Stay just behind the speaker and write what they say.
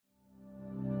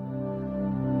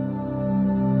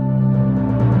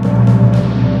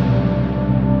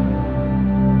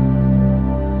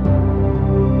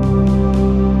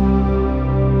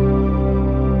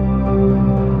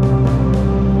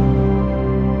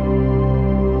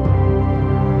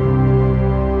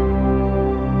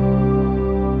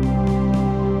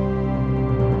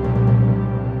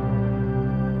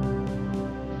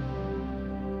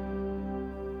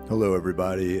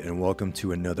everybody, and welcome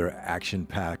to another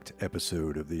action-packed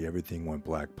episode of the Everything Went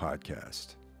Black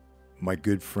podcast. My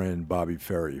good friend Bobby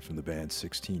Ferry from the band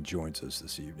 16 joins us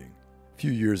this evening. A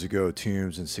few years ago,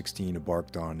 Tombs and 16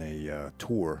 embarked on a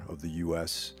tour of the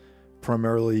U.S.,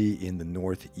 primarily in the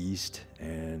Northeast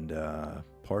and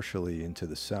partially into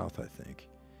the South, I think.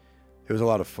 It was a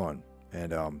lot of fun,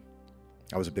 and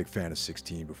I was a big fan of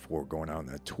 16 before going out on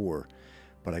that tour.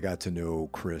 But I got to know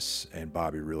Chris and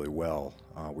Bobby really well.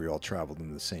 We all traveled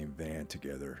in the same van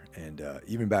together. And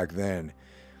even back then,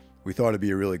 we thought it'd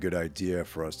be a really good idea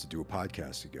for us to do a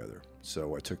podcast together.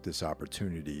 So I took this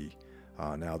opportunity,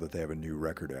 now that they have a new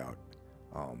record out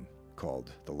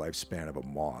called The Lifespan of a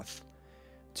Moth,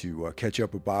 to catch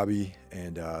up with Bobby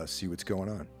and see what's going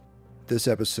on. This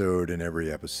episode and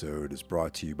every episode is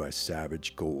brought to you by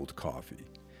Savage Gold Coffee.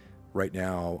 Right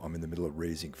now, I'm in the middle of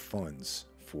raising funds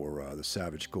for the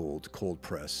Savage Gold cold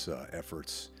press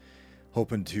efforts,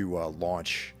 hoping to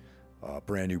launch a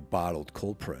brand new bottled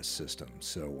cold press system.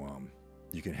 So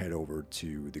you can head over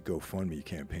to the GoFundMe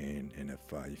campaign, and if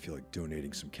you feel like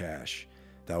donating some cash,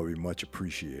 that would be much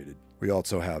appreciated. We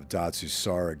also have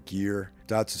Datsusara Gear.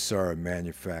 Datsusara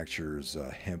manufactures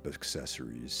hemp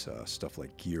accessories, stuff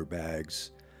like gear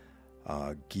bags,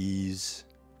 gis,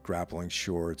 grappling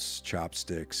shorts,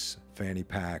 chopsticks, fanny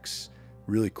packs,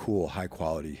 really cool,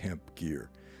 high-quality hemp gear.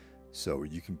 So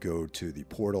you can go to the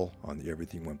portal on the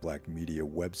Everything Went Black Media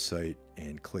website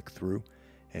and click through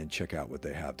and check out what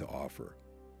they have to offer.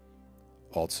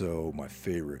 Also, my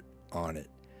favorite, Onnit.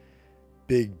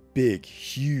 Big,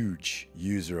 huge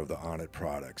user of the Onnit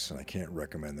products, and I can't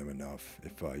recommend them enough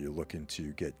if you're looking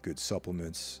to get good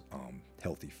supplements,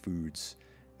 healthy foods,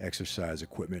 exercise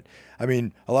equipment. I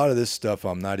mean, a lot of this stuff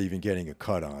I'm not even getting a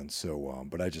cut on, so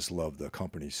but I just love the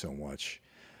company so much.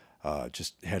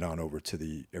 Just head on over to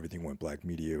the Everything Went Black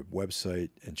Media website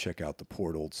and check out the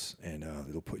portals, and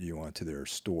it'll put you onto their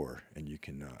store, and you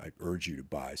can I urge you to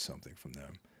buy something from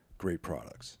them. Great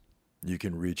products. You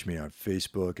can reach me on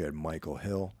Facebook at Michael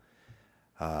Hill.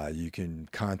 You can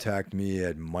contact me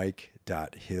at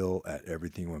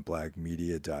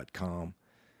mike.hill@everythingwentblackmedia.com.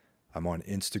 I'm on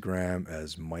Instagram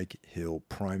as Mike Hill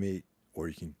Primate, or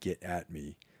you can get at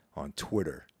me on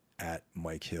Twitter at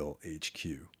Mike Hill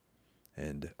HQ.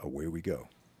 And away we go.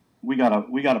 We got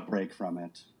a break from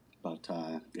it, but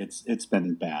it's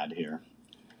been bad here.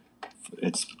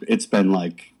 It's been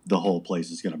like the whole place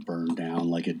is going to burn down,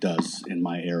 like it does in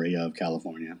my area of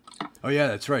California. Oh yeah,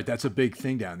 that's right. That's a big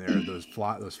thing down there. Those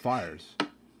fires.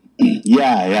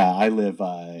 Yeah. I live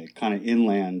kind of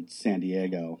inland San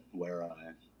Diego, where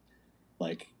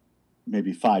like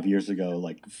maybe 5 years ago,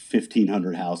 like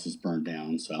 1,500 houses burned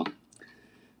down. So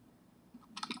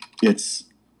it's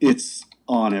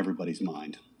on everybody's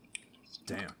mind.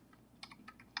 Damn.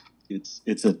 It's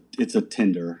a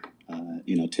Tinder,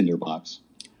 tinderbox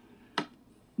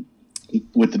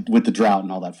with the drought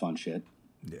and all that fun shit.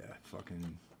 Yeah,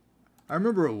 fucking. I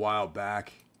remember a while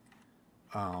back,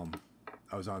 I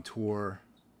was on tour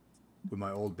with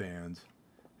my old band,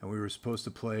 and we were supposed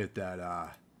to play at that.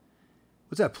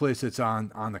 What's that place that's on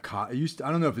the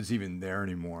I don't know if it's even there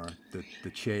anymore. The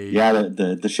Che. Yeah,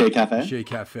 the Che Cafe. Che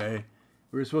Cafe.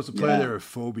 We were supposed to play there with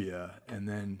Phobia, and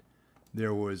then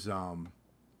there was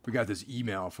we got this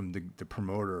email from the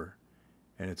promoter,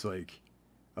 and it's like,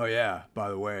 oh yeah, by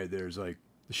the way, there's like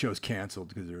the show's canceled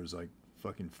because there was like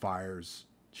fucking fires,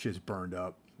 shit's burned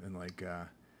up, and like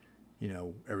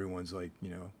everyone's like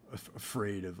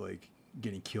afraid of like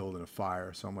getting killed in a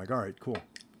fire. So I'm like, all right, cool.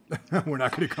 We're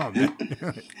not going to come.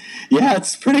 Yeah,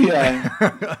 it's pretty.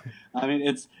 I mean,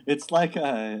 it's like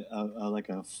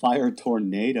a fire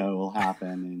tornado will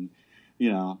happen, and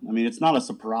I mean, it's not a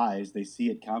surprise. They see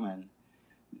it coming,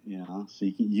 so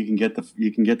you can get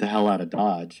the hell out of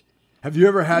Dodge. Have you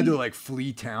ever had to like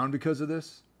flee town because of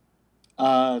this?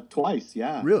 Twice,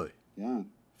 yeah. Really? Yeah.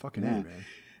 Fucking A,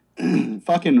 man.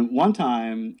 Fucking one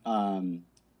time.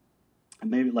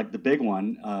 Maybe like the big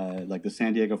one, like the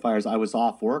San Diego fires. I was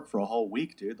off work for a whole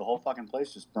week, dude. The whole fucking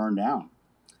place just burned down.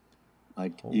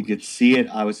 Like you could see it.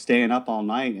 I was staying up all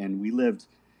night, and we lived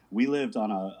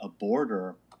on a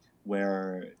border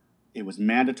where it was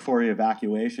mandatory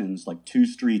evacuations, like 2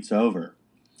 streets over.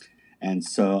 And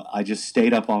so I just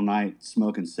stayed up all night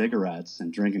smoking cigarettes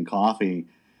and drinking coffee,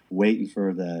 waiting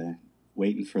for the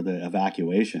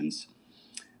evacuations.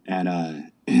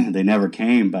 And they never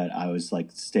came, but I was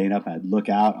like staying up. I'd look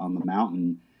out on the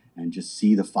mountain and just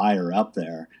see the fire up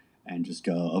there and just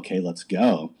go, okay, let's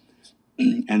go.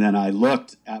 And then I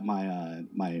looked at my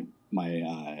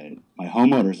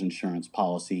homeowner's insurance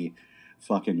policy,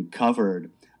 fucking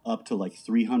covered up to like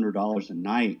 $300 a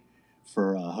night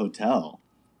for a hotel.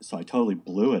 so I totally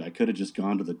blew it. I could have just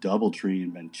gone to the DoubleTree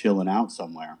and been chilling out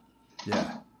somewhere.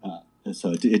 Yeah.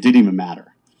 So it didn't even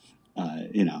matter.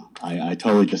 I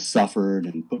totally just suffered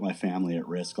and put my family at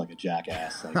risk like a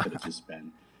jackass. I could have just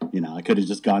been, I could have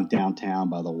just gone downtown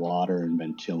by the water and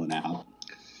been chilling out.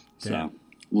 Damn. So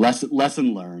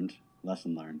lesson learned.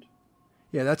 Lesson learned.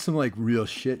 Yeah, that's some like real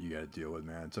shit you got to deal with,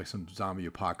 man. It's like some zombie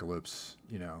apocalypse,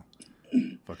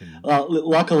 fucking. Well,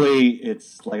 luckily,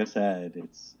 it's like I said,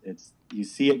 it's you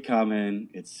see it coming.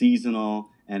 It's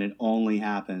seasonal, and it only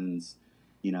happens,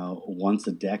 once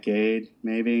a decade,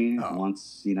 maybe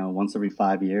once every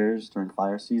 5 years during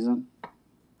fire season.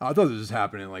 I thought this was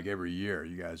happening like every year.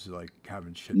 You guys are like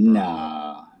having shit.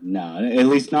 No, at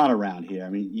least not around here. I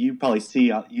mean, you probably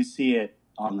see it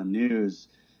on the news,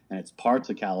 and it's parts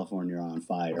of California are on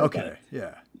fire. Okay,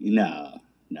 yeah. No.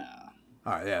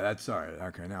 All right, yeah, that's all right.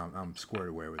 Okay, now I'm squared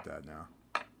away with that now.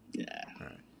 Yeah. All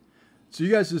right. So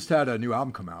you guys just had a new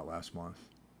album come out last month.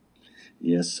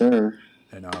 Yes, sir.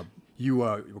 And you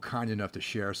were kind enough to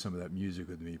share some of that music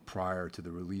with me prior to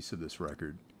the release of this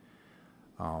record.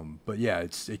 But yeah,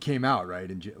 it came out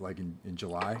right in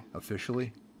July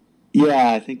officially.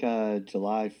 Yeah, I think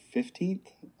July 15th,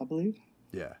 I believe.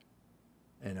 Yeah,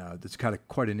 and that's kind of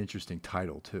quite an interesting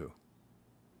title too.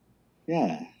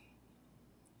 Yeah,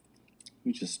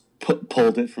 we just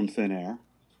pulled it from thin air.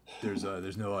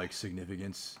 There's no like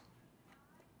significance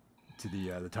to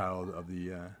the title of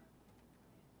the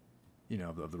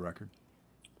of the record.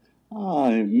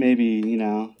 Maybe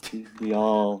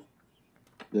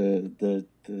the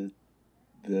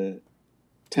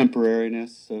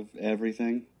temporariness of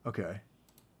everything. Okay,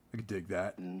 I could dig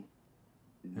that.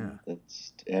 Yeah.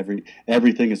 That's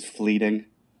everything is fleeting.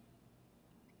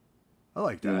 I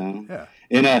like that.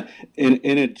 Yeah.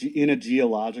 In a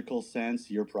geological sense,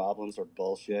 your problems are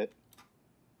bullshit.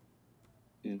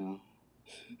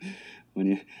 When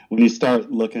you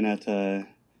start looking at the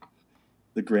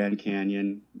Grand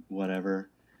Canyon, whatever,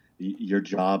 your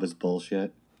job is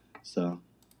bullshit. So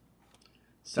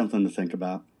something to think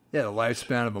about. Yeah, the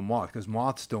lifespan of a moth, because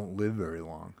moths don't live very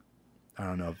long. I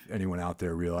don't know if anyone out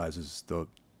there realizes the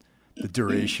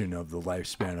duration of the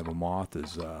lifespan of a moth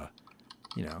is,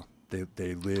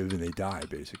 they live and they die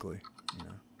basically.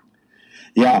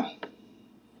 Yeah.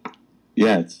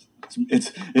 Yeah,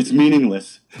 it's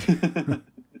meaningless.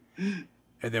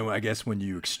 And then I guess when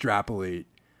you extrapolate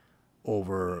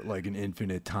over like an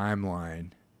infinite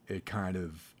timeline, it kind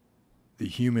of the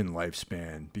human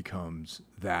lifespan becomes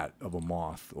that of a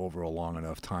moth over a long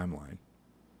enough timeline.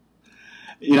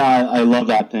 I love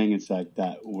that thing. It's like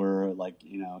that we're like,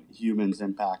 humans'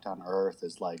 impact on Earth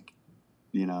is like,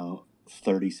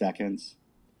 30 seconds.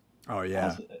 Oh,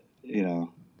 yeah.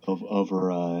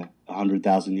 Over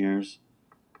 100,000 years.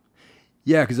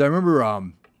 Yeah, because I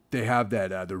remember they have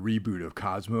that the reboot of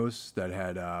Cosmos that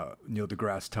had Neil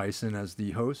deGrasse Tyson as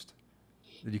the host.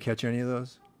 Did you catch any of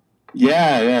those?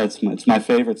 Yeah, it's my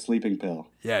favorite sleeping pill.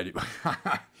 Yeah,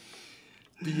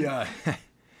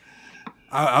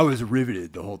 I was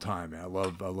riveted the whole time, man. I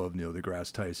love Neil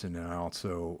deGrasse Tyson, and I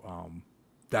also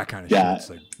that kind of shit. It's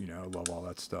like I love all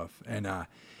that stuff. And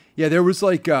there was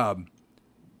like the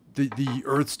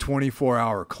Earth's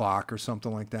 24-hour clock or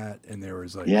something like that, and there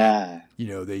was like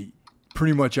they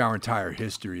pretty much our entire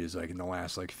history is like in the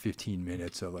last like 15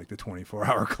 minutes of like the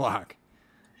 24-hour clock.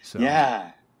 So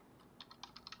Yeah,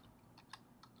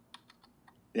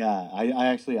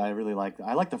 I really like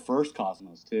the first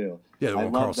Cosmos too. Yeah, I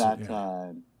love that.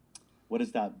 Yeah. What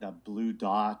is that blue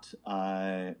dot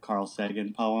Carl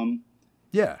Sagan poem?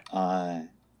 Yeah,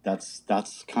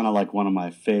 that's kind of like one of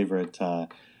my favorite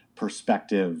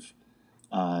perspective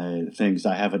things.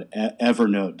 I have an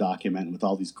Evernote document with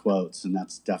all these quotes, and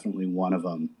that's definitely one of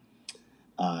them.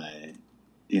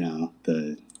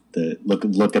 The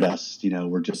look at us.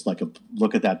 We're just like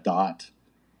look at that dot.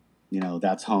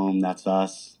 That's home, that's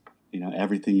us,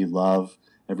 everything you love,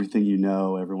 everything you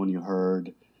know, everyone you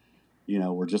heard,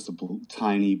 we're just a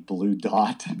tiny blue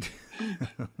dot.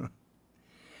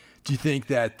 Do you think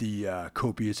that the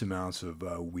copious amounts of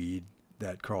weed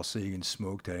that Carl Sagan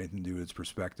smoked had anything to do with his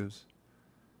perspectives?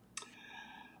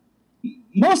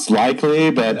 Most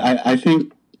likely, but I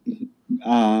think,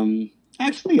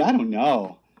 actually, I don't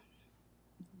know.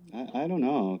 I don't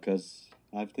know, because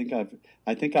I think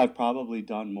I've probably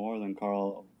done more than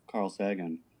Carl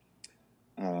Sagan,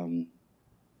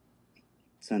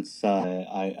 since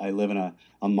I live in a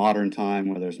modern time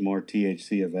where there's more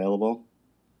THC available.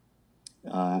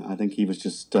 I think he was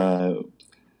just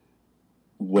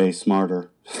way smarter,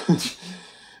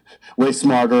 way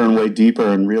smarter and way deeper,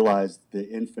 and realized the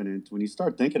infinite. When you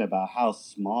start thinking about how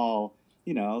small,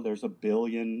 there's a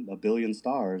billion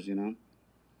stars,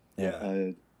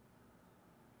 Yeah.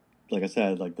 Like I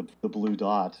said, like the blue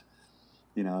dot.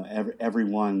 You know, every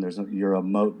one you're a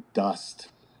mote dust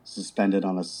suspended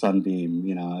on a sunbeam.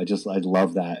 You know, I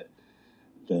love that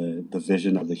the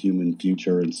vision of the human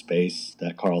future in space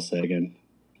that Carl Sagan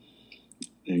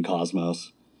in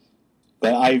Cosmos.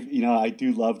 But I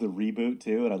do love the reboot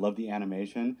too, and I love the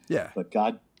animation. Yeah. But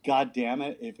God damn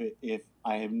it, if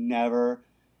I have never,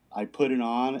 I put it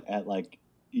on at like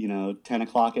 10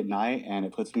 o'clock at night, and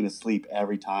it puts me to sleep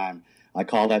every time. I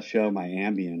call that show my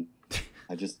Ambien.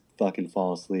 I just fucking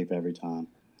fall asleep every time.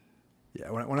 Yeah,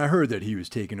 when I heard that he was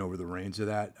taking over the reins of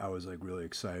that, I was like really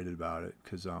excited about it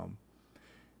because,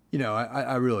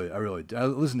 I really I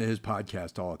listen to his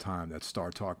podcast all the time. That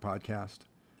Star Talk podcast.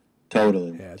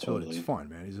 Totally. Yeah, totally. It's fun,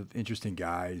 man. He's an interesting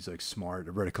guy. He's like smart.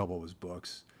 I've read a couple of his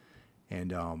books,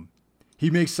 and he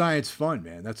makes science fun,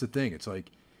 man. That's the thing. It's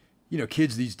like,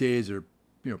 kids these days are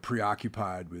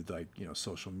preoccupied with like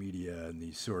social media and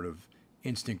these sort of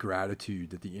instant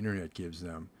gratitude that the internet gives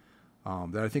them.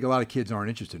 That I think a lot of kids aren't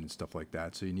interested in stuff like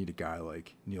that. So you need a guy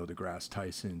like Neil deGrasse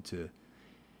Tyson to,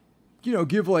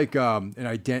 give like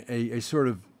a sort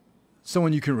of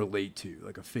someone you can relate to,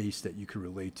 like a face that you can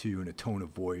relate to and a tone of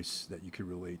voice that you can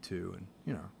relate to.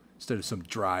 And, instead of some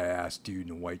dry ass dude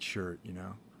in a white shirt,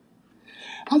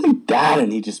 I think that,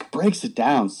 and he just breaks it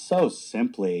down so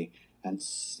simply. And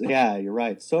yeah, you're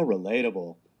right. So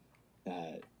relatable.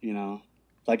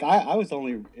 Like I was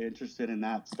only interested in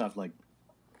that stuff. Like,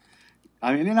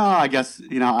 I mean, I guess,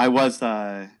 I was,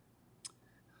 I'm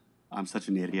such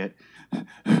an idiot.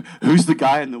 Who's the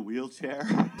guy in the wheelchair?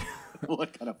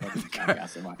 What kind of fucking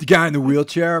jackass am I? The guy in the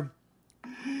wheelchair?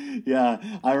 Yeah,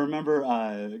 I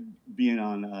remember being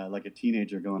on like a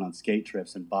teenager going on skate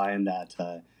trips and buying that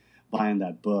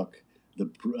book,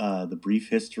 the brief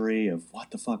history of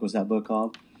what the fuck was that book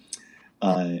called,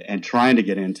 and trying to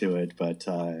get into it, but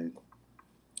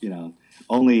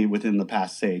only within the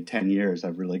past say 10 years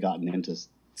I've really gotten into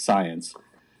science.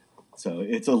 So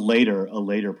it's a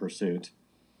later pursuit.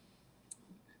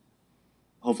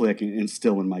 Hopefully I can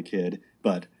instill in my kid,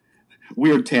 but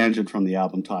weird tangent from the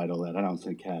album title that I don't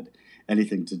think had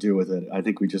anything to do with it. I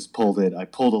think we just pulled it. I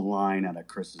pulled a line out of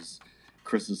Chris's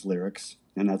lyrics,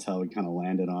 and that's how we kind of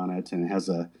landed on it. And it has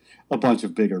a bunch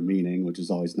of bigger meaning, which is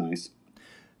always nice.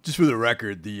 Just for the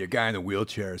record, the guy in the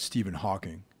wheelchair is Stephen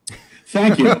Hawking.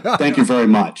 Thank you. Thank you very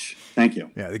much. Thank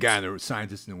you. Yeah, the guy in the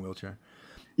scientist in the wheelchair.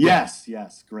 Yes,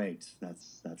 yes, great.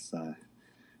 That's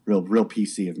real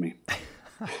PC of me.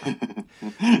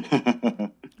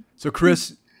 So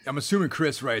Chris, I'm assuming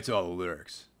Chris writes all the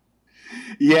lyrics.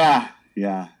 Yeah.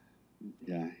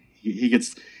 He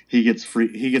gets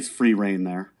free reign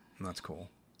there. That's cool.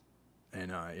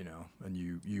 And and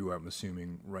you I'm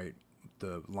assuming write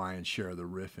the lion's share of the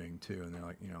riffing too, and they're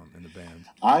like in the band.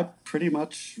 I pretty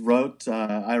much wrote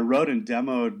and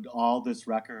demoed all this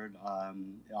record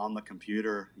on the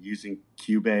computer using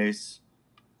Cubase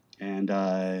and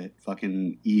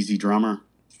fucking Easy Drummer.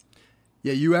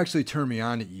 Yeah, you actually turned me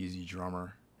on to Easy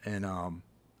Drummer, and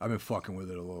I've been fucking with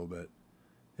it a little bit.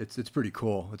 It's pretty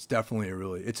cool. It's definitely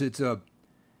it's a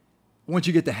once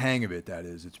you get the hang of it, that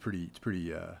is, it's pretty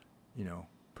pretty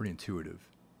intuitive.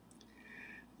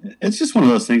 It's just one of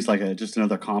those things, like just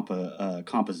another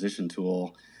composition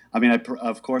tool. I mean,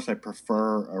 of course I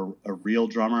prefer a real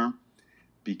drummer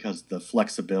because the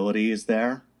flexibility is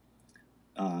there.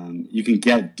 You can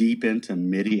get deep into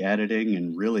MIDI editing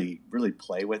and really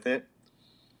play with it.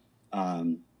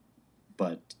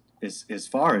 But as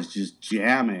far as just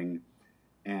jamming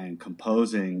and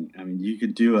composing, I mean, you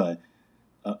could do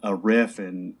a riff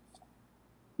in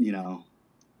a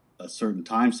certain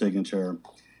time signature,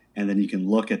 and then you can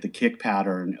look at the kick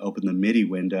pattern, open the MIDI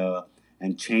window,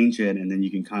 and change it, and then you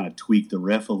can kind of tweak the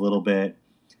riff a little bit,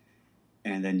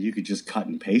 and then you could just cut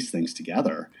and paste things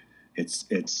together. It's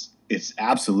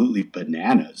absolutely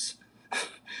bananas.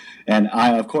 And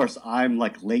I'm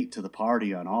like late to the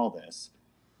party on all this,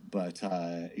 but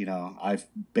I've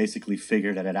basically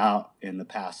figured it out in the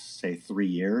past, say, 3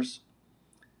 years,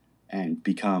 and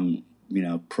become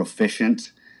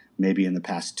proficient maybe in the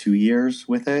past 2 years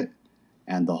with it,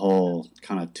 and the whole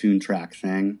kind of tune track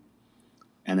thing,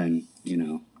 and then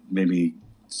maybe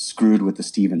screwed with the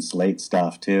Steven Slate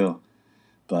stuff too.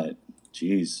 But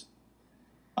geez,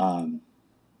 and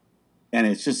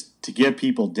it's just to give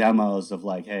people demos of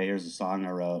like, hey, here's a song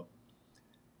I wrote.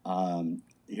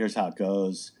 Here's how it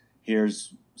goes.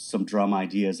 Here's some drum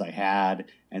ideas I had,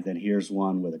 and then here's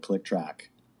one with a click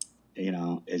track.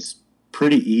 It's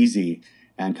pretty easy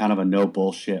and kind of a no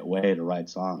bullshit way to write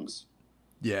songs.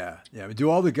 Yeah. I mean, do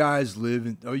all the guys live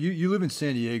in? Oh, you live in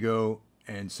San Diego,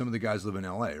 and some of the guys live in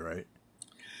LA, right?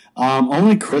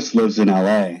 Only Chris lives in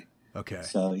LA. Okay.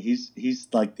 So he's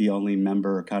like the only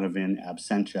member kind of in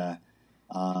absentia.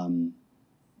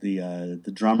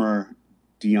 The drummer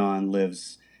Dion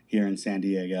lives here in San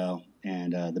Diego,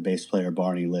 and the bass player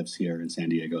Barney lives here in San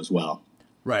Diego as well.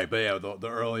 Right, but yeah, the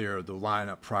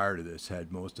lineup prior to this had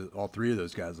all three of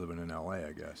those guys living in LA,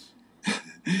 I guess.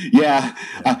 Yeah.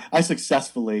 I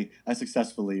successfully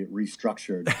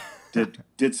restructured.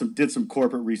 did some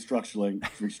corporate restructuring,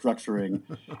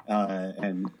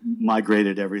 and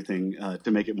migrated everything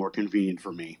to make it more convenient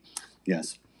for me.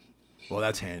 Yes. Well,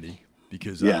 that's handy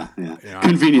because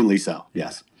conveniently so.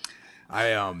 Yes.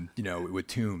 With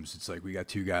Tombs, it's like we got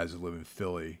 2 guys that live in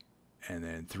Philly, and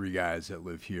then 3 guys that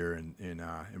live here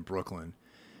in Brooklyn.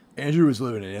 Andrew was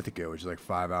living in Ithaca, which is like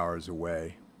 5 hours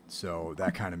away, so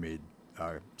that kind of made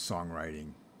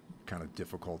songwriting kind of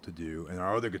difficult to do. And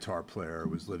our other guitar player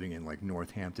was living in like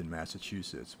Northampton,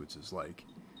 Massachusetts, which is like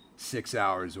 6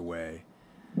 hours away.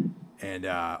 And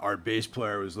our bass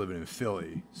player was living in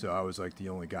Philly, so I was like the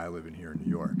only guy living here in New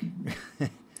York.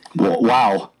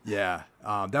 Wow. Yeah,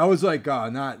 that was like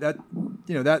not that.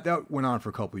 That went on for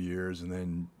a couple of years, and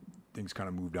then things kind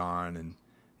of moved on. And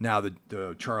now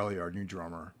the Charlie, our new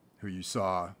drummer, who you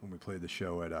saw when we played the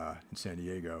show at in San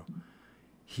Diego,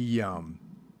 he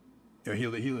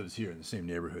lives here in the same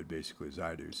neighborhood basically as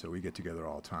I do, so we get together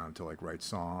all the time to like write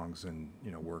songs and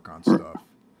work on stuff.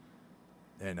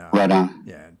 And right on.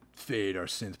 Yeah, Fade, our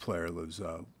synth player, lives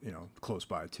close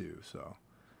by too. So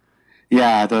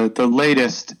yeah, the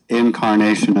latest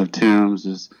incarnation of Tombs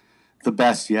is the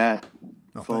best yet.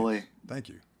 Fully. Thank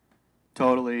you.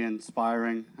 Totally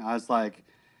inspiring. I was like,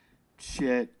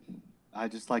 shit. I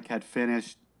just like had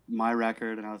finished my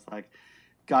record, and I was like,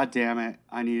 God damn it,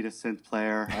 I need a synth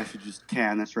player. I should just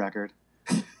can this record.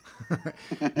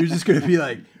 You're just gonna be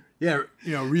like, yeah,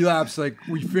 Relapse. Like,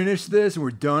 we finished this and we're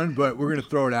done, but we're gonna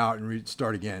throw it out and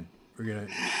start again. We're gonna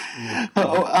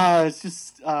it's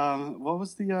just what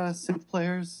was the synth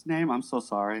player's name? I'm so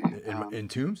sorry. In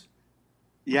Tombs?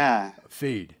 Yeah.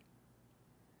 Fade.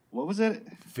 What was it?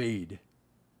 Fade.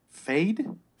 Fade?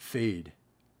 Fade.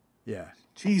 Yeah.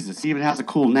 Jesus, he even has a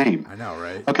cool name. I know,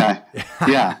 right? Okay.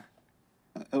 Yeah.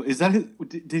 Is that his?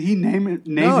 Did he name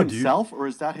himself, dude. Or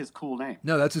is that his cool name?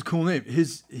 No, that's his cool name.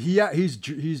 He's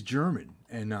German,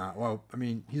 and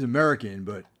he's American,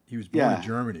 but he was born in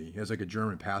Germany. He has like a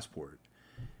German passport.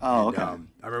 Oh, and, okay.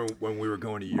 I remember when we were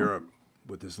going to Europe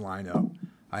with this lineup,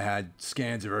 I had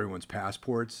scans of everyone's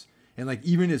passports, and like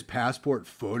even his passport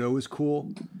photo is cool.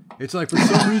 It's like for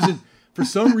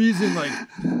some reason, like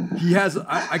he has,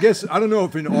 I guess, I don't know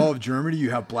if in all of Germany you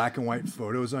have black and white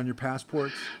photos on your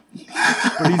passports.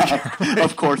 But he's got,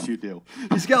 of course you do.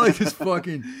 He's got like this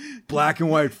fucking black and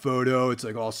white photo. It's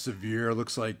like all severe. It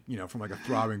looks like, from like a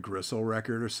Throbbing Gristle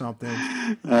record or something.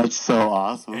 That's so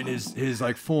awesome. And his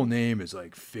like full name is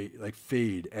like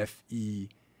Fade,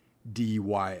 F-E-D-Y-A.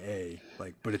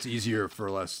 Like, but it's easier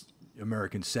for less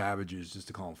American savages just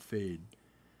to call him Fade.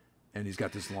 And he's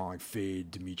got this long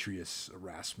Fade, Demetrius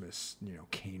Erasmus,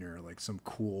 Kaner, like some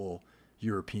cool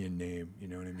European name. You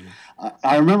know what I mean?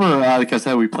 I remember, like I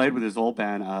said, we played with his old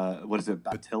band. What is it,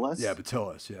 Batilis? Yeah,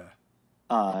 Batilis, yeah.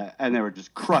 And they were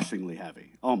just crushingly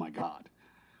heavy. Oh my God.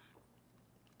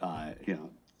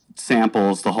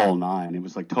 Samples, the whole nine. It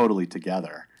was like totally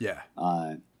together. Yeah.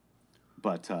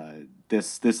 But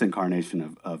this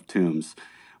incarnation of Tombs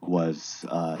was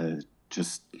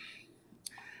just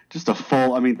a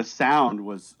full. I mean, the sound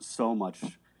was so much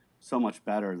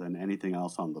better than anything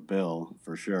else on the bill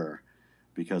for sure,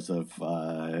 because of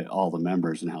all the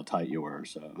members and how tight you were.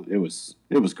 So it was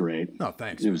great. No,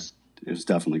 thanks. It was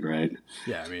definitely great.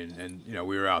 Yeah, I mean, and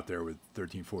we were out there with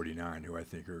 1349, who I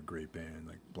think are a great band,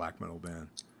 like black metal band.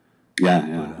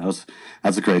 Yeah,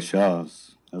 that's a great show.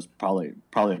 That was probably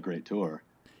a great tour.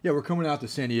 Yeah, we're coming out to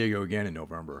San Diego again in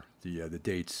November. The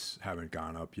dates haven't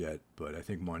gone up yet, but I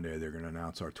think Monday they're going to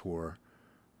announce our tour.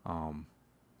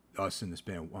 Us in this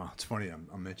band. Wow, it's funny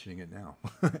I'm mentioning it now.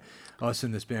 Us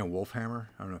in this band Wolfhammer.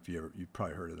 I don't know if you've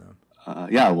probably heard of them.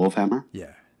 Yeah, Wolfhammer.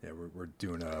 Yeah. We're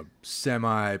doing a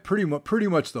pretty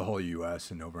much the whole U.S.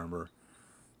 in November.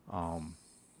 All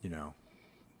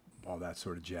that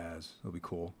sort of jazz. It'll be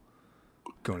cool.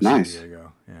 Going to nice. San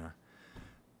Diego. Yeah.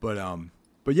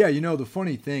 But yeah, the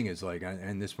funny thing is, like,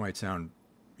 and this might sound,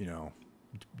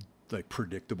 like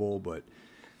predictable, but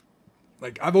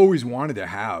like I've always wanted to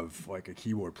have like a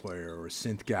keyboard player or a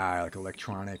synth guy, like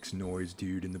electronics noise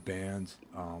dude in the band,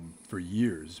 for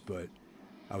years, but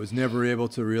I was never able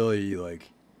to really like,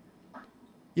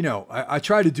 I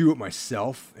tried to do it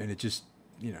myself, and it just,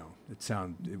 it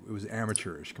was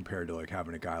amateurish compared to like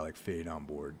having a guy like Fade on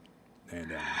board,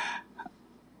 and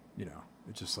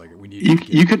It's just like we need.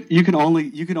 You can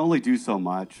only do so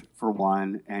much for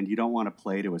one, and you don't want to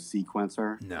play to a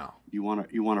sequencer. No, you want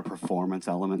a performance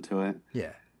element to it.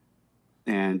 Yeah,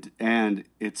 and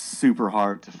it's super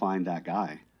hard to find that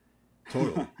guy.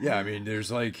 Totally. Yeah, I mean,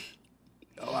 there's like,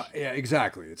 yeah,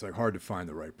 exactly. It's like hard to find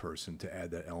the right person to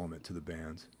add that element to the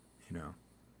band, you know.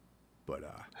 But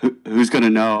who's gonna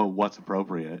know what's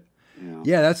appropriate? You know?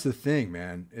 Yeah, that's the thing,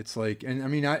 man. It's like, and I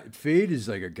mean, Fade is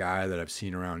like a guy that I've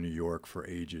seen around New York for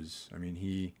ages. I mean,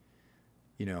 he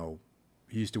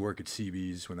used to work at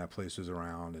CB's when that place was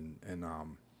around, and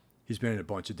he's been in a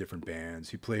bunch of different bands.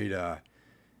 He played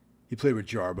with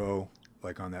Jarbo,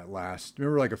 like on that last.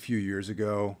 Remember, like a few years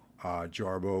ago,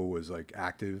 Jarbo was like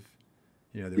active.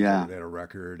 You know, they had a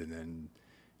record, and then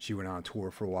she went on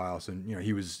tour for a while. So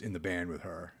he was in the band with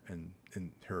her and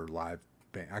in her live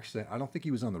band. Actually, I don't think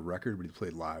he was on the record, but he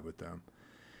played live with them.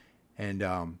 And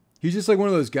he's just like one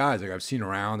of those guys like I've seen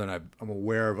around, and I'm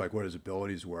aware of like what his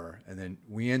abilities were. And then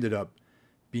we ended up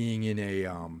being in a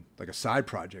like a side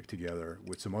project together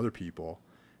with some other people,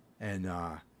 and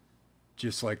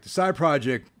just like the side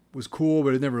project was cool,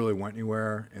 but it never really went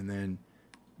anywhere. And then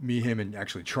me, him, and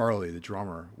actually Charlie, the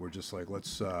drummer, were just like,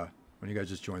 let's when you guys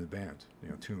just join the band,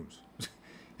 Tombs.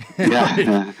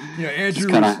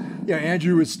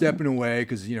 Andrew was stepping away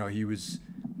because he was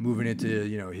moving into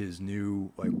his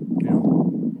new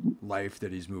life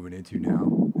that he's moving into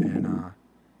now, and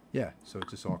so it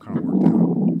just all kind of worked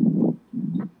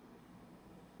out.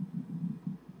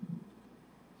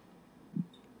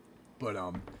 But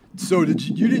so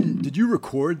did you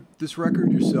record this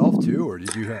record yourself too, or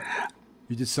did you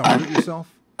did some of it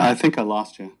yourself? I think I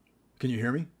lost you. Can you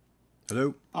hear me?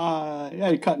 Hello? Yeah,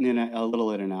 you're cutting in a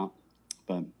little in and out,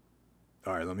 but.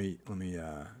 All right, let me.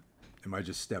 Am I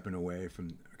just stepping away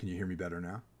from? Can you hear me better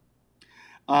now?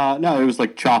 No, it was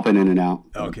like chopping in and out.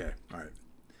 Okay, all right.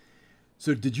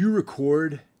 So, did you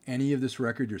record any of this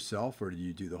record yourself, or did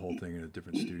you do the whole thing in a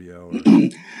different studio?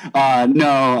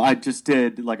 No, I just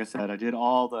did. Like I said, I did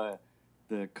all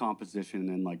the composition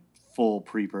and like full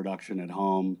pre-production at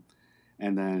home.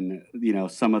 And then,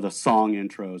 some of the song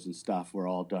intros and stuff were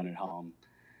all done at home.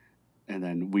 And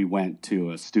then we went to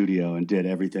a studio and did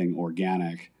everything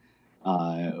organic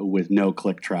with no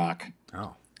click track.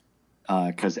 Oh.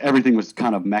 Because everything was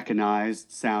kind of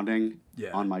mechanized sounding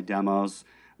on my demos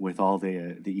with all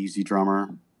the Easy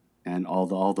Drummer and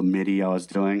all the MIDI I was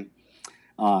doing.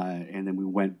 And then we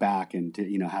went back and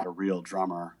had a real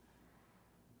drummer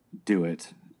do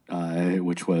it,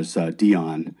 which was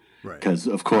Dion. Right. Because,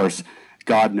 of course,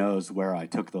 God knows where I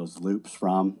took those loops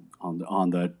from on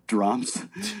the drums.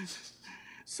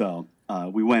 So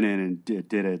we went in and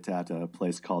did it at a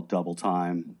place called Double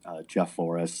Time. Jeff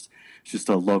Forrest. It's just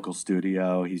a local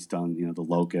studio. He's done the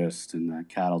Locust and the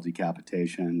Cattle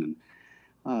Decapitation,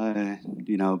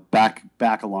 and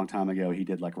back a long time ago he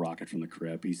did like Rocket from the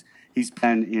Crypt. He's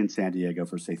been in San Diego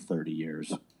for say 30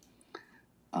 years.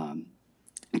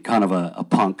 Kind of a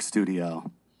punk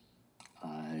studio.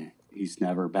 He's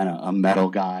never been a metal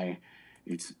guy.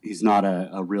 He's not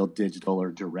a real digital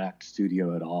or direct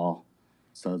studio at all.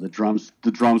 So the drums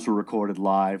were recorded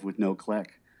live with no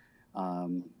click.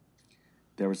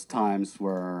 There was times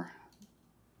where,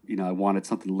 I wanted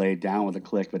something laid down with a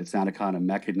click, but it sounded kind of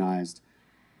mechanized,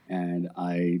 and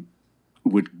I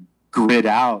would grid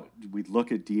out. We'd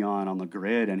look at Dion on the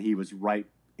grid, and he was right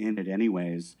in it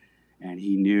anyways, and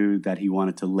he knew that he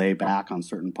wanted to lay back on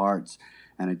certain parts,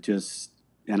 and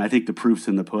I think the proof's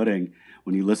in the pudding.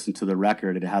 When you listen to the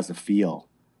record, it has a feel.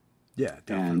 Yeah,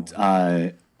 definitely.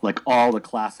 And like all the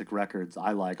classic records,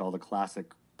 I like all the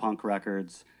classic punk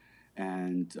records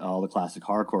and all the classic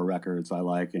hardcore records I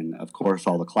like, and of course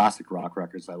all the classic rock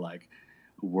records I like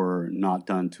were not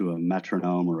done to a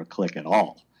metronome or a click at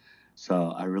all.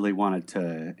 So I really wanted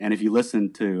to, and if you're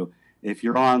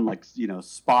on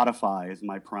Spotify is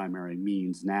my primary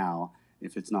means now.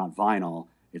 If it's not vinyl,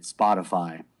 it's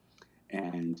Spotify.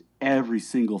 And every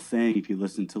single thing, if you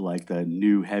listen to like the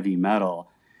new heavy metal,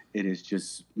 it is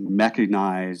just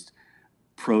mechanized,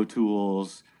 Pro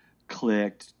Tools,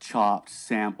 clicked, chopped,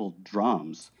 sampled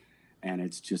drums. And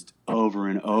it's just over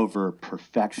and over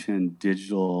perfection,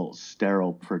 digital,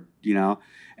 sterile,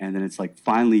 and then it's like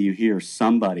finally you hear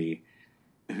somebody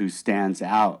who stands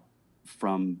out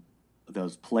from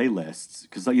those playlists.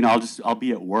 Because, I'll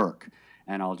be at work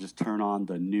and I'll just turn on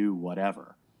the new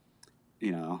whatever,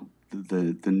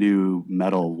 the new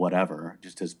metal whatever,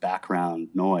 just as background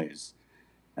noise,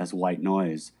 as white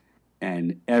noise.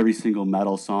 And every single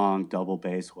metal song, double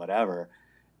bass, whatever,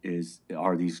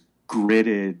 are these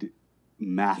gridded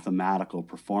mathematical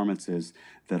performances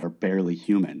that are barely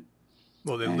human.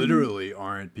 Well, they And literally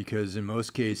aren't, because in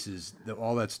most cases,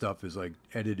 all that stuff is like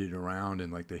edited around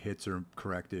and like the hits are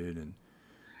corrected and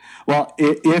well,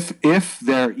 if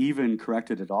they're even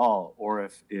corrected at all, or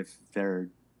if they're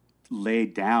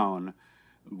laid down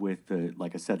with the,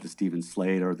 like I said, the Stephen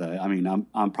Slade or the, I mean,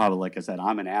 I'm probably, like I said,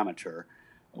 I'm an amateur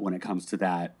when it comes to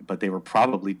that, but they were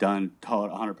probably done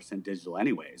 100% digital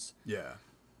anyways, yeah,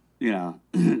 you know.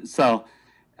 So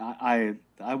I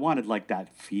wanted like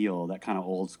that feel, that kind of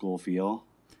old school feel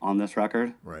on this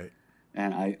record, right,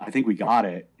 and I think we got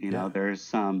it. You know, yeah. there's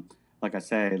some, like I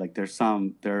say, like there's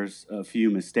a few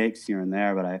mistakes here and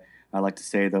there, but I like to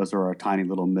say those are our tiny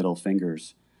little middle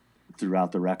fingers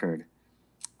throughout the record.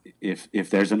 If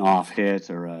there's an off hit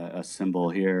or a cymbal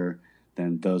here,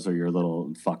 then those are your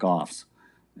little fuck offs.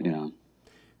 You know.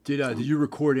 Did you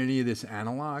record any of this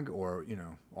analog, or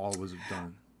all was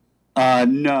done?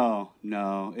 No,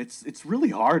 no. It's really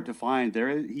hard to find.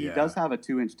 He Yeah, does have a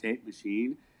 2-inch tape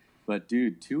machine, but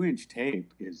dude, 2-inch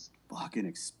tape is fucking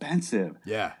expensive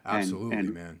yeah, absolutely,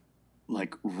 and man.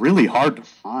 like really hard to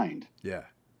find. Yeah,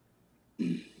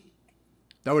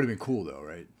 that would have been cool though,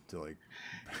 right? To like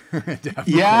to have recorded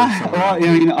Yeah, some of well, it I on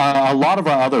tape. mean, a lot of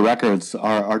our other records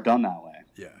are done that way.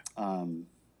 Yeah,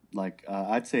 Like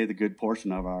I'd say the good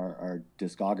portion of our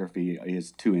discography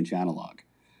is 2-inch analog.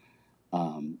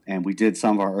 And we did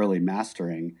some of our early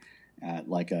mastering at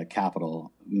like a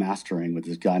Capitol mastering with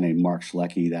this guy named Mark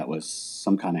Schlecki that was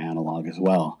some kind of analog as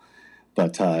well.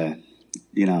 But,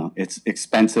 it's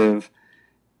expensive.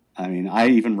 I mean, I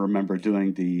even remember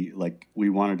doing we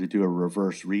wanted to do a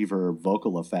reverse reverb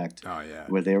vocal effect oh yeah,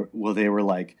 where they were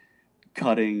like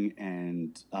cutting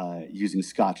and using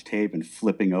Scotch tape and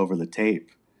flipping over the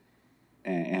tape.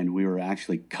 And we were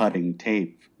actually cutting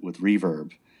tape with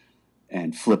reverb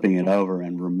and flipping it over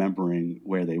and remembering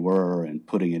where they were and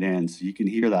putting it in. So you can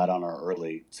hear that on our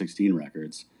early 16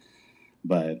 records.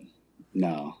 But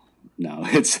no,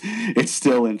 it's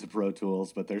still into Pro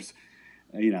Tools, but there's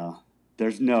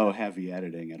no heavy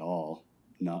editing at all.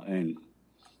 No, and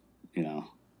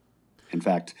in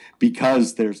fact,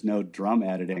 because there's no drum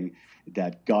editing,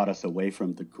 that got us away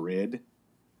from the grid.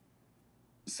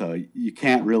 So you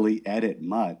can't really edit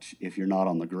much if you're not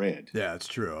on the grid. yeah. It's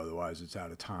true. Otherwise, it's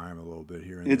out of time a little bit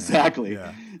here and there. Exactly.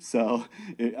 Yeah. So,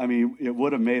 it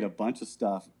would have made a bunch of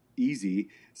stuff easy.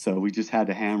 So we just had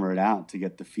to hammer it out to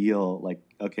get the feel like,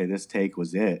 okay, this take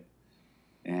was it.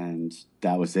 And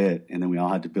that was it. And then we all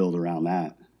had to build around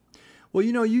that. Well,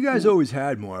 you guys always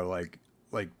had more like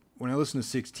when I listen to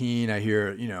 16, I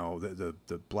hear the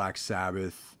Black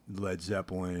Sabbath, Led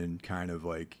Zeppelin kind of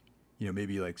like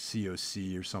maybe like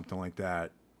COC or something like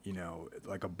that.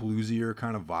 Like a bluesier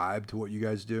kind of vibe to what you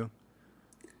guys do.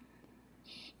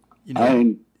 I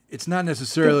mean, It's not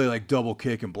necessarily like double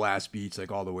kick and blast beats like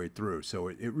all the way through. So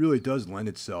it really does lend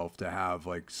itself to have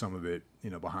like some of it,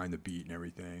 behind the beat and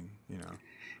everything.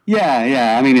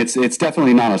 yeah. I mean, it's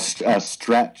definitely not a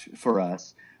stretch for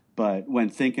us. But when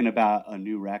thinking about a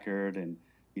new record and,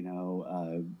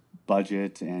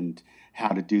 budget and how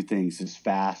to do things as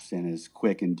fast and as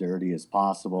quick and dirty as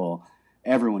possible,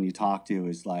 everyone you talk to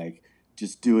is like,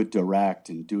 just do it direct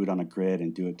and do it on a grid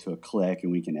and do it to a click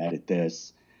and we can edit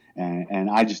this. And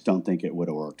I just don't think it would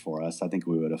have worked for us. I think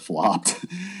we would have flopped.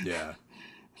 Yeah.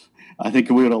 I think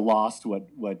we would have lost what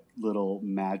little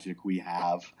magic we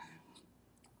have,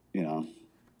 you know.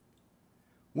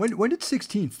 When did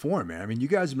 16 form, man? I mean, you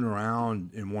guys have been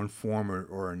around in one form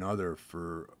or another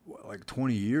for like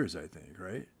 20 years, I think,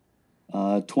 right?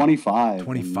 25 in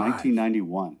 25.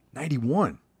 1991.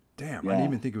 91. Damn, I didn't Yeah.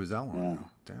 even think it was that long Yeah. ago.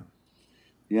 Damn.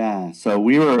 Yeah. So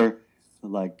we were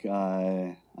like,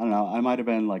 I don't know, I might have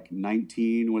been like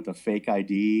 19 with a fake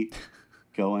ID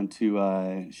going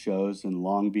to shows in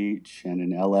Long Beach and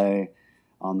in LA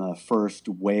on the first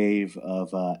wave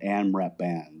of AMREP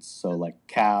bands. So like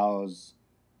Cows,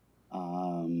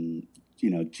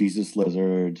 Jesus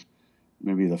Lizard,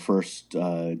 maybe the first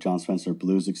John Spencer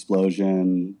Blues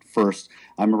Explosion. I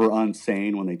remember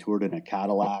Unsane when they toured in a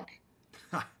Cadillac.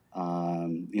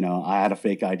 I had a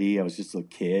fake ID. I was just a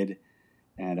kid.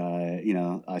 And,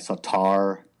 I saw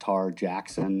Tar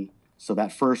Jackson. So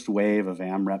that first wave of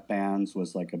AMREP bands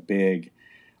was like a big,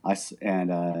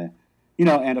 and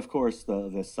of course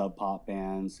the Sub Pop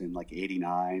bands in like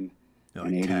 89 Yeah,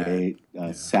 and like Tad. 88,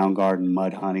 Soundgarden,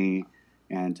 Mudhoney,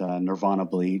 and Nirvana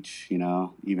Bleach,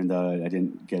 even though I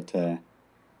didn't get to,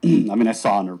 I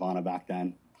saw Nirvana back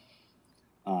then.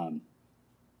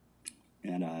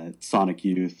 And Sonic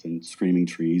Youth and Screaming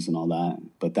Trees and all that.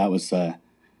 But that was, that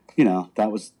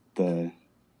was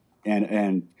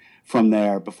and from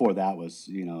there, before that was,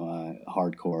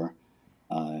 hardcore,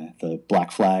 the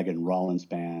Black Flag and Rollins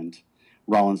Band,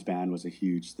 Rollins band was a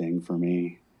huge thing for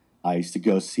me. I used to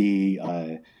go see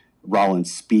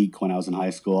Rollins speak when I was in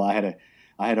high school. I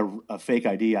had a fake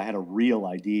ID. I had a real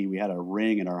ID. We had a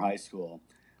ring in our high school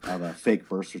of fake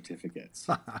birth certificates.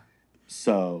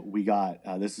 So we got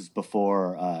this is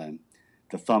before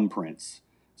the thumbprints.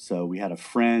 So we had a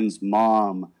friend's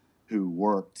mom who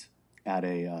worked at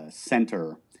a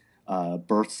center,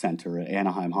 birth center at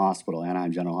Anaheim Hospital,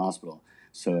 Anaheim General Hospital.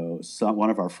 So one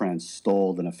of our friends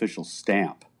stole an official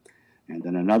stamp. And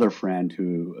then another friend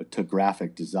who took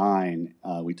graphic design,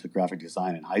 we took graphic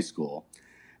design in high school.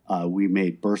 We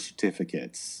made birth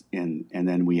certificates, and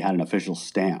then we had an official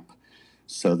stamp.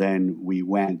 So then we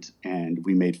went and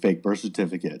we made fake birth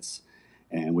certificates,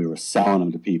 and we were selling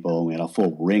them to people. And we had a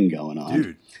full ring going on.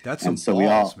 Dude, that's some so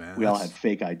balls, man. We all had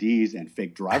fake IDs and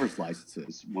fake driver's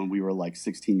licenses when we were like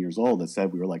 16 years old that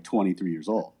said we were like 23 years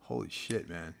old. Holy shit,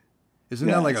 man. Isn't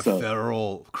that like a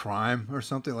federal crime or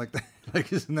something like that?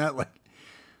 Like, isn't that like...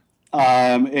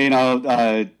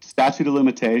 statute of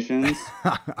limitations.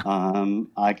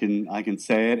 I can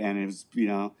say it, and it was,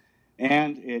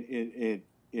 and it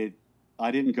I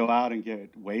didn't go out and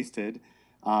get wasted.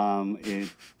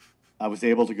 I was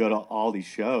able to go to all these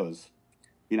shows.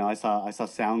 I saw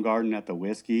Soundgarden at the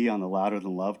Whiskey on the Louder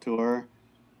Than Love tour.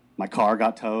 My car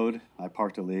got towed. I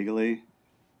parked illegally.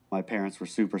 My parents were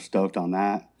super stoked on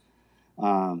that.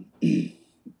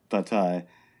 But I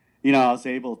was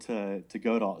able to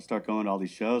start going to all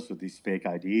these shows with these fake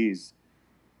IDs.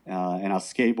 And I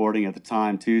was skateboarding at the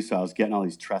time too, so I was getting all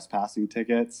these trespassing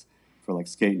tickets for like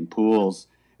skating pools,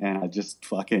 and I just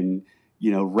fucking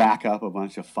rack up a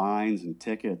bunch of fines and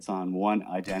tickets on one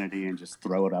identity and just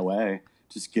throw it away.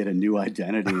 Just get a new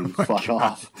identity and fuck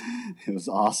off. It was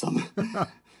awesome.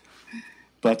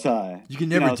 But you can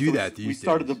never do that these days. We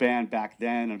started the band back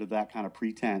then under that kind of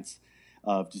pretense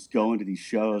of just going to these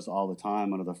shows all the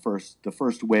time. One of the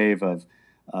first wave of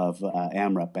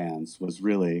AMREP bands was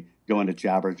really going to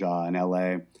Jabberjaw in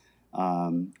LA.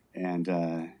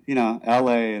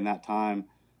 LA in that time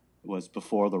was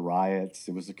before the riots.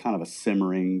 It was a kind of a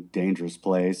simmering, dangerous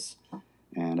place.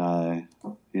 And,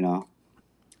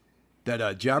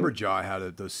 that Jabberjaw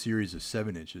had those series of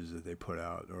 7-inches that they put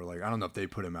out, or like, I don't know if they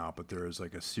put them out, but there was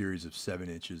like a series of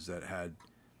 7-inches that had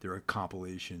their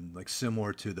compilation, like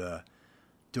similar to the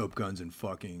Dope Guns and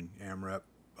fucking AMREP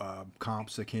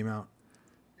comps that came out.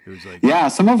 It was like, yeah,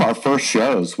 some of our first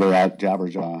shows were at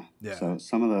Jabberjaw. Yeah. So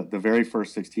some of the very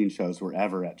first 16 shows were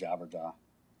ever at Jabberjaw.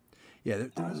 Yeah,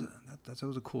 that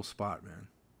was a cool spot, man.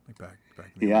 Like back.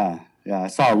 Yeah. I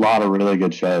saw a lot of really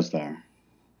good shows there,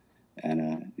 and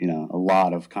a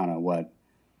lot of kind of what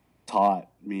taught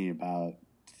me about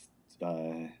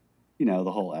the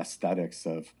whole aesthetics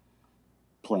of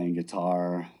playing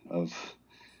guitar.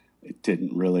 It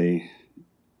didn't really.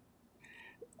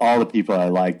 All the people I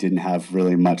liked didn't have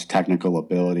really much technical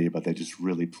ability, but they just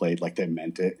really played like they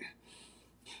meant it.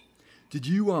 Did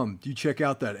you check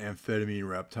out that Amphetamine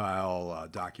Reptile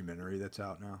documentary that's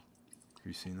out now? Have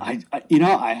you seen that?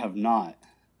 I have not.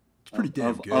 It's pretty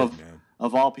damn good, man.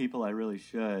 Of all people, I really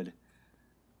should.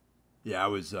 Yeah, I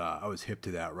was hip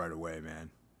to that right away,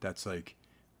 man. That's like,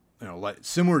 like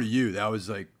similar to you. That was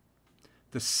like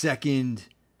the second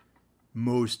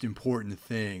most important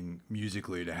thing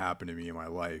musically to happen to me in my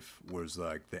life was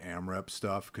like the AMREP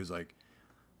stuff, because like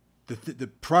the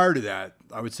prior to that,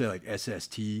 I would say like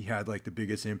SST had like the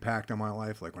biggest impact on my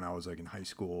life, like when I was like in high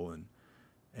school and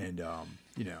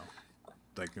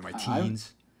like in my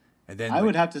teens. And then I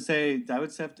would have to say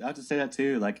that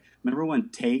too. Like, remember when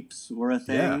tapes were a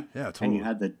thing? Yeah, totally.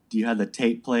 And you had the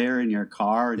tape player in your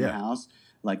car in your house.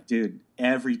 Like, dude,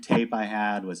 every tape I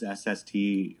had was SST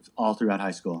all throughout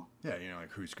high school. Yeah,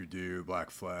 like Husker Du,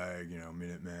 Black Flag,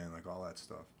 Minutemen, like all that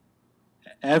stuff.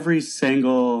 Every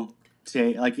single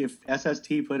tape, like if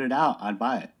SST put it out, I'd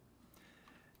buy it.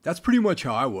 That's pretty much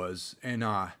how I was. And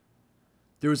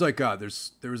there was like there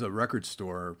was a record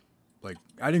store. Like,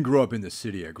 I didn't grow up in the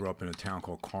city. I grew up in a town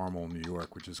called Carmel, New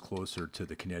York, which is closer to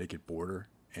the Connecticut border.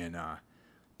 And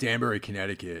Danbury,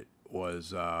 Connecticut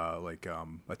was like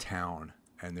a town.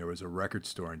 And there was a record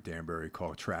store in Danbury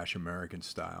called Trash American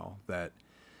Style that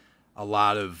a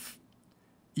lot of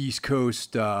East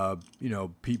Coast,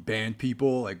 band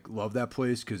people like loved that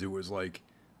place because it was like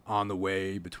on the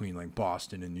way between like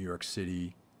Boston and New York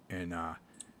City. And,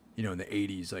 in the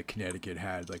 80s, like Connecticut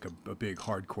had like a big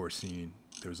hardcore scene.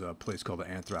 There was a place called the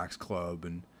Anthrax Club.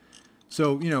 And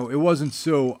so, it wasn't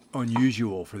so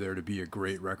unusual for there to be a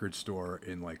great record store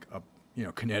in like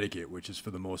Connecticut, which is for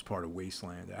the most part a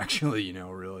wasteland, actually,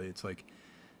 really. It's like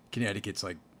Connecticut's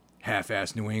like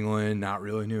half-assed New England, not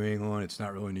really New England. It's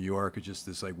not really New York. It's just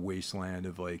this like wasteland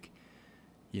of like,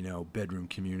 bedroom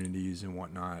communities and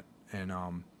whatnot. And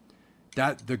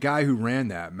that the guy who ran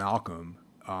that, Malcolm,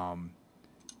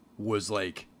 was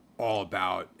like all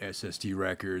about SST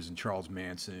Records and Charles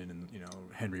Manson and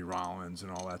Henry Rollins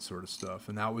and all that sort of stuff.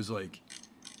 And that was like,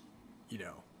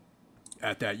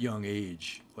 at that young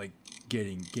age, like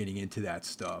getting into that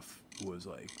stuff was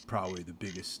like probably the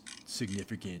biggest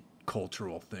significant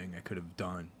cultural thing I could have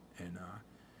done. And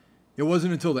it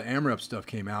wasn't until the AMREP stuff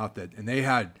came out and they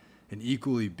had an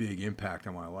equally big impact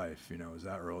on my life. It was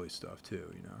that early stuff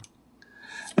too.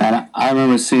 And I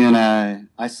remember seeing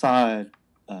I saw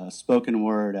a spoken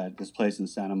word at this place in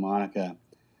Santa Monica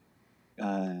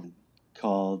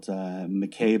called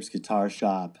McCabe's Guitar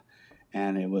Shop,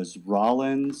 and it was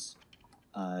Rollins,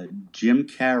 Jim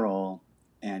Carroll,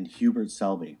 and Hubert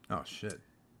Selby. Oh shit!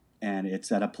 And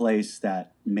it's at a place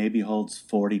that maybe holds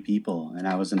 40 people, and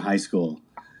I was in high school.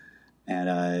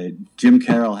 And Jim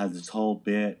Carroll had this whole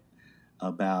bit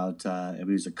about it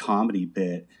was a comedy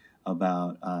bit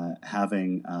about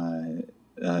having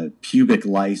pubic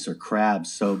lice or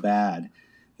crabs so bad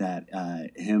that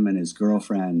him and his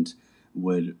girlfriend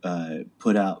would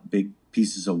put out big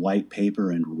pieces of white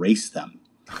paper and race them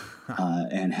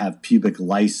and have pubic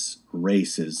lice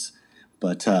races.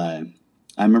 But I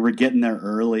remember getting there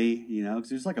early,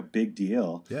 because it was like a big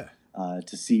deal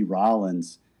to see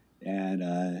Rollins. And,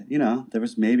 there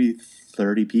was maybe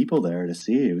 30 people there to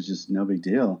see. It was just no big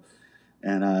deal.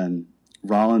 And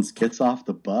Rollins gets off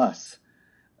the bus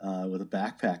with a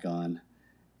backpack on.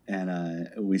 And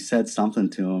we said something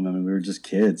to him. I mean, we were just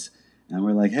kids. And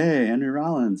we're like, hey, Henry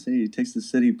Rollins, he takes the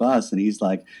city bus. And he's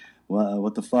like, well,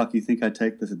 what the fuck? You think I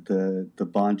take the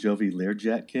Bon Jovi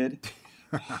Learjet, kid?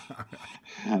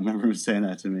 I remember him saying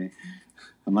that to me.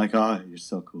 I'm like, oh, you're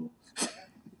so cool.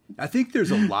 I think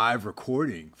there's a live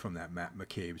recording from that Matt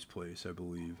McCabe's place, I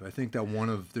believe. I think that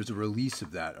there's a release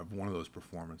of one of those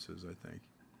performances, I think.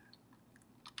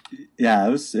 Yeah,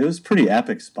 it was pretty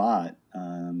epic spot.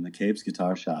 McCabe's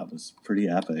Guitar Shop was pretty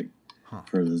epic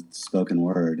for the spoken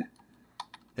word.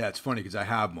 Yeah, it's funny because I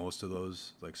have most of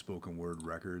those like spoken word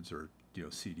records or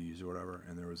CDs or whatever,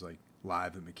 and there was like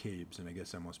live at McCabe's, and I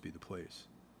guess that must be the place.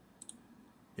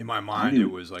 In my mind,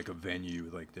 it was like a venue,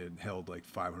 like that held like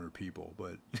 500 people,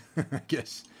 but I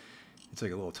guess it's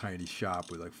like a little tiny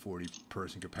shop with like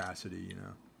 40-person capacity,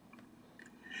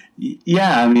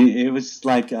 Yeah, I mean, it was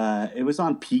like it was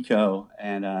on Pico,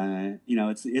 and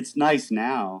it's nice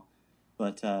now,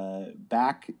 but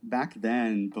back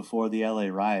then, before the LA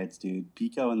riots, dude,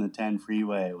 Pico and the 10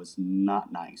 freeway was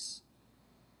not nice.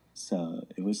 So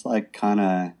it was like kind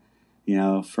of,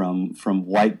 from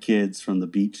white kids from the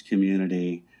beach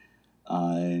community,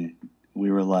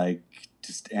 we were like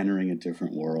just entering a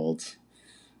different world.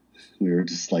 We were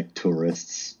just like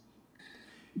tourists.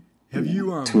 Have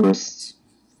you tourists?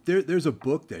 There's a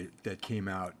book that came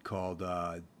out called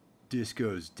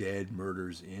Disco's Dead,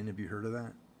 Murders In. Have you heard of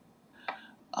that?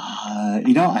 I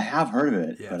have heard of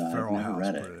it, but I've never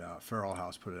read it. Feral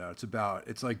House put it out.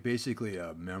 It's like basically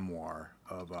a memoir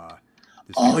of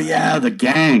this the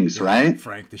gangs, right?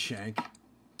 Frank the Shank.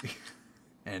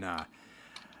 And I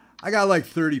got like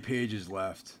 30 pages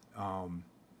left.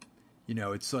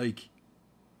 It's like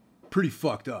pretty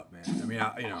fucked up, man.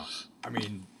 I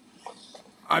mean,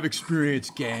 I've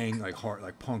experienced gang, like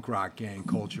punk rock gang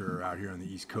culture out here on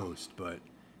the East Coast, but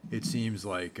it seems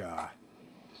like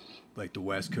the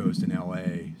West Coast and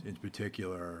LA in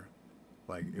particular,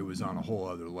 like it was on a whole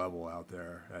other level out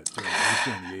there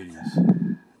during the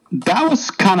 80s. That was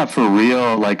kind of for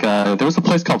real. Like there was a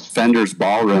place called Fender's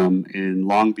Ballroom in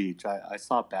Long Beach. I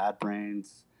saw Bad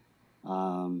Brains.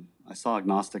 I saw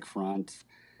Agnostic Front.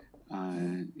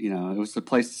 It was a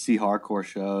place to see hardcore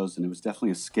shows, and it was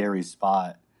definitely a scary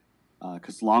spot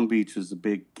because Long Beach was a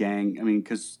big gang. I mean,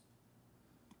 because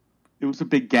it was a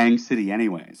big gang city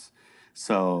anyways.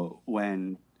 So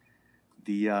when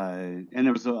and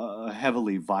there was a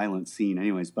heavily violent scene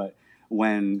anyways, but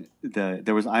when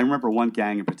I remember one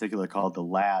gang in particular called the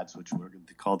Lads, which were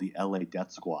called the LA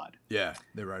Death Squad. Yeah,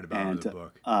 they write about it in the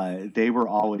book. They were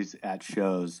always at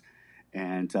shows,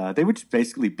 and they would just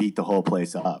basically beat the whole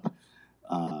place up.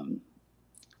 I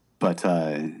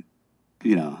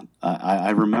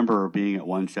remember being at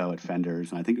one show at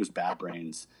Fender's, and I think it was Bad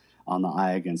Brains on the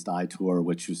Eye Against Eye tour,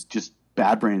 which was just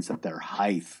Bad Brains at their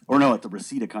height, at the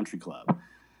Reseda Country Club,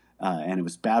 and it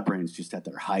was Bad Brains just at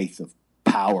their height of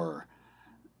power.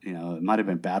 It might have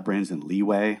been Bad Brains and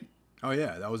Leeway. Oh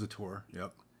yeah, that was a tour.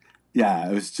 Yep. Yeah,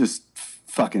 it was just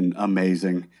fucking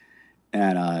amazing,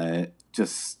 and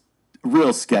just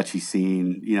real sketchy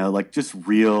scene. Like just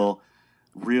real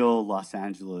Los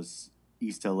Angeles,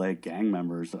 East LA gang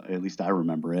members. At least I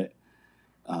remember it.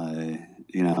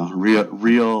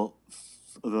 real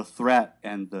the threat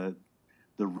and the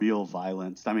real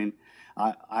violence. I mean,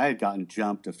 I had gotten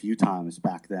jumped a few times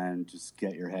back then. Just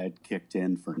get your head kicked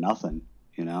in for nothing,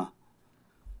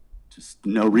 just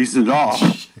no reason at all.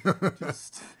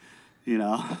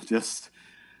 just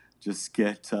just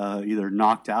get either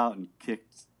knocked out and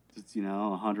kicked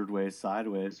 100 ways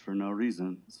sideways for no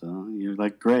reason. So you're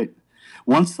like, great.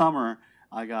 One summer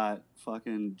I got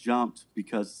fucking jumped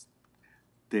because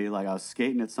I was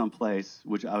skating at some place,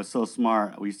 which I was so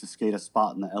smart. We used to skate a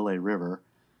spot in the LA River,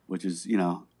 which is,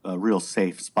 a real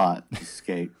safe spot to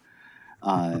skate.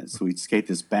 So we'd skate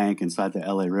this bank inside the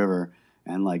LA River,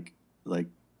 and like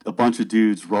a bunch of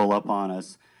dudes roll up on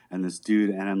us, and this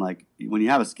dude, and I'm like, when you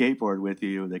have a skateboard with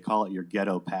you, they call it your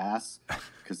ghetto pass,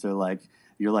 because you're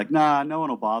like, nah, no one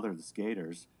will bother the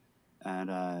skaters. And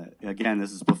again,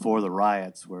 this is before the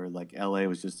riots, where like LA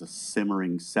was just a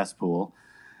simmering cesspool.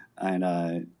 And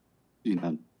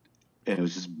it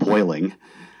was just boiling.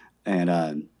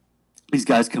 And these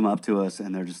guys come up to us,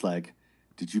 and they're just like,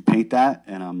 "Did you paint that?"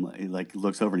 And he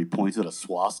looks over and he points at a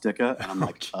swastika, and I'm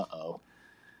like, "Uh-oh."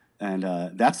 And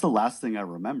that's the last thing I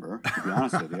remember, to be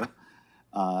honest with you,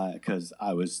 because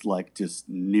I was like just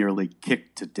nearly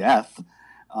kicked to death.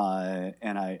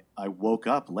 And I woke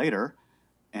up later,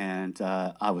 and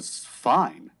I was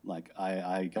fine. Like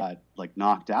I got like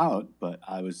knocked out, but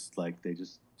I was like,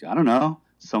 I don't know,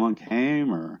 someone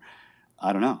came, or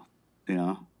I don't know,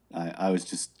 I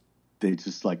was they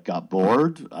just like got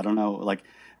bored. I don't know,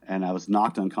 and I was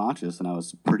knocked unconscious, and I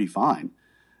was pretty fine.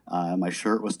 My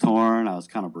shirt was torn. I was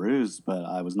kind of bruised, but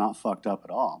I was not fucked up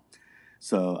at all.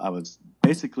 So I was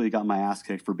basically got my ass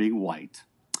kicked for being white.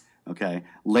 Okay.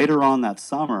 Later on that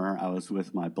summer, I was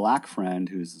with my black friend,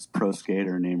 who's this pro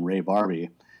skater named Ray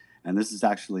Barbie. And this is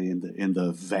actually in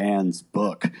the Vans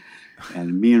book.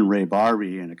 And me and Ray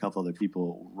Barbie and a couple other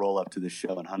people roll up to this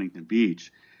show in Huntington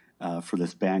Beach for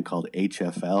this band called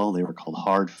HFL. They were called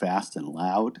Hard, Fast, and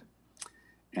Loud.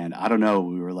 And I don't know,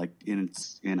 we were like in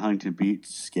Huntington Beach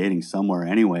skating somewhere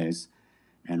anyways.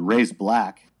 And Ray's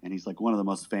black, and he's like one of the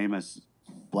most famous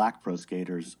black pro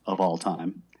skaters of all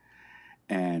time.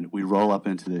 And we roll up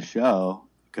into the show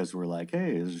because we're like,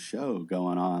 hey, there's a show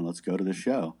going on. Let's go to the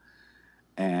show.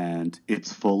 And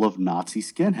it's full of Nazi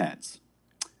skinheads.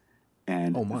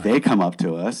 And they come up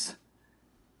to us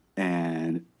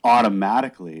and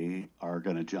automatically are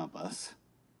going to jump us.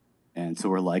 And so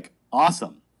we're like,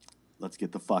 awesome, let's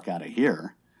get the fuck out of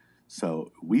here.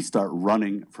 So we start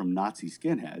running from Nazi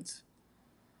skinheads.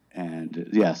 And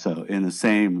yeah, so in the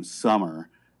same summer,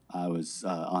 I was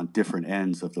on different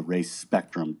ends of the race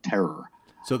spectrum terror.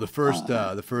 So the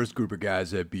first group of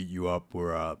guys that beat you up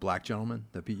were black gentlemen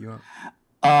that beat you up?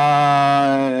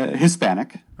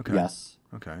 Hispanic. Okay. Yes.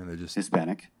 Okay. They're just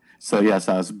Hispanic. So yes,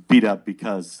 I was beat up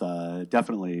because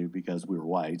definitely because we were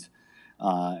white,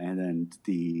 and then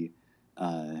the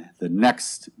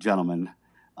next gentlemen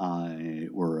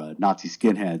were Nazi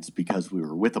skinheads because we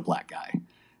were with a black guy.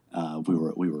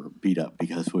 We were beat up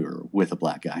because we were with a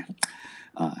black guy.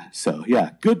 So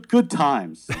yeah, good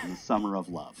times in the summer of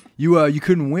love. You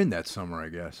couldn't win that summer, I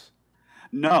guess.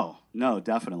 No,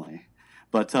 definitely.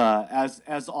 But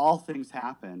as all things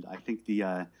happened, I think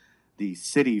the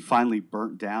city finally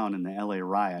burnt down in the LA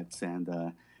riots,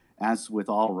 and as with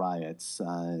all riots,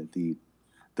 the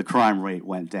crime rate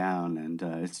went down, and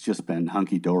it's just been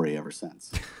hunky dory ever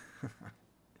since.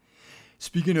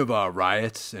 Speaking of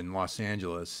riots in Los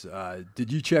Angeles,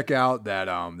 did you check out that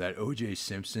O.J.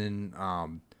 Simpson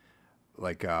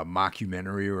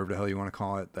mockumentary, or whatever the hell you want to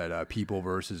call it, that People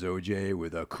versus O.J.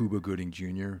 with Cuba Gooding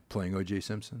Jr. playing O.J.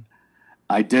 Simpson?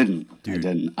 I didn't. Dude.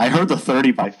 I didn't. I heard the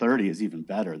 30 by 30 is even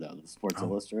better though. The Sports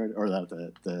Illustrated or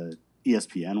the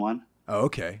ESPN one. Oh,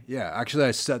 okay. Yeah, actually,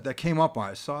 I said that came up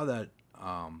on. I saw that.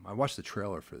 I watched the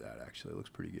trailer for that. Actually, it looks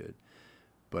pretty good.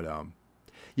 But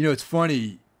it's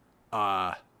funny.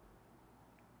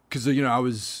 Because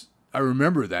I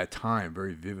remember that time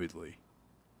very vividly,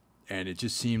 and it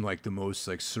just seemed like the most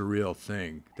surreal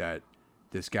thing that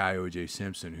this guy O.J.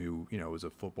 Simpson, who was a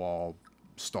football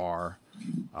star,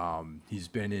 he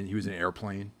was in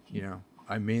Airplane.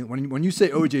 I mean, when you say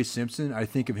O.J. Simpson, I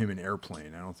think of him in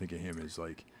Airplane. I don't think of him as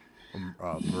a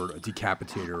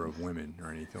decapitator of women or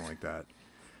anything like that.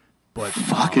 But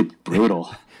fucking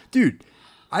brutal, dude.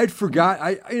 I'd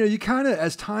forgot. You kind of,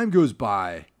 as time goes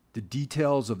by, the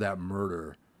details of that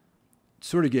murder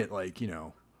sort of get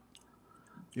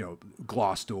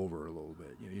glossed over a little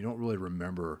bit. You don't really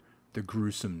remember the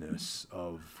gruesomeness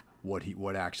of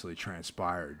what actually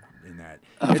transpired in that.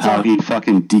 Of how he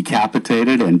fucking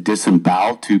decapitated and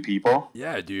disemboweled 2 people.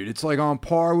 Yeah, dude, it's like on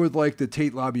par with like the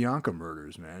Tate LaBianca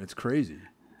murders, man. It's crazy,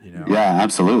 you know. Yeah,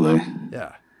 absolutely.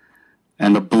 Yeah.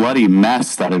 And the bloody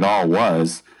mess that it all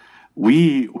was.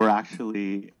 We were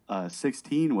actually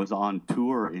 16 was on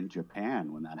tour in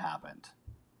Japan when that happened.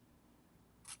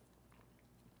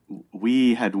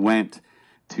 We had went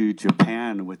to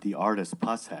Japan with the artist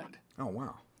Pusshead. Oh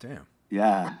wow, damn.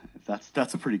 Yeah,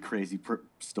 that's a pretty crazy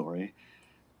story.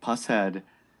 Pusshead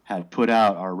had put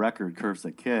out our record Curves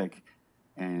That Kick,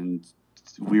 and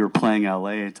we were playing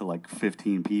LA to like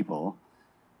 15 people,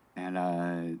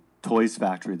 and Toys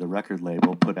Factory, the record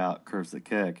label, put out Curves That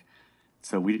Kick,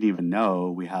 so we didn't even know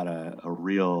we had a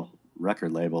real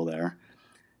record label there.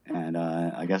 And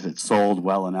I guess it sold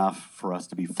well enough for us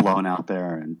to be flown out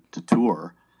there and to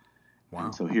tour. Wow.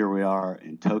 And so here we are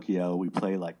in Tokyo. We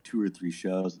play like 2 or 3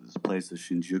 shows at this place, the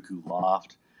Shinjuku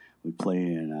Loft. We play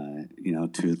in,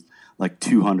 to like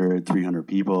 200, 300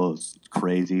 people. It's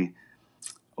crazy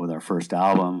with our first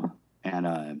album.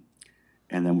 And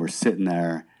then we're sitting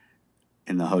there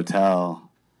in the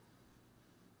hotel,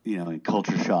 in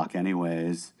culture shock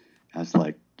anyways, as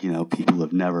like, people who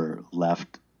have never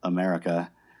left America.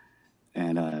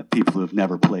 And people who have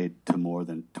never played to more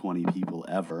than 20 people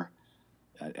ever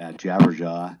at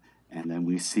Jabberjaw. And then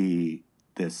we see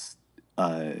this,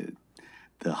 the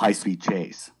high-speed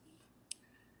chase.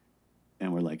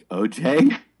 And we're like,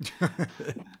 OJ?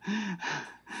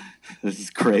 This is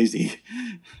crazy.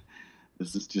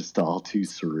 This is just all too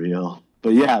surreal.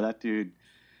 But yeah, that dude,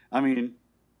 I mean,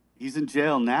 he's in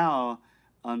jail now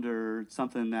under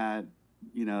something that,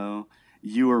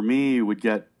 you or me would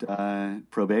get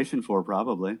probation for,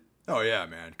 probably. Oh yeah,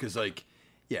 man. Because the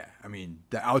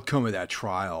outcome of that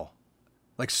trial,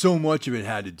 like so much of it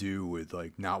had to do with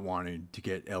like not wanting to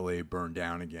get LA burned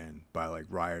down again by like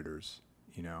rioters,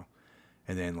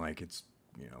 and then like it's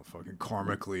fucking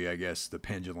karmically, I guess the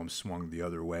pendulum swung the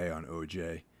other way on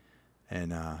OJ,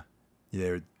 and they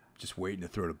were just waiting to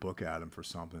throw the book at him for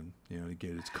something, to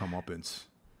get his comeuppance.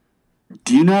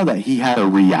 Do you know that he had a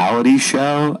reality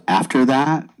show after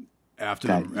that?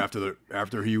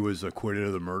 After he was acquitted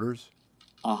of the murders?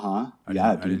 Uh-huh.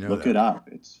 Yeah, dude, look it up.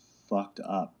 It's fucked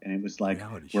up. And it was like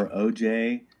where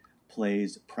OJ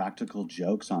plays practical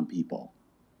jokes on people.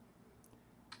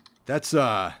 That's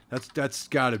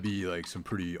got to be like some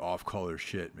pretty off-color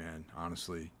shit, man,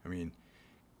 honestly. I mean,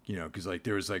 cuz like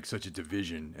there was like such a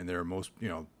division, and there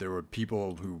were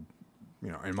people who,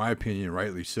 in my opinion,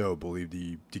 rightly so, believed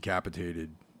he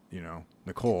decapitated,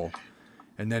 Nicole.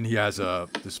 And then he has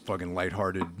this fucking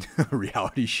lighthearted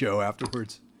reality show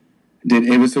afterwards.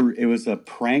 It was a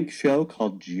prank show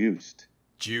called Juiced.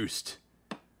 Juiced.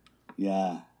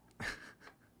 Yeah. I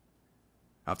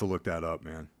have to look that up,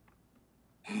 man.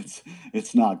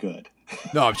 It's not good.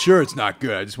 No, I'm sure it's not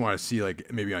good. I just want to see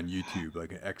like maybe on YouTube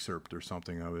like an excerpt or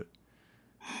something of it.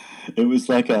 It was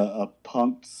like a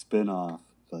punked spin-off,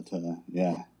 but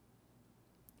yeah.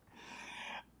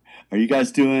 Are you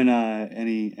guys doing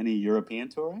any European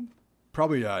touring?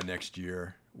 Probably next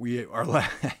year.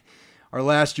 Our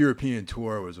last European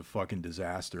tour was a fucking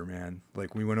disaster, man.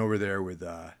 Like we went over there with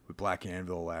Black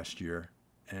Anvil last year,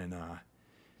 and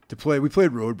we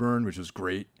played Roadburn, which was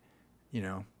great,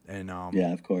 and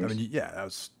yeah, of course. I mean, yeah, that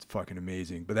was fucking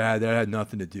amazing. But that had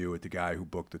nothing to do with the guy who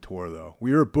booked the tour, though.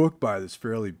 We were booked by this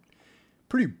pretty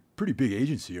big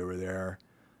agency over there,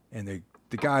 and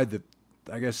the guy that,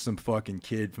 I guess some fucking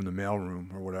kid from the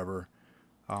mailroom or whatever,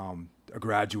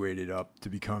 graduated up to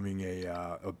becoming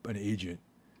an agent.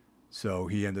 So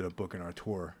he ended up booking our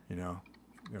tour,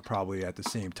 probably at the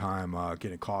same time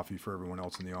getting coffee for everyone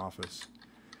else in the office.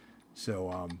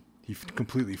 So he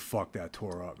completely fucked that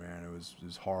tour up, man. It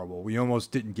was horrible. We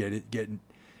almost didn't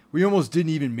we almost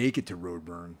didn't even make it to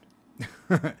Roadburn.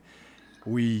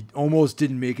 We almost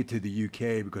didn't make it to the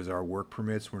UK because our work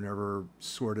permits were never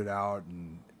sorted out,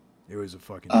 and it was a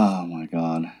fucking... Oh my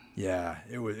God. Yeah,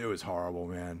 it was horrible,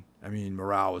 man. I mean,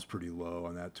 morale was pretty low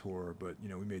on that tour, but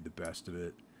we made the best of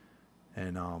it.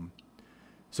 And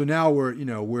so now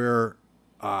we're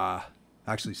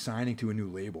actually signing to a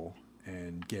new label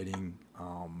and getting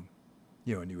a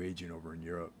new agent over in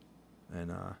Europe,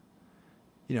 and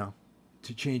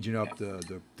to changing up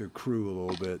the crew a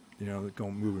little bit,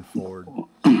 moving forward.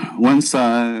 When's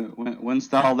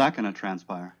all that gonna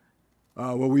transpire?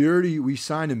 Well, we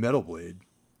signed a Metal Blade,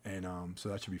 and so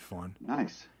that should be fun.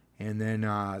 Nice. And then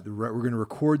we're going to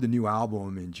record the new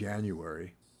album in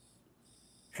January,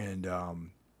 and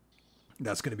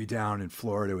that's going to be down in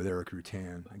Florida with Eric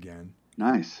Rutan again.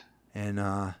 Nice. And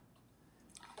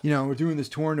we're doing this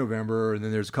tour in November, and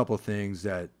then there's a couple of things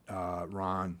that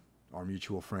Ron, our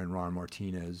mutual friend Ron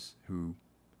Martinez, who,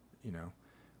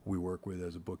 we work with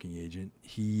as a booking agent,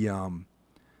 he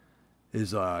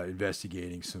is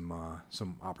investigating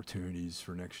some opportunities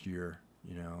for next year.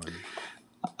 And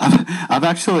I've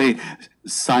actually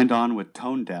signed on with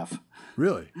Tone Deaf.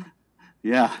 Really?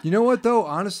 Yeah. You know what though?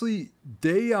 Honestly,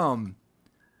 they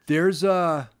there's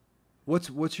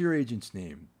what's your agent's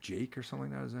name? Jake or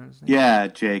something like that? Is that his name? Yeah,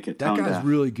 Jake at Tone That guy's Deaf.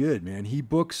 really good, man. He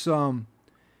books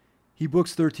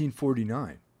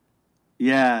 1349.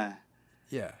 Yeah.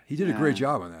 Yeah, he did a great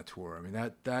job on that tour. I mean,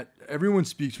 that everyone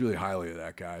speaks really highly of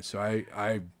that guy. So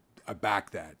I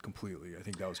back that completely. I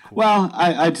think that was cool. Well,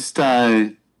 I just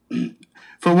for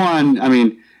one, I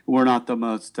mean, we're not the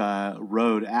most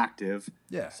road active.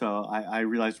 Yeah. So I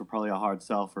realize we're probably a hard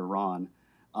sell for Ron,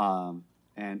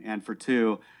 and for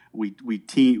two, we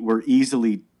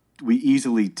easily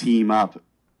team up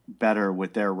better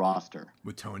with their roster.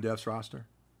 With Tone Deaf's roster.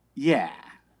 Yeah.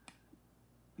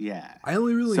 Yeah. I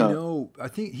only really know. I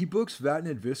think he books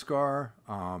Vatnet Viscar,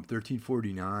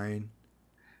 1349.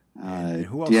 And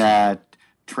who else? Yeah,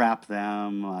 Trap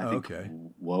Them. I think okay.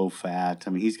 Woe Fat.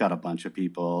 I mean, he's got a bunch of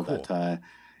people that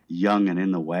Young and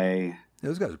In the Way. Yeah,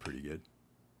 those guys are pretty good.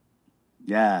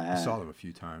 Yeah. I saw them a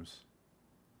few times.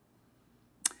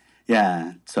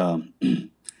 Yeah, so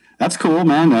that's cool,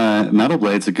 man. Metal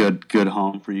Blade's a good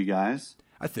home for you guys.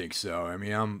 I think so. I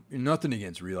mean, I'm nothing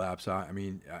against Relapse. I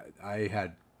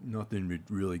had nothing but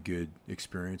really good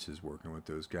experiences working with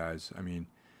those guys. I mean,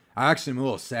 I actually am a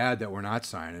little sad that we're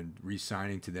not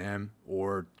re-signing to them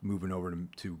or moving over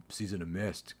to Season of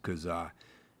Mist because,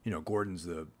 Gordon's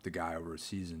the guy over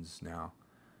Seasons now.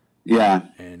 Yeah.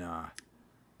 And I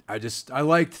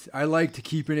liked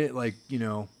keeping it like,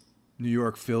 New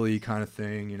York, Philly kind of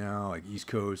thing, like East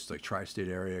Coast, like tri-state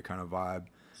area kind of vibe.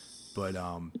 But,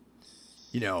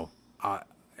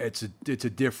 it's a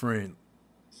different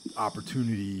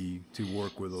opportunity to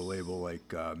work with a label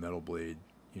like Metal Blade,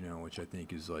 which I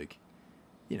think is like,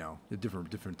 a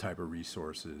different type of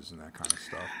resources and that kind of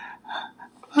stuff.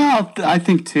 Well, I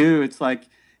think too, it's like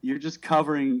you're just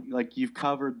covering, like you've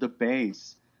covered the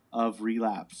base of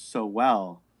Relapse so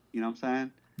well. You know what I'm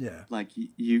saying? Yeah. Like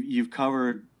you've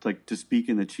covered, like, to speak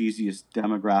in the cheesiest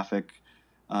demographic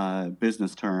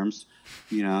business terms,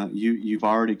 you've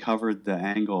already covered the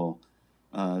angle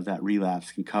that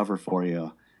Relapse can cover for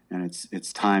you, and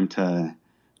it's time to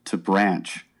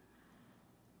branch.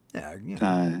 Yeah,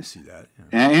 I see that.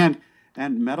 Yeah.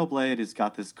 And Metal Blade has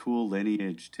got this cool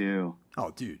lineage too.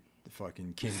 Oh, dude, the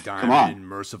fucking King Diamond,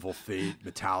 Merciful Fate,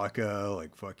 Metallica,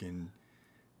 like fucking,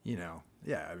 yeah,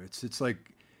 it's like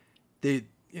they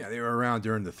were around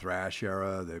during the thrash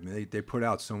era. They put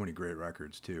out so many great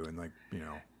records too, and like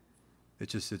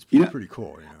it's pretty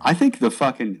cool. I think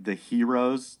the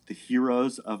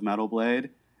heroes of Metal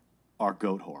Blade are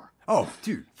Goatwhore. Oh,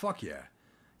 dude, fuck yeah.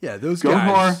 Yeah, those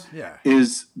guys. Goatwhore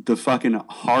is the fucking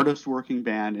hardest working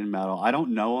band in metal. I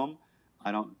don't know them.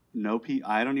 I don't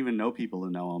even know people who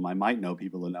know them. I might know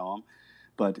people who know them,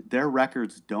 but their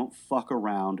records don't fuck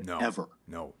around ever.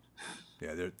 No.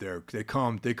 Yeah, they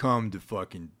come to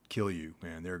fucking kill you,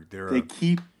 man.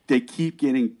 They keep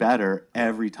getting better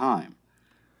every time.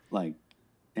 Like,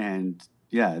 and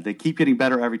yeah, they keep getting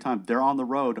better every time. They're on the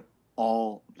road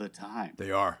all the time.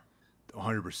 They are.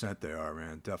 100% they are,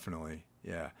 man. Definitely.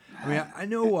 Yeah. I mean, I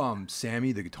know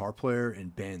Sammy, the guitar player,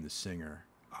 and Ben, the singer.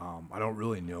 I don't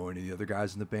really know any of the other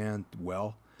guys in the band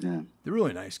well. Yeah. They're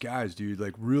really nice guys, dude.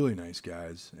 Like, really nice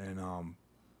guys. And,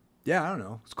 yeah, I don't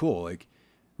know. It's cool. Like,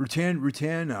 Rutan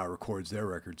records their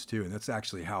records, too. And that's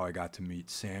actually how I got to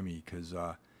meet Sammy, because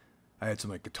I had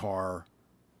some, like, guitar.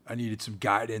 I needed some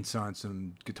guidance on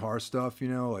some guitar stuff,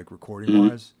 like,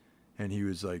 recording-wise. And he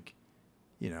was, like,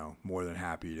 more than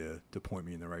happy to point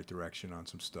me in the right direction on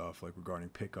some stuff, like regarding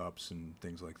pickups and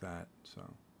things like that.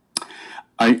 So,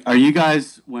 are you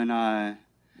guys, when I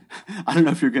don't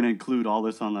know if you're going to include all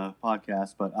this on the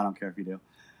podcast, but I don't care if you do.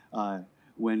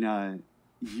 When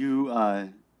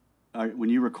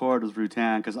you record with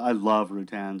Rutan, because I love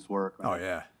Rutan's work. Right? Oh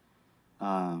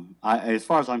yeah. As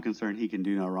far as I'm concerned, he can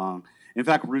do no wrong. In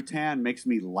fact, Rutan makes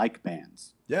me like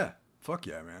bands. Yeah. Fuck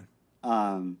yeah, man.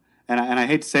 And I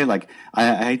hate to say, like,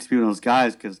 I hate to be one of those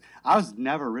guys, because I was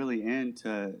never really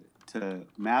into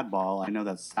Madball. I know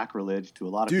that's sacrilege to a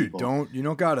lot of people. Dude, you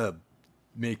don't gotta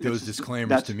make those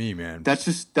disclaimers to me, man. That's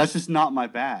just not my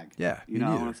bag. Yeah, you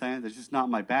know what I'm saying? That's just not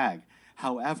my bag.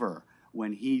 However,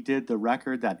 when he did the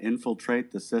record that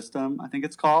Infiltrate the System, I think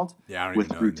it's called, with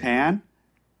Rutan,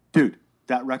 dude,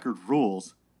 that record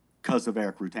rules because of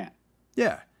Eric Rutan.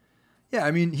 Yeah. Yeah,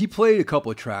 I mean, he played a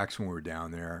couple of tracks when we were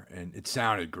down there, and it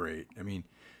sounded great. I mean,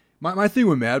 my thing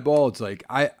with Madball, it's like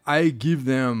I give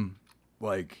them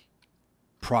like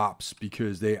props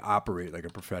because they operate like a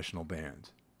professional band.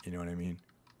 You know what I mean?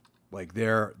 Like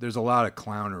there's a lot of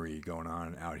clownery going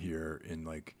on out here in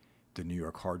like the New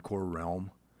York hardcore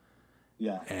realm.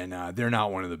 Yeah. And they're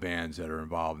not one of the bands that are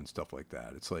involved in stuff like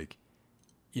that. It's like,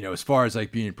 you know, as far as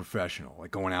like being professional,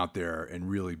 like going out there and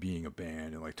really being a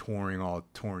band and like touring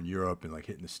Europe and like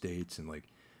hitting the States and like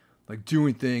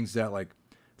doing things that like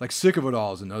Sick of It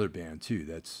All is another band too.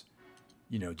 That's,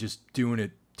 you know, just doing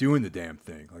the damn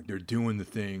thing. Like they're doing the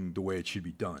thing the way it should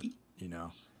be done. You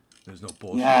know, there's no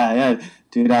bullshit. Yeah,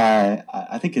 dude.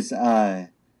 I think it's the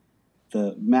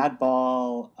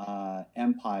Madball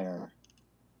Empire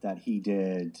that he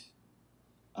did,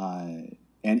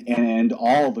 and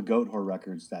all the Goat Whore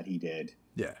records that he did.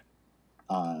 Yeah.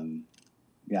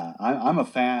 Yeah, I'm a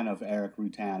fan of Eric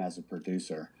Rutan as a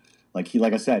producer. Like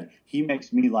I said, he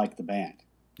makes me like the band.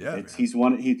 Yeah, he's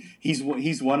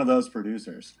one of those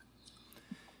producers.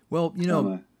 Well, you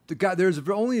know, there's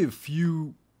only a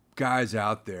few guys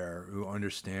out there who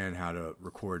understand how to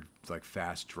record like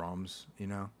fast drums, you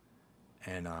know,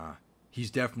 and he's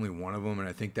definitely one of them. And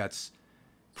I think that's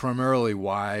primarily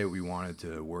why we wanted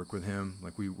to work with him.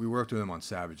 Like we worked with him on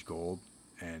Savage Gold,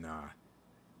 and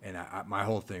my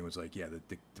whole thing was like, yeah,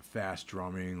 the fast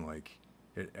drumming, like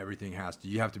everything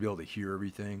you have to be able to hear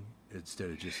everything instead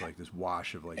of just like this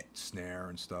wash of like snare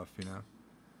and stuff, you know.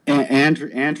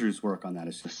 Andrew's work on that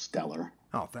is just stellar.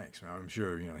 Oh, thanks, man. I'm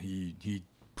sure, you know, he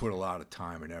put a lot of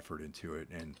time and effort into it,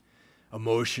 and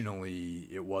emotionally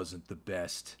it wasn't the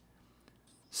best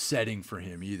setting for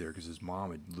him either, because his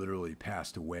mom had literally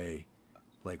passed away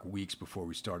like weeks before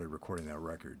we started recording that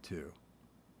record too.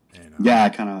 And yeah,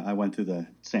 I went through the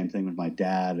same thing with my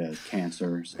dad,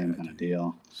 cancer, same kind of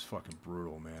deal. It's fucking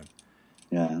brutal, man.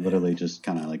 Yeah, literally just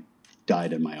kind of like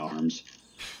died in my arms.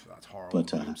 That's horrible.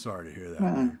 But I'm sorry to hear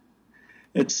that.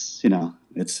 It's, you know,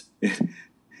 it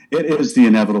is the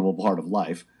inevitable part of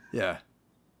life. Yeah,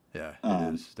 it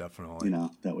is definitely. You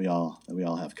know, that we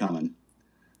all have coming.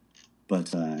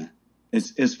 But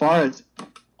as far as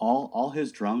all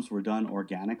his drums were done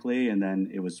organically, and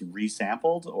then it was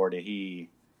resampled, or did he?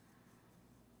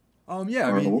 Yeah,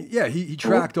 I mean, yeah, he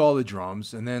tracked all the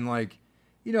drums, and then like,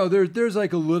 you know, there's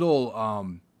like a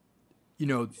little, you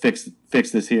know, fix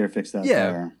this here, fix that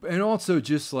there, and also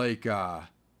just like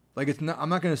it's not. I'm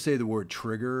not gonna say the word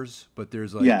triggers, but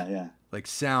there's like like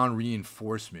sound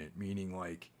reinforcement, meaning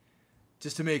like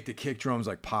just to make the kick drums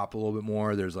like pop a little bit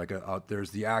more. There's like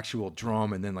there's the actual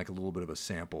drum and then like a little bit of a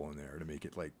sample in there to make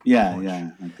it like punch.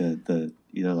 Like the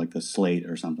either like the slate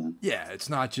or something. Yeah, it's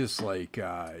not just like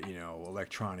you know,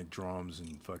 electronic drums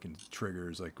and fucking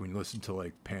triggers. Like when you listen to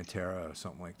like Pantera or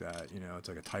something like that, you know, it's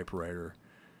like a typewriter.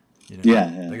 You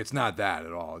know, like it's not that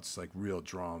at all. It's like real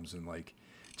drums and like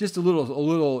just a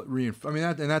little I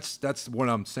mean, that's what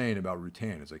I'm saying about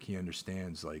Rutan. Is like he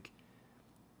understands like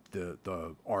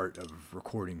the art of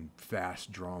recording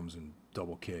fast drums and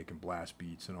double kick and blast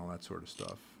beats and all that sort of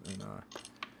stuff. And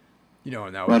you know,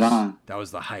 and that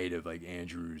was the height of like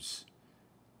Andrew's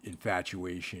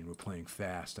infatuation with playing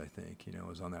fast. I think, you know,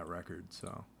 was on that record.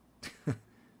 So at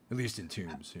least in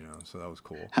Tombs, you know, so that was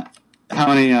cool. How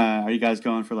many are you guys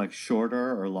going for? Like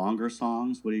shorter or longer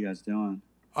songs? What are you guys doing?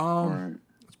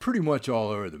 It's pretty much all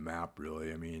over the map,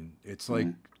 really. I mean, it's like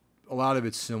a lot of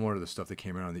it's similar to the stuff that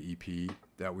came out on the EP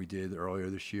that we did earlier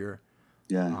this year.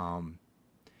 Yeah. I'm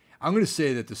going to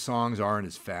say that the songs aren't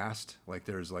as fast. Like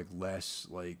there's like less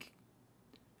like,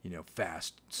 you know,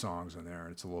 fast songs on there.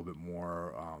 It's a little bit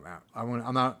more,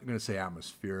 I'm not going to say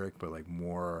atmospheric, but like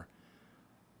more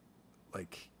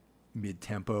like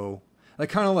mid-tempo. Like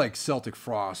kind of like Celtic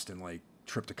Frost and like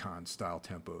Triptykon style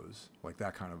tempos. Like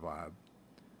that kind of vibe.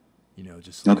 You know,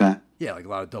 just like, yeah, like a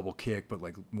lot of double kick, but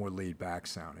like more laid back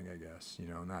sounding, I guess. You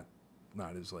know,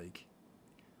 not as like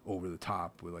over the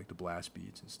top with like the blast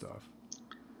beats and stuff.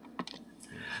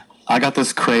 I got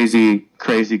this crazy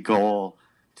goal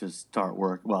to start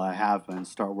work. Well, I have been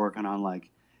start working on like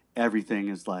everything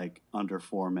is like under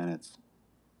 4 minutes.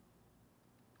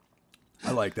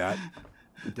 I like that.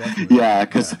 Definitely. Yeah,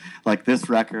 because like this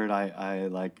record, I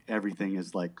like everything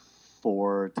is like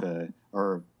 4 to,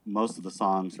 or most of the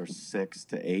songs are 6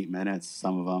 to 8 minutes.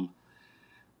 Some of them,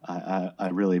 I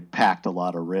really packed a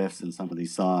lot of riffs in some of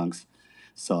these songs,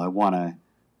 so I wanna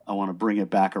bring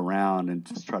it back around and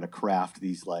just try to craft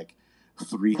these like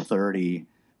 3:30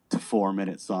 to 4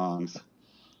 minute songs.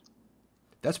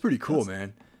 That's pretty cool,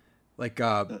 man. like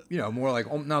more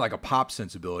like not like a pop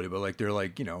sensibility, but like they're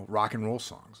like rock and roll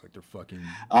songs. Like they're fucking.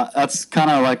 That's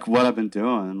kind of like what I've been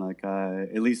doing. Like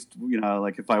at least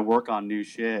like if I work on new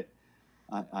shit,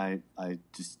 I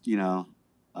just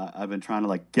I've been trying to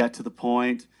like get to the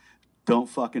point. Don't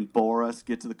fucking bore us.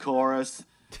 Get to the chorus.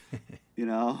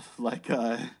 Like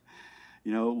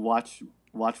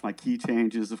watch my key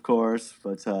changes, of course,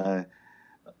 but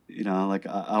like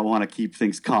I want to keep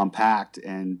things compact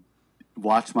and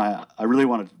I really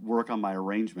want to work on my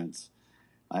arrangements.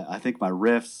 I think my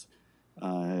riffs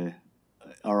are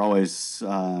always.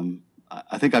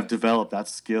 I think I've developed that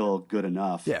skill good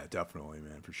enough. Yeah, definitely,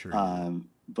 man, for sure.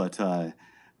 But I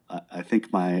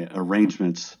think my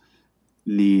arrangements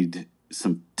need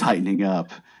some tightening up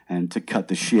and to cut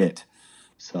the shit.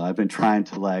 So I've been trying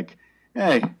to like,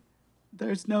 hey,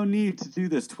 there's no need to do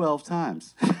this 12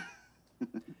 times.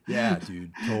 Yeah,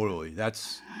 dude, totally.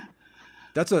 That's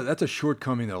a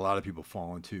shortcoming that a lot of people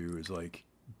fall into, is like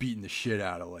beating the shit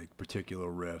out of like particular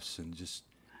riffs and just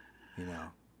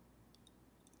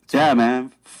yeah,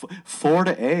 man. 4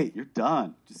 to 8, you're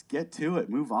done. Just get to it.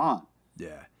 Move on.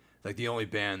 Yeah, like the only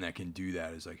band that can do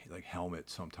that is like Helmet.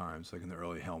 Sometimes, like in the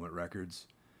early Helmet records,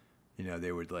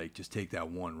 they would like just take that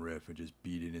one riff and just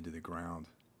beat it into the ground.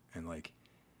 And like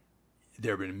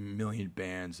there have been a million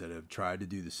bands that have tried to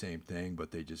do the same thing,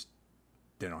 but they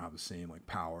don't have the same like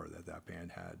power that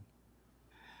band had.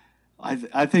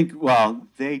 I think, well,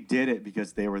 they did it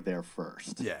because they were there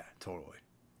first. Yeah, totally.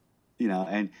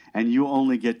 And you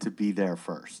only get to be there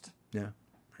first. Yeah.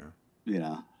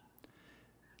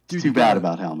 Dude, too bad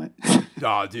about Helmet.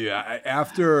 Oh, dude,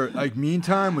 after like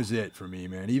Meantime was it for me,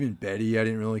 man. Even Betty, I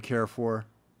didn't really care for.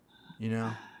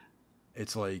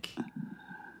 It's like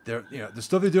the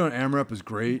stuff they did on AMRAP was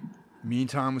great.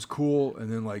 Meantime was cool,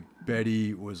 and then like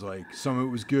Betty was like, some of it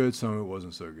was good, some of it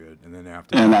wasn't so good, and then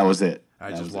after that was it.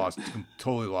 I just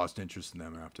totally lost interest in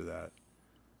them after that.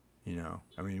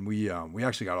 I mean, we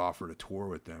actually got offered a tour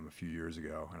with them a few years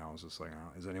ago, and I was just like,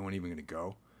 oh, is anyone even going to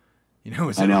go? I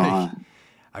know.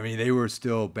 I mean, they were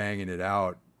still banging it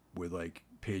out with like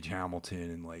Paige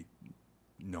Hamilton and like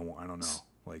I don't know,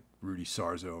 like Rudy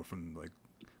Sarzo from like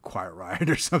Quiet Riot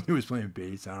or something was playing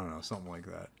bass. I don't know, something like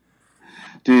that.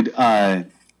 Dude, they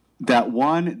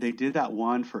did that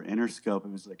one for Interscope.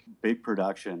 It was like big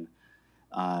production,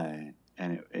 and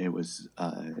it was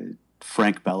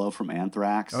Frank Bello from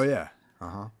Anthrax. Oh yeah,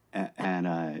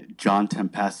 and John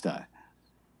Tempesta.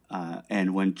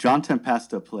 And when John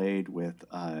Tempesta played with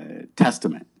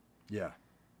Testament, yeah,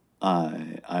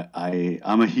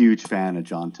 I'm a huge fan of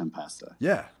John Tempesta.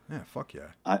 Yeah, fuck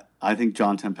yeah. I think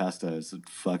John Tempesta is a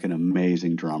fucking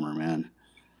amazing drummer, man.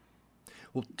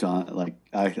 Well,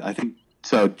 I think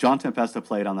so. John Tempesta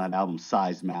played on that album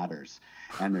Size Matters,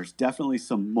 and there's definitely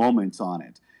some moments on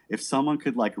it. If someone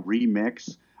could like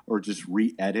remix or just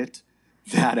re-edit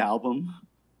that album.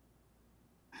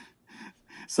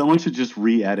 Someone should just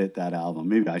re-edit that album.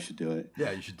 Maybe I should do it.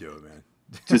 Yeah, you should do it, man.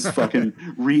 Just fucking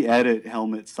re-edit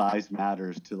Helmet Size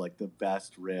Matters to like the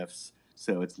best riffs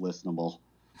so it's listenable,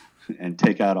 and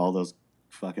take out all those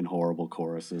fucking horrible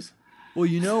choruses. Well,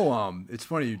 it's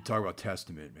funny you talk about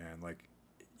Testament, man. Like,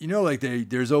 like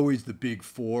there's always the big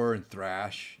four in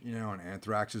thrash, and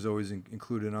Anthrax is always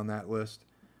included on that list.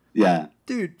 Yeah.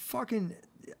 Dude, fucking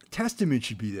Testament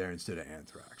should be there instead of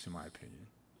Anthrax, in my opinion.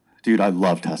 Dude, I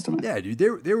love Testament. Yeah, dude,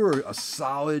 they were a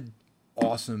solid,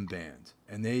 awesome band,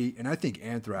 and I think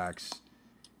Anthrax,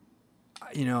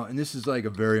 and this is like a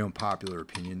very unpopular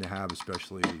opinion to have,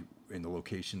 especially in the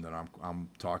location that I'm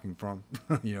talking from,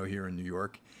 here in New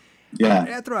York. Yeah,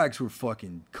 Anthrax were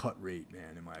fucking cut rate,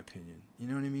 man, in my opinion. You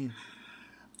know what I mean?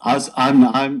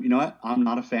 I'm you know what? I'm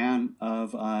not a fan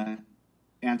of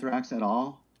Anthrax at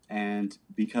all, and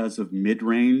because of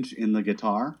mid-range in the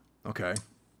guitar. Okay.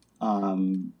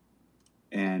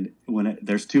 And when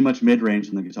there's too much mid-range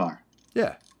in the guitar.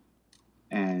 Yeah.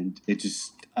 And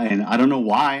and I don't know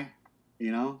why,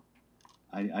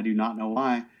 I do not know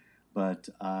why, but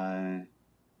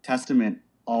Testament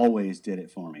always did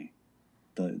it for me.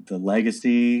 The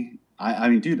Legacy, I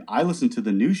mean, dude, I listen to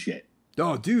the new shit.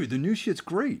 Oh, dude, the new shit's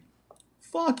great.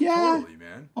 Fuck yeah. Totally,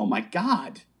 man. Oh my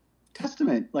God.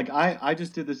 Testament. Like I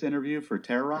just did this interview for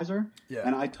Terrorizer. Yeah.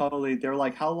 And they're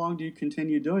like, how long do you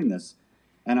continue doing this?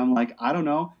 And I'm like, I don't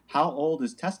know. How old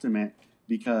is Testament?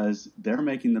 Because they're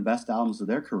making the best albums of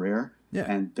their career. Yeah.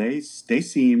 And they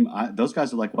seem, those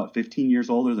guys are like, what, 15 years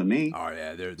older than me? Oh,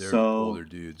 yeah. They're older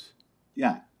dudes.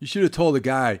 Yeah. You should have told the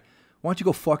guy, why don't you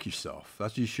go fuck yourself?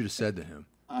 That's what you should have said to him.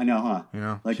 I know,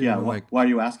 huh? Like, why are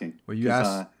you asking? Well, you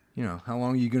asked, how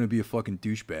long are you going to be a fucking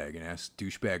douchebag and ask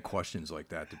douchebag questions like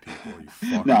that to people? You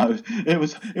fuck. No, it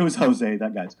was Jose.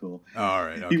 That guy's cool. Oh, all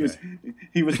right. Okay.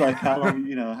 He was like, how long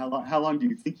do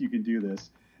you think you can do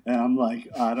this? And I'm like,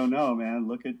 I don't know, man.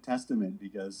 Look at Testament,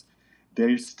 because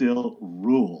they still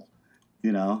rule.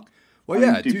 Well,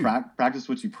 dude. Practice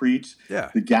what you preach.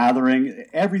 Yeah. The Gathering,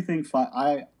 everything.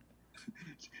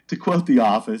 To quote The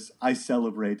Office, I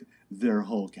celebrate their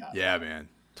whole catalog. Yeah, man.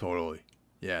 Totally.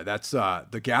 Yeah, that's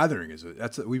The Gathering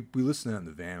we listen to that in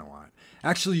the van a lot.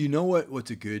 Actually, you know what's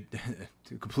a good,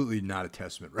 completely not a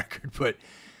Testament record, but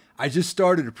I just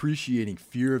started appreciating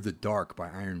Fear of the Dark by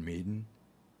Iron Maiden.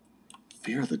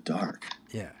 Fear of the Dark.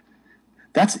 Yeah.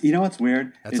 That's, what's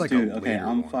weird? That's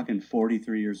I'm fucking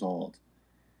 43 years old,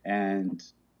 and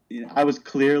I was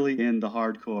clearly in the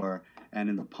hardcore and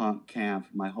in the punk camp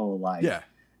my whole life. Yeah.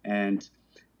 And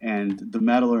the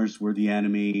metalers were the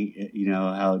enemy,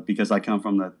 because I come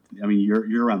from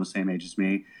you're around the same age as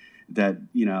me, that,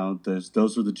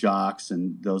 those are the jocks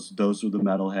and those are the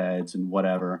metalheads and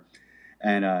whatever.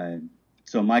 And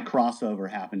so my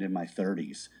crossover happened in my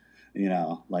 30s.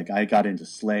 I got into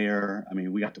Slayer. I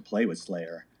mean, we got to play with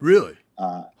Slayer. Really?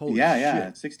 Holy shit.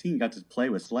 At 16, got to play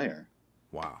with Slayer.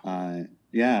 Wow. On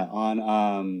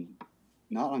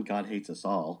not on God Hates Us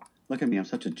All. Look at me, I'm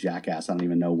such a jackass. I don't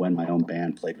even know when my own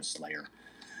band played with Slayer.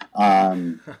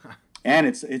 And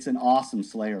it's an awesome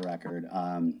Slayer record.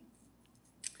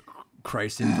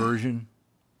 Christ Inversion?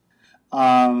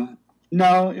 No,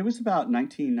 it was about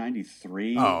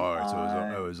 1993. Oh, all right.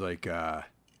 So it was like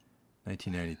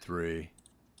 1993.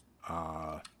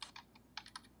 That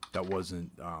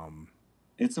wasn't...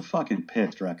 It's a fucking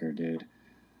pissed record, dude.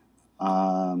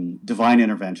 Divine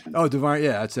Intervention. Oh, Divine,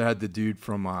 yeah. It had the dude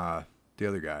from the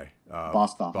other guy.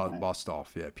 Bostaph. Bostaph,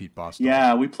 yeah. Pete Bostaph.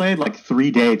 Yeah, we played like 3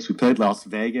 dates. We played Las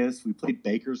Vegas. We played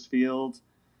Bakersfield.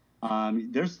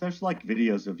 There's like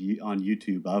videos on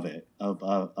YouTube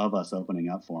of us opening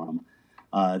up for them.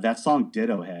 That song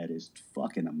Ditto Head is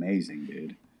fucking amazing,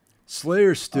 dude.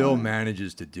 Slayer still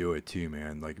manages to do it too,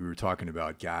 man. Like we were talking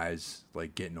about guys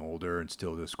like getting older and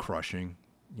still just crushing,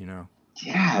 Yeah,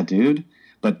 dude.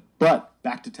 But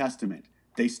back to Testament,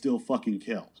 they still fucking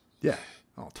kill. Yeah.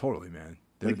 Oh, totally, man.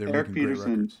 They're Eric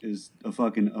Peterson is a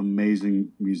fucking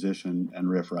amazing musician and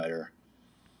riff writer.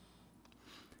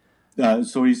 So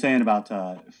what are you saying about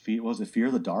Fear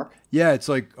of the Dark? Yeah, it's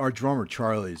like our drummer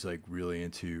Charlie's like really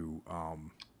into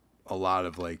a lot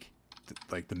of like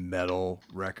the metal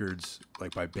records,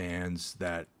 like by bands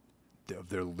that of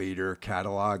their later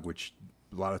catalog, which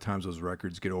a lot of times those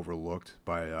records get overlooked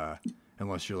by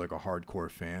unless you're like a hardcore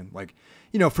fan. Like,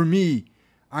 for me,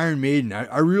 Iron Maiden,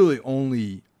 I really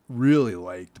only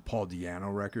like the Paul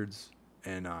Di'Anno records,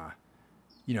 and I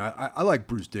like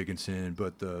Bruce Dickinson,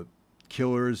 but the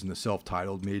Killers and the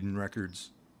self-titled Maiden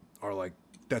records are like,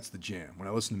 that's the jam. When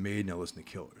I listen to Maiden, I listen to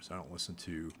Killers. I don't listen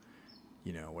to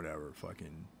whatever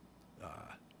fucking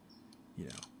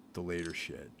the later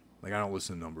shit. Like I don't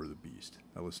listen to Number of the Beast.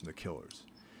 I listen to Killers.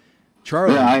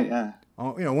 Charlie,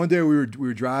 one day we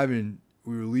were driving,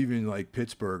 we were leaving like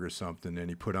Pittsburgh or something, and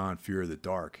he put on Fear of the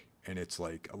Dark, and it's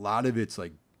like a lot of it's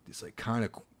like kind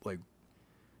of like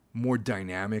more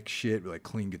dynamic shit with like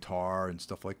clean guitar and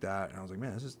stuff like that. And I was like,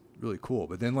 man, this is really cool.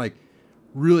 But then like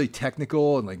really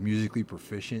technical and like musically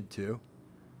proficient too.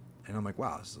 And I'm like,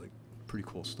 wow, this is like pretty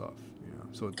cool stuff.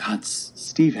 So God,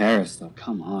 Steve Harris though,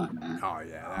 come on, man. Oh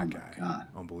yeah, that guy, God.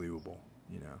 Unbelievable.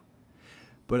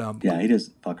 But yeah, he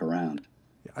doesn't fuck around.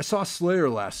 I saw Slayer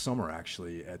last summer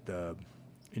actually at the,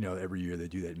 every year they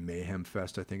do that Mayhem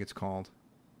Fest, I think it's called,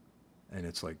 and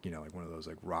it's like like one of those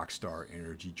like rock star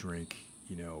energy drink.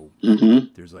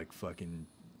 There's like fucking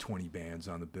 20 bands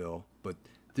on the bill, but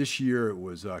this year it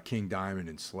was King Diamond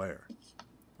and Slayer,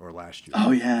 or last year.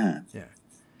 Oh yeah, yeah.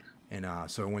 And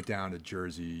so I went down to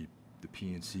Jersey, the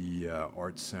PNC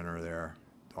Arts Center there,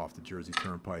 off the Jersey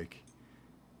Turnpike,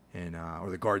 and or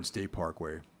the Garden State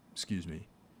Parkway. Excuse me,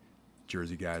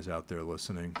 Jersey guys out there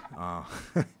listening.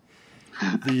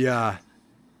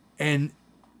 And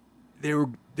they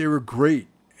were great.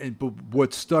 But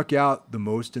what stuck out the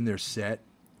most in their set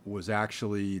was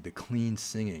actually the clean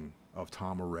singing of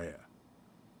Tom Araya.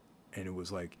 And it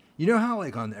was like, how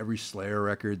like on every Slayer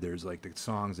record, there's like the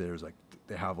songs there's like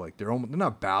they have like they're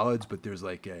not ballads, but there's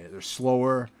like they're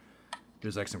slower.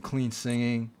 There's like some clean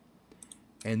singing,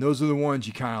 and those are the ones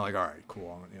you kind of like. All right,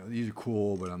 cool. These are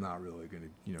cool, but I'm not really gonna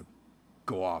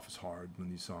go off as hard when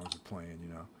these songs are playing.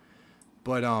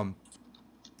 But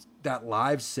that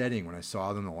live setting when I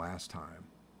saw them the last time,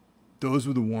 those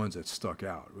were the ones that stuck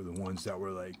out. Were the ones that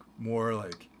were like more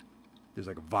like there's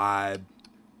like a vibe.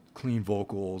 clean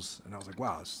vocals, and I was like,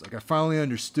 wow, it's like I finally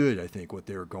understood, I think, what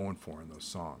they were going for in those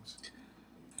songs.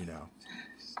 You know.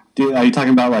 Dude, are you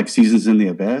talking about like Seasons in the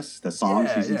Abyss? The song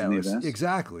Seasons in the like, Abyss?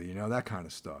 exactly. You know, that kind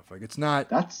of stuff. Like it's not.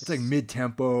 That's It's like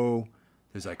mid-tempo.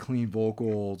 There's like clean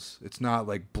vocals. It's not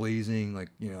like blazing, like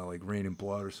like Rain and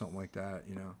Blood or something like that.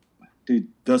 You know. dude,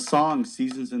 the song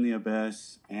Seasons in the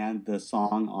Abyss and the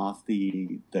song off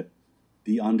the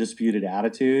Undisputed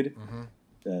Attitude,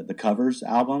 the covers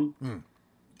album,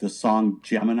 the song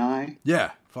Gemini.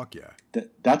 Yeah, fuck yeah.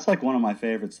 That's like one of my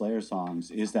favorite Slayer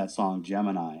songs is that song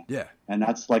Gemini. Yeah. And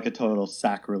that's like a total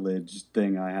sacrilege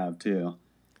thing I have too.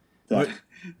 That,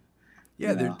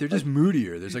 yeah, they're just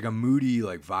moodier. There's like a moody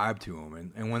like vibe to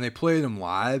them. And when they play them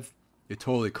live, it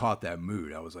totally caught that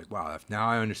mood. I was like, wow, now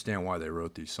I understand why they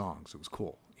wrote these songs. It was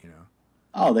cool, you know.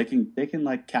 Oh, they can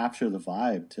like capture the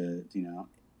vibe to,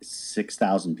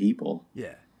 6,000 people.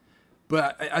 Yeah.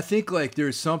 But I think like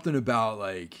there's something about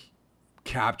like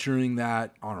capturing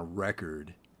that on a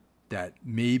record that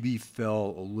maybe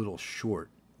fell a little short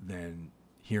than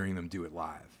hearing them do it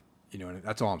live. You know, and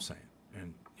that's all I'm saying.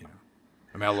 And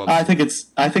I mean, I love. I think it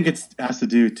has to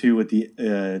do too with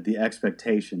the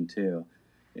expectation too.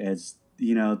 It's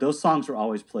those songs were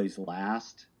always placed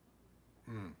last.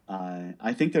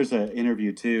 I think there's an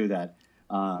interview too that,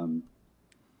 to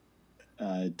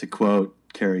quote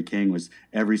Kerry King, was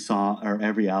every song or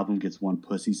every album gets one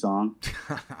pussy song.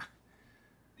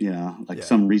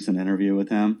 Some recent interview with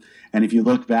him. And if you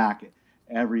look back,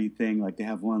 everything, like they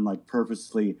have one like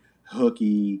purposely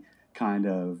hooky kind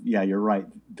of, you're right,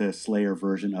 the Slayer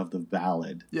version of the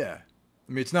ballad. Yeah.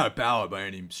 I mean, it's not a ballad by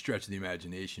any stretch of the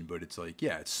imagination, but it's like,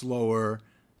 it's slower,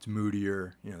 it's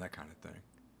moodier, that kind of thing.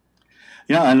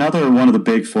 Another one of the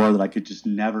big four that I could just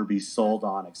never be sold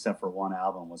on except for one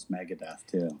album was Megadeth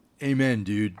too. Amen,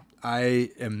 dude.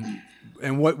 And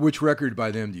which record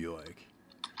by them do you like?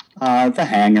 The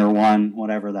Hanger one,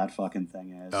 whatever that fucking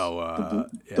thing is. Oh,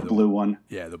 the blue one.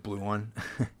 Yeah, the blue one.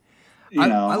 I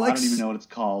don't even know what it's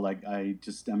called. Like, I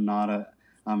just am not I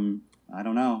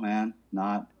don't know, man.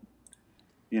 Not,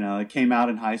 it came out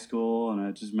in high school, and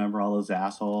I just remember all those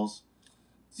assholes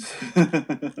who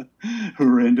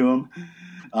were into them.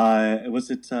 God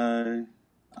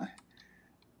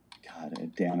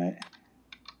damn it.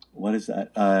 What is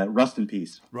that? Rust in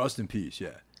Peace. Rust in Peace,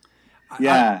 yeah.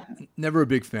 Yeah. I'm never a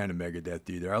big fan of Megadeth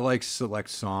either. I like select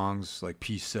songs, like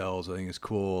Peace Sells. I think it's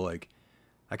cool. Like,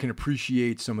 I can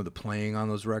appreciate some of the playing on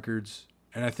those records.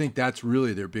 And I think that's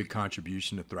really their big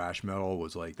contribution to thrash metal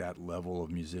was like that level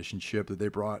of musicianship that they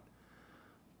brought.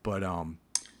 But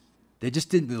they just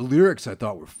didn't. The lyrics I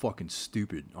thought were fucking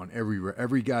stupid on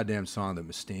every goddamn song that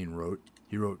Mustaine wrote.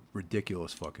 He wrote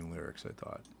ridiculous fucking lyrics, I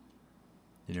thought.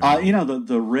 The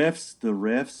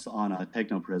riffs on Take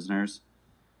No Prisoners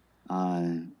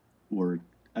were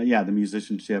the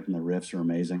musicianship and the riffs are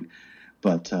amazing.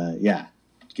 But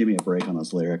give me a break on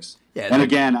those lyrics. Yeah, and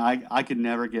again, I could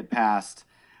never get past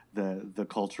the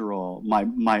cultural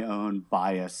my own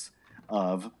bias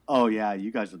of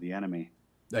you guys are the enemy.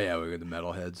 Oh yeah, we got the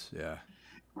metalheads. Yeah.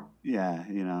 Yeah,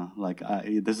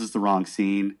 this is the wrong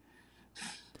scene.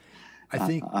 I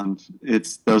think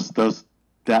it's those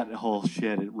that whole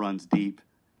shit. It runs deep.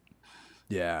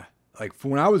 Yeah, like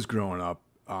when I was growing up,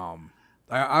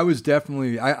 I was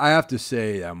definitely. I have to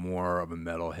say I'm more of a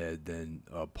metalhead than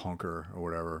a punker or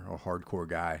whatever, a hardcore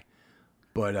guy.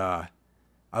 But I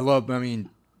mean,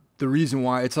 the reason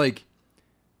why it's like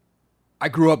I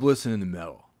grew up listening to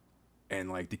metal. And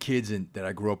like the kids that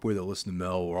I grew up with that listened to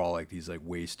metal were all like these like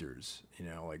wasters,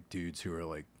 like dudes who are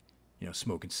like,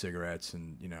 smoking cigarettes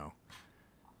and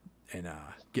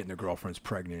getting their girlfriends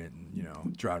pregnant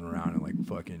and driving around in like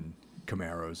fucking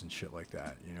Camaros and shit like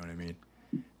that. You know what I mean?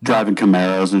 Driving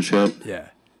Camaros and shit. Yeah,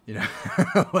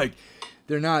 like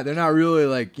they're not really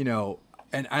like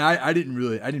And I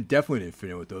definitely didn't fit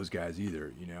in with those guys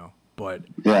either. But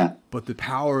the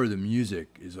power of the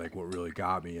music is like what really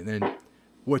got me. And then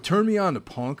what turned me on to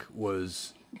punk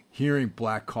was hearing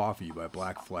Black Coffee by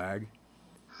Black Flag.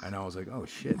 And I was like, oh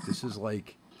shit, this is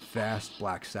like fast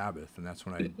Black Sabbath. And that's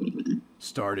when I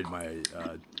started my,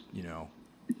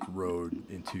 road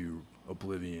into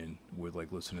oblivion with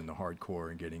like listening to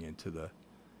hardcore and getting into the,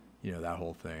 that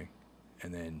whole thing.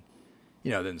 And then,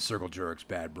 then Circle Jerks,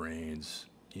 Bad Brains,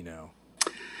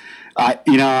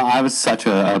 I was such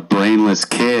a brainless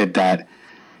kid that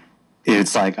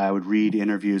it's like I would read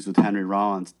interviews with Henry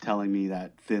Rollins telling me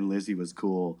that Thin Lizzy was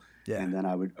cool, and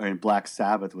then and Black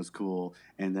Sabbath was cool,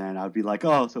 and then I would be like,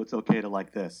 oh, so it's okay to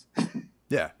like this.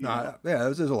 There's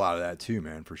a lot of that too,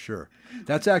 man, for sure.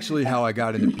 That's actually how I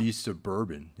got into Beasts of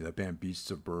Bourbon, that band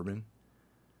Beasts of Bourbon.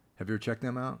 Have you ever checked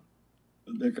them out?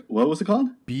 What was it called?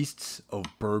 Beasts of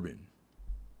Bourbon.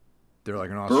 They're like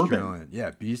an Bourbon. Australian.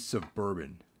 Yeah, Beasts of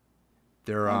Bourbon.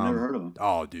 They're I've never heard of them.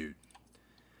 oh dude.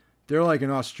 They're like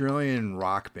an Australian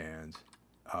rock band.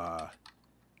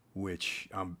 Which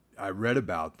I read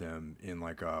about them in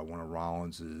like one of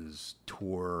Rollins's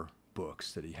tour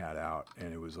books that he had out,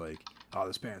 and it was like, oh,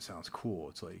 this band sounds cool.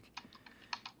 It's like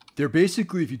they're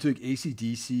basically, if you took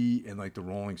AC/DC and like the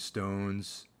Rolling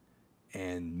Stones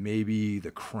and maybe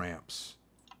the Cramps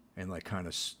and like kind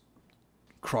of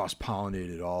cross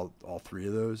pollinated all three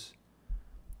of those,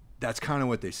 that's kind of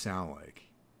what they sound like,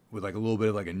 with like a little bit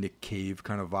of like a Nick Cave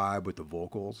kind of vibe with the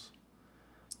vocals.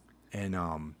 And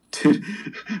Dude,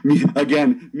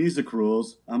 again, music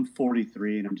rules. I'm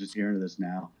 43 and I'm just hearing this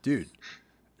now. Dude,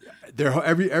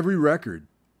 every record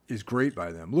is great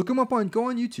by them. Look them up go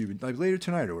on YouTube like later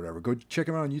tonight or whatever. Go check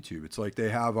them out on YouTube. It's like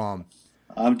they have I'm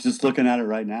just looking at it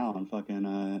right now on fucking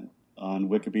on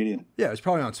Wikipedia. Yeah, it's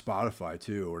probably on Spotify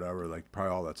too or whatever, like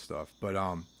probably all that stuff. But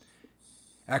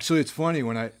actually it's funny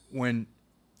when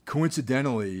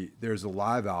coincidentally there's a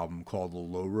live album called The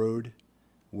Low Road,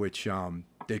 which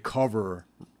they cover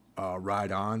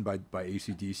Ride On by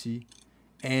AC/DC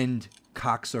and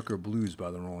Cocksucker Blues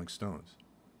by the Rolling Stones.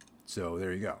 So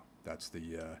there you go. That's the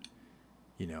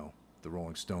the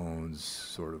Rolling Stones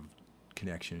sort of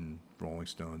connection, Rolling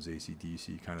Stones,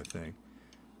 AC/DC kind of thing.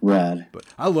 Rad. But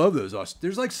I love those.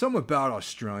 There's like some about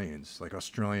Australians, like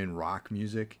Australian rock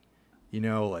music,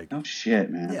 like. Oh shit,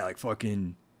 man. Yeah, like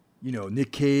fucking,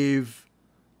 Nick Cave,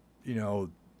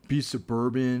 Beasts of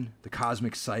Bourbon, the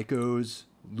Cosmic Psychos,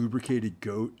 Lubricated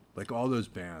Goat, like all those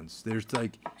bands. There's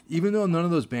like, even though none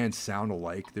of those bands sound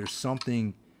alike, there's some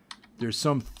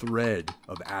thread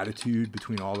of attitude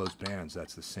between all those bands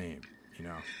that's the same,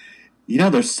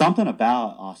 There's something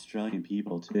about Australian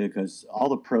people too, because all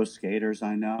the pro skaters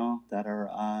I know that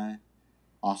are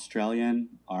Australian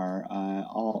are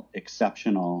all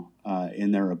exceptional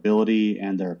in their ability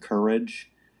and their courage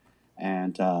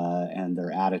and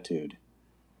their attitude.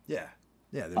 Yeah,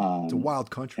 it's a wild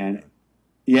country. And,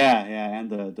 and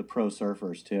the pro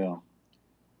surfers too.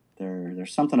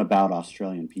 There's something about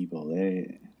Australian people.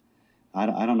 I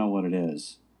don't know what it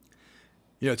is.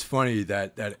 It's funny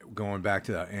that going back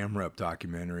to that AMREP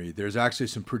documentary, there's actually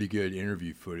some pretty good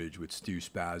interview footage with Stu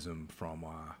Spasm from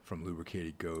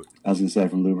Lubricated Goat. I was gonna say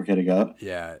from Lubricated Goat.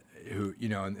 Yeah, who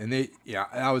and they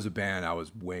that was a band I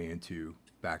was way into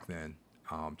back then,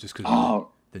 just because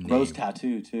the name. Rose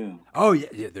Tattoo too. Oh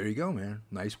yeah, there you go, man.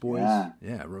 Nice Boys.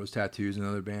 Yeah, Rose Tattoo is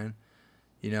another band.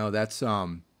 That's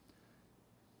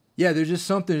yeah, there's just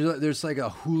something. There's like a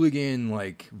hooligan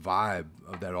like vibe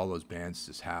that all those bands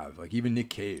just have. Like even Nick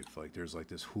Cave, like there's like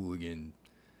this hooligan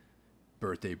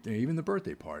birthday. Even the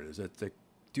birthday part is that the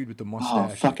dude with the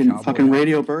mustache. Oh, fucking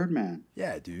Radio Birdman.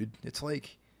 Yeah, dude. It's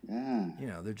like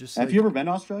they're just. Have you ever been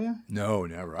to Australia? No,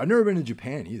 never. I've never been to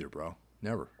Japan either, bro.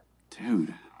 Never.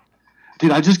 Dude,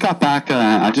 I just got back.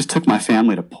 I just took my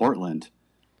family to Portland.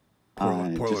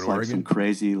 Portland, just like Oregon. Some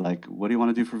crazy like, what do you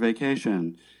want to do for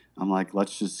vacation? I'm like,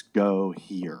 let's just go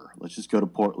here. Let's just go to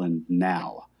Portland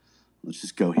now. Let's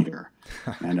just go here.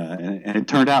 and it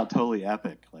turned out totally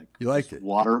epic. Like you liked it.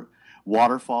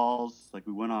 Waterfalls. Like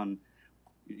we went on,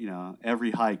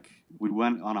 every hike. We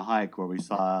went on a hike where we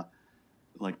saw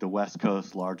like the West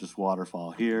Coast largest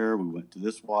waterfall here. We went to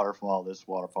this waterfall, this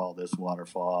waterfall, this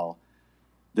waterfall,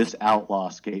 this outlaw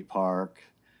skate park,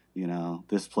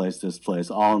 this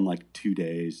place, all in like 2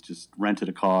 days. Just rented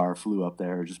a car, flew up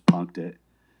there, just punked it.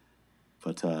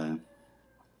 But,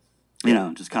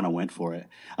 just kind of went for it.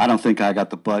 I don't think I got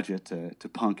the budget to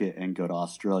punk it and go to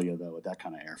Australia, though, with that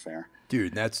kind of airfare.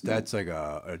 Dude, that's like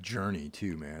a journey,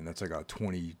 too, man. That's like a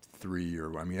 23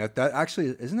 that actually,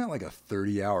 isn't that like a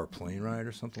 30-hour plane ride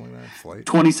or something like that? Flight?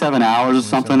 27 hours or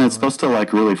something. Hours? It's supposed to,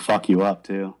 like, really fuck you up,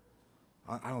 too.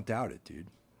 I don't doubt it, dude.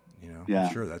 Yeah.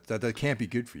 I'm sure that can't be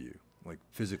good for you, like,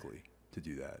 physically, to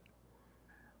do that.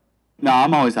 No,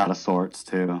 I'm always out of sorts,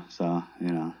 too, so,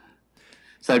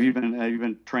 So have you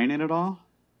been training at all?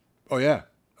 Oh yeah,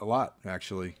 a lot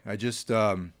actually. I just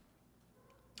I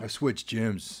switched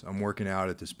gyms. I'm working out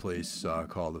at this place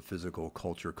called the Physical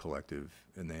Culture Collective,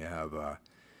 and they have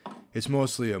it's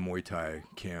mostly a Muay Thai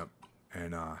camp,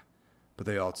 and but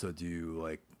they also do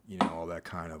like all that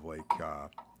kind of like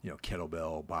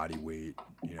kettlebell, body weight,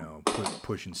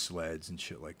 pushing sleds and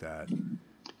shit like that,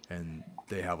 and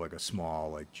they have like a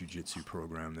small like jiu-jitsu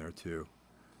program there too.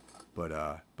 But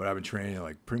I've been training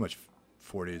like pretty much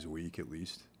 4 days a week at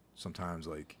least. Sometimes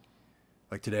like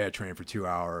today I trained for 2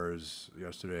 hours.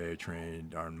 Yesterday I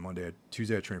trained on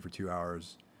Tuesday I trained for 2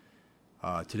 hours.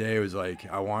 Today it was like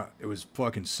it was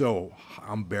fucking so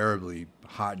unbearably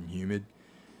hot and humid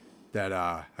that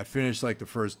I finished like the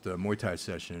first Muay Thai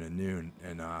session at noon,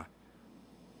 and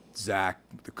Zach,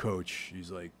 the coach,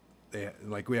 he's like,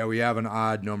 we have an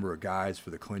odd number of guys for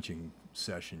the clinching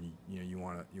session. You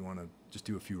wanna just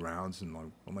do a few rounds, and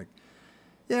I'm like,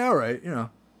 yeah, all right,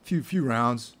 few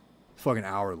rounds. Fucking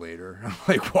hour later, I'm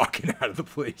like walking out of the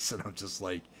place, and I'm just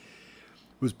like,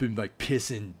 was been like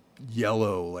pissing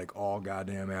yellow like all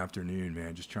goddamn afternoon,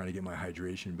 man, just trying to get my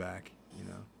hydration back,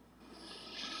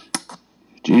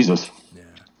 Jesus. Yeah.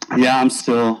 Yeah, I'm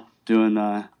still doing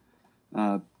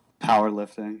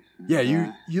powerlifting. Yeah,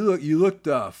 you looked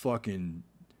fucking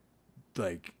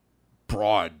like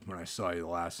broad when I saw you the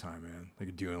last time, man.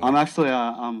 Like doing. Like... I'm actually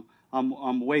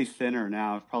I'm way thinner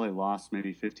now. I've probably lost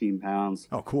maybe 15 pounds.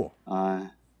 Oh, cool.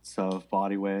 So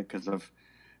body weight, because I've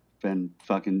been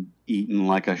fucking eating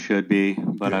like I should be,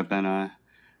 but Good. I've been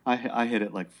I hit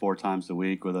it like 4 times a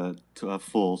week with a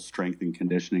full strength and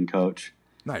conditioning coach.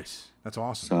 Nice. That's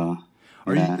awesome. So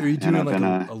are you doing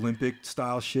like Olympic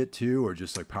style shit too, or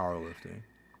just like powerlifting?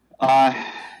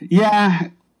 Yeah,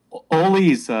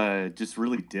 Oli's just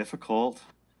really difficult.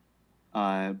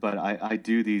 But I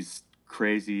do these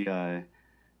crazy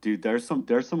dude. There's some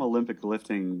Olympic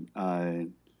lifting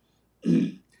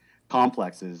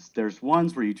complexes. There's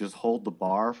ones where you just hold the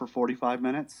bar for 45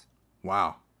 minutes.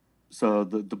 Wow. So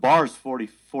the bar is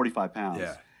 45 pounds.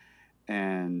 Yeah.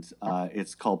 And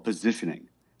it's called positioning.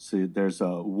 So there's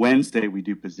a Wednesday we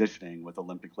do positioning with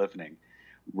Olympic lifting,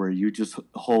 where you just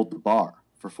hold the bar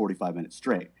for 45 minutes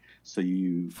straight. So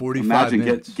you 45 imagine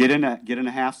minutes. get in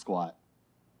a half squat,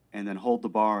 and then hold the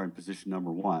bar in position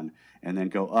number 1, and then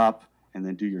go up, and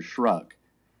then do your shrug,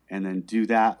 and then do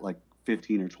that like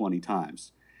 15 or 20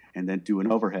 times, and then do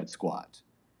an overhead squat,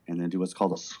 and then do what's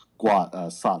called a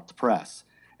squat, sot press,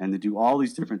 and then do all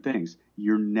these different things.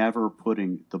 You're never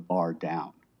putting the bar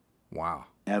down. Wow.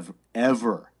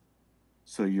 Ever.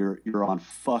 So you're on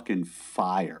fucking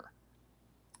fire.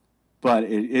 But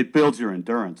it builds your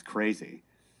endurance crazy.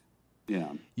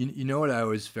 Yeah. You know what I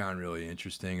always found really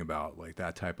interesting about like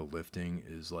that type of lifting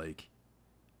is like,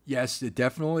 yes, it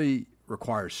definitely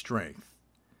requires strength,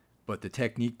 but the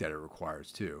technique that it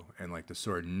requires too, and like the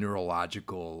sort of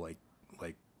neurological like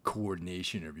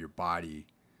coordination of your body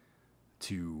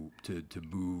to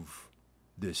move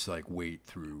this like weight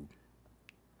through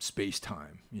space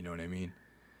time. You know what I mean?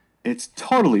 It's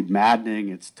totally maddening.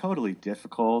 It's totally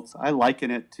difficult. I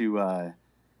liken it to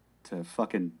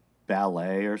fucking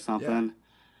ballet or something. Yeah.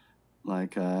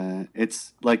 Like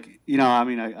it's like, I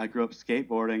mean, I grew up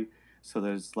skateboarding, so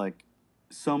there's like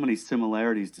so many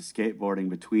similarities to skateboarding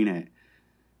between it,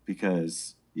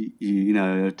 because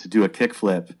to do a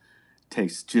kickflip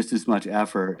takes just as much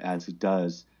effort as it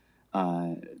does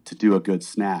to do a good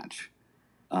snatch,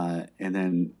 and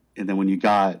then when you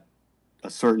got a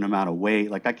certain amount of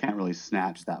weight, like I can't really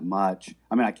snatch that much.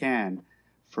 I mean, I can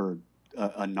for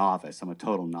a novice. I'm a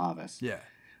total novice. Yeah.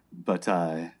 But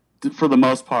for the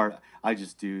most part, I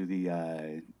just do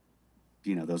the,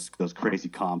 those crazy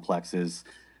complexes.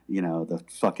 The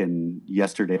fucking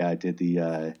yesterday I did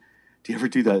the. Do you ever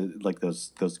do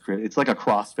those? It's like a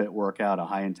CrossFit workout, a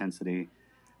high intensity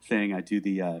thing. I do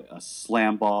the a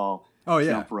slam ball. Oh,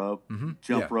 yeah. Jump rope,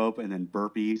 rope, and then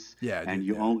burpees. Yeah, and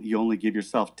you only give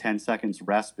yourself 10 seconds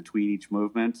rest between each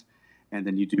movement, and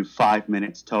then you do 5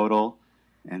 minutes total,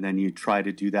 and then you try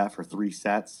to do that for 3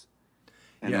 sets,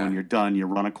 and then when you're done, you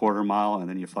run a quarter mile, and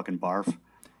then you fucking barf.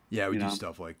 Yeah, we do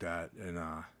stuff like that, and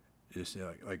just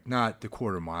like not the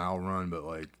quarter mile run, but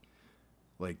like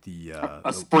the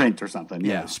a sprint or something.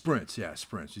 Yeah, sprints. Yeah,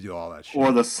 sprints. You do all that shit.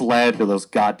 Or the sled, or those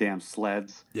goddamn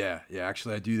sleds. Yeah.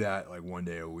 Actually, I do that like one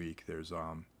day a week. There's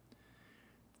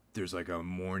like a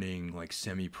morning like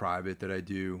semi-private that I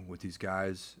do with these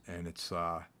guys, and it's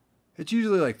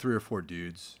usually like 3 or 4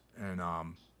 dudes, and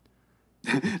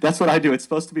that's what I do. It's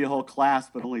supposed to be a whole class,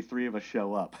 but only 3 of us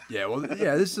show up. Yeah, well,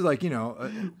 yeah, this is like we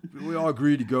all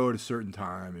agreed to go at a certain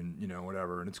time, and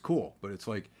whatever, and it's cool, but it's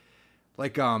like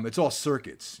it's all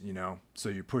circuits, so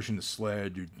you're pushing the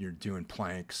sled, you're doing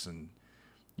planks, and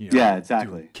yeah,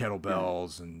 exactly, doing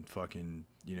kettlebells, and fucking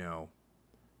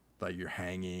like you're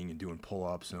hanging and doing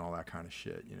pull-ups and all that kind of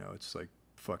shit. It's like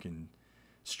fucking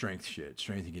strength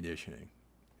and conditioning.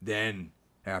 Then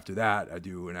after that, I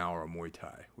do an hour of Muay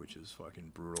Thai, which is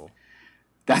fucking brutal.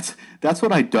 That's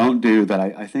what I don't do that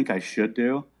I think I should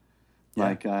do. Yeah.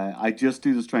 Like I just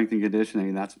do the strength and conditioning,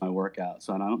 and that's my workout.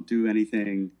 So I don't do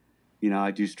anything.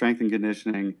 I do strength and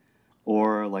conditioning,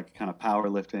 or like kind of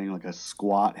powerlifting, like a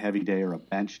squat heavy day or a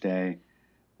bench day,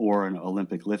 or an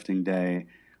Olympic lifting day.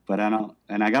 But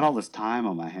I got all this time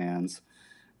on my hands,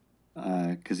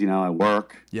 because I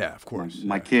work. Yeah, of course.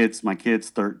 My Yeah. kid's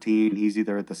 13. He's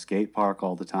either at the skate park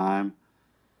all the time.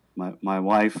 My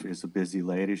wife is a busy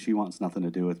lady. She wants nothing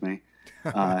to do with me.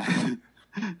 Uh,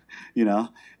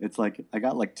 it's like I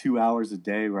got like 2 hours a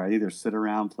day where I either sit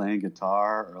around playing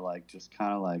guitar or like just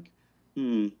kind of like,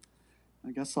 I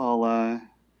guess I'll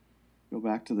go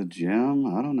back to the gym.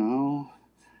 I don't know.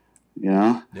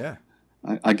 Yeah.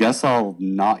 I guess I'll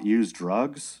not use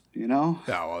drugs. Yeah,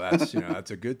 well,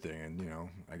 that's a good thing, and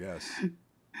I guess.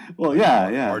 Well, Like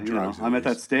yeah. hard drugs, at I'm at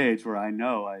that least. stage where I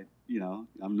know I'm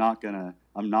not gonna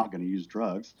use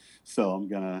drugs, so I'm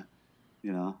gonna,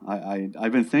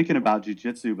 I've been thinking about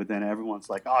jujitsu, but then everyone's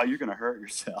like, oh, you're gonna hurt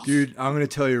yourself. Dude, I'm gonna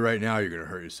tell you right now, you're gonna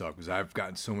hurt yourself because I've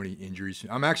gotten so many injuries.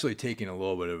 I'm actually taking a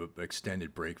little bit of an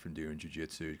extended break from doing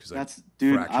jujitsu because I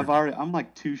Dude, fractured. I'm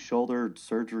like 2 shoulder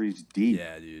surgeries deep.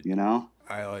 Yeah, dude. You know.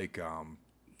 I like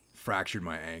fractured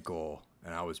my ankle,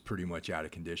 and I was pretty much out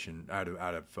of condition, out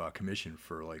of commission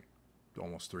for like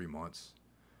almost 3 months.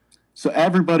 So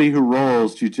everybody who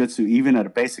rolls jujitsu, even at a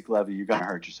basic level, you're gonna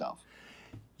hurt yourself.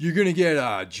 You're gonna get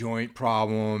a joint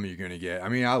problem. You're gonna get. I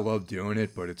mean, I love doing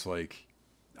it, but it's like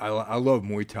I love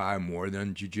Muay Thai more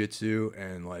than Jiu-Jitsu,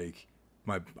 and like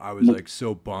I was like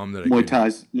so bummed that I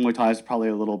couldn't. Muay Thai is probably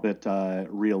a little bit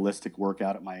realistic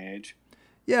workout at my age.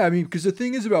 Yeah, I mean, because the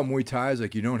thing is about Muay Thai is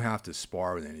like you don't have to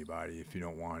spar with anybody if you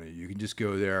don't want to. You can just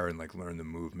go there and like learn the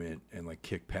movement and like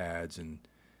kick pads and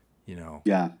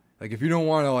Yeah. like if you don't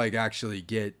want to like actually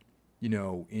get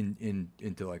into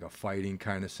like a fighting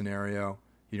kind of scenario,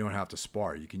 you don't have to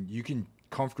spar. You can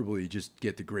comfortably just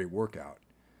get the great workout,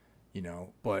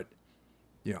 But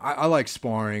I like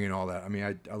sparring and all that. I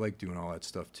mean, I like doing all that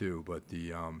stuff too. But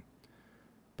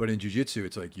but in jiu-jitsu,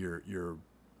 it's like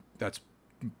that's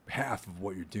half of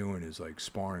what you're doing is like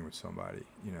sparring with somebody,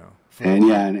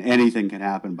 And anything can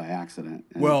happen by accident.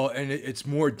 Well, and it's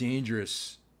more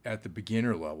dangerous at the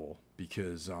beginner level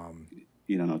because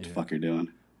you don't know what the fuck you're doing.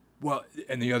 Well,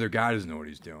 and the other guy doesn't know what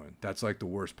he's doing. That's like the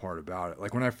worst part about it.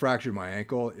 Like when I fractured my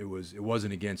ankle, it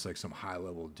wasn't against like some high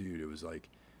level dude. It was like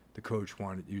the coach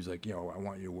he was like, I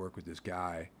want you to work with this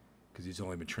guy because he's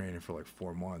only been training for like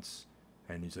 4 months,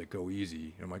 and he's like, go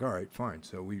easy. And I'm like, all right, fine.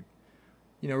 So we're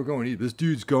going easy. This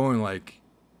dude's going like,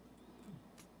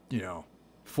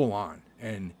 full on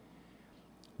and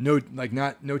no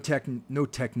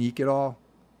technique at all,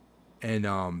 and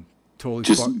totally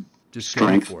just strength.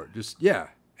 going for it. Just yeah.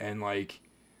 And like,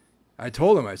 I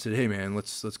told him, I said, "Hey man,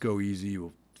 let's go easy.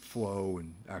 We'll flow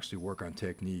and actually work on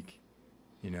technique,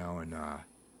 And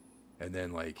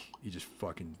then like he just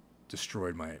fucking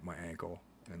destroyed my ankle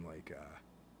and like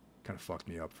kind of fucked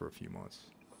me up for a few months.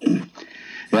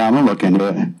 Yeah, I'm gonna look into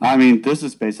it. I mean, this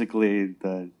is basically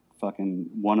the fucking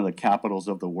one of the capitals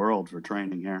of the world for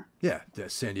training here. Yeah,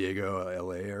 the San Diego,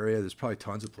 LA area. There's probably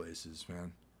tons of places,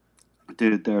 man.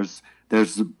 Dude, there's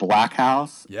Black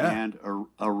House Yeah. and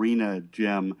Arena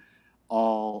Gym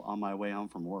all on my way home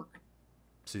from work.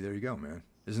 See, there you go, man.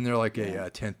 Isn't there like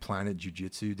a 10th Planet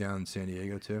Jiu-Jitsu down in San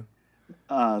Diego too?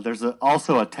 There's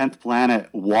also a 10th Planet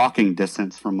walking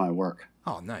distance from my work.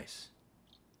 Oh, nice.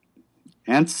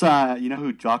 And you know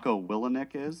who Jocko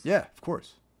Willenick is? Yeah, of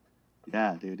course.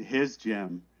 Yeah, dude. His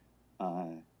gym,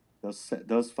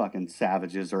 those fucking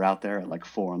savages are out there at like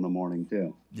 4 a.m.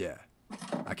 too. Yeah.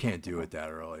 I can't do it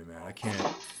that early, man. I can't.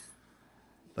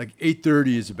 Like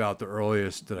 8:30 is about the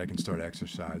earliest that I can start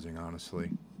exercising,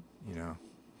 honestly.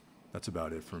 That's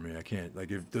about it for me. I can't, like,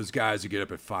 if those guys who get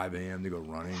up at 5 a.m. to go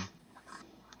running,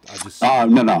 I just. No,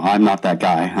 I'm not that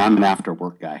guy. I'm an after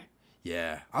work guy.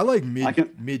 Yeah. I like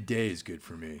midday is good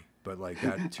for me, but like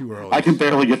that too early. I can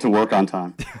barely get to work on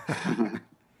time.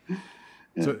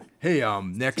 Yeah. So hey,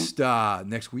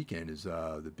 next weekend is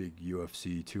the big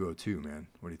UFC 202, man.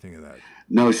 What do you think of that?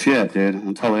 No shit, dude.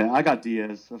 I'm telling you, I got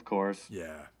Diaz, of course.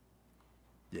 Yeah.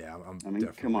 I mean, definitely...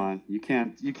 come on, you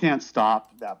can't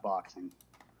stop that boxing.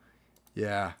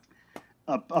 Yeah.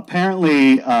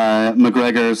 Apparently,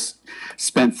 McGregor's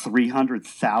spent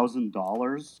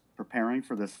 $300,000 preparing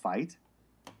for this fight.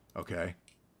 Okay.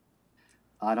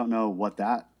 I don't know what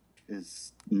that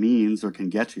means or can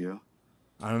get you.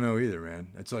 I don't know either, man.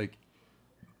 It's like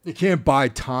you can't buy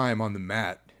time on the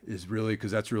mat because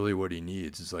that's really what he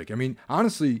needs. It's like, I mean,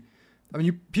 honestly,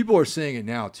 people are saying it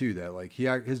now too that like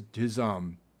his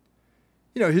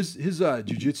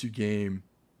jiu-jitsu game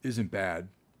isn't bad.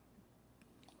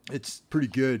 It's pretty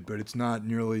good, but it's not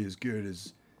nearly as good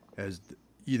as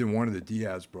either one of the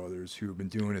Diaz brothers who have been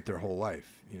doing it their whole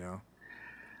life,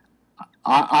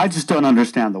 I just don't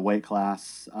understand the weight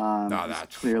class. No,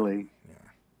 that's clearly. Yeah.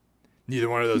 Neither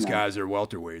one of those guys are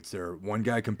welterweights. One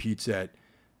guy competes at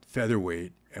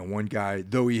featherweight, And one guy,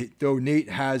 though Nate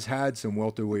has had some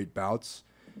welterweight bouts,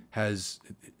 is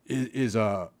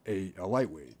a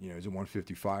lightweight. You know, he's a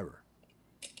 155er.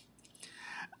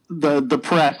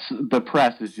 The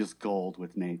press is just gold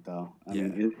with Nate, though. I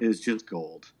mean, it is just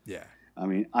gold. Yeah. I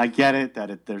mean, I get it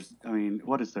that there's. I mean,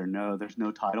 what is there? No, there's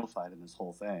no title fight in this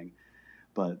whole thing.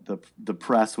 But the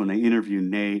press, when they interview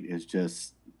Nate, is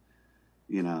just,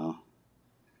 you know,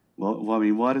 well, I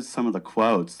mean, what is some of the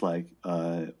quotes like?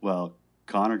 Well,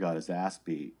 Conor got his ass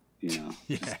beat, you know.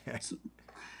 Yeah.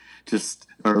 Just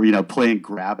or you know, playing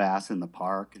grab ass in the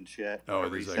park and shit. Oh,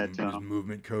 there's like his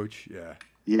movement coach. Yeah.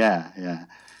 Yeah.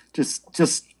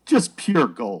 Just pure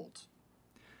gold.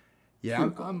 Yeah,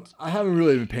 I haven't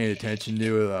really been paying attention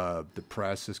to the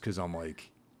press just because I'm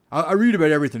like, I read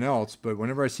about everything else, but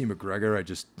whenever I see McGregor, I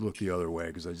just look the other way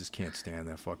because I just can't stand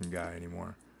that fucking guy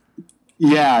anymore.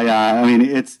 Yeah. I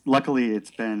mean, luckily it's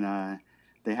been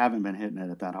they haven't been hitting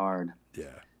it that hard. Yeah.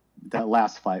 That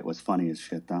last fight was funny as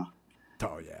shit, though.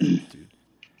 Oh yeah, dude.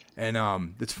 And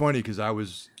it's funny because I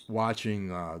was watching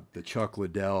the Chuck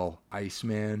Liddell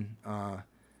Iceman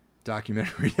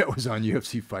documentary that was on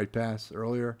UFC Fight Pass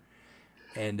earlier.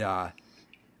 And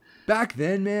back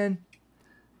then, man,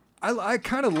 I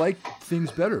kind of liked things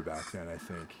better back then, I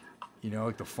think. You know,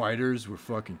 like the fighters were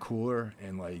fucking cooler.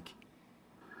 And like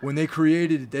when they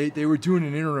created, they were doing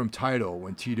an interim title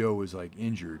when Tito was like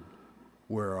injured,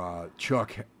 where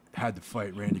Chuck had to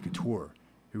fight Randy Couture,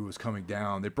 who was coming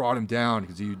down. They brought him down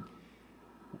because he,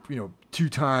 you know,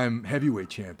 2-time heavyweight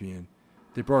champion.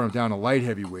 They brought him down to light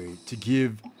heavyweight to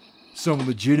give some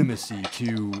legitimacy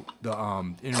to the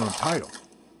interim title.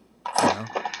 You know?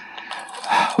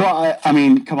 Well, I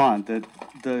mean, come on,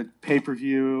 the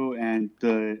pay-per-view and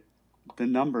the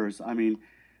numbers. I mean,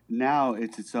 now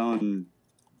it's its own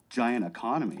giant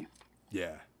economy.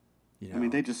 Yeah. You know? I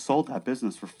mean, they just sold that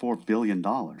business for $4 billion.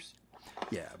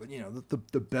 Yeah, but you know,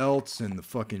 the belts and the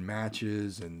fucking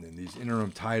matches and these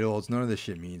interim titles, none of this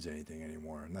shit means anything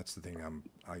anymore. And that's the thing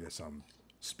I guess I'm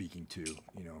speaking to,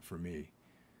 you know, for me.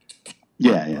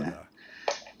 Yeah.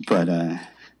 But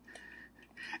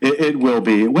it will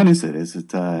be. When is it? Is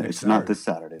it? It's Saturday. Not this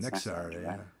Saturday. It's next Saturday.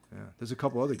 Yeah. There's a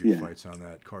couple other good fights on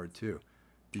that card too.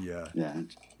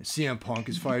 CM Punk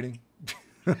is fighting.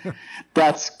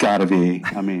 That's got to be.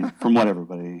 I mean, from what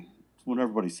everybody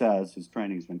says, his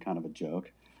training's been kind of a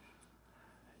joke.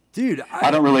 Dude,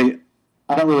 I don't really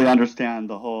understand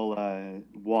the whole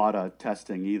WADA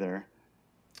testing either.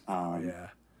 Yeah,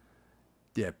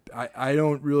 I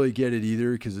don't really get it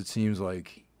either because it seems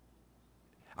like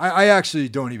I actually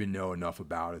don't even know enough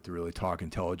about it to really talk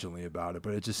intelligently about it,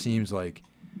 but it just seems like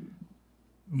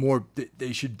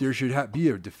there should be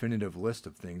a definitive list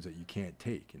of things that you can't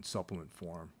take in supplement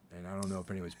form, and I don't know if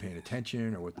anyone's paying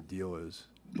attention or what the deal is,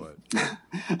 but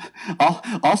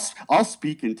I'll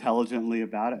speak intelligently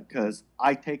about it because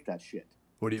I take that shit.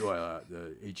 What do you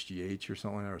the HGH or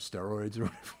something or steroids or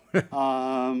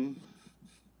whatever?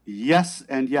 Yes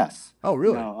and yes. Oh,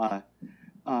 really? No,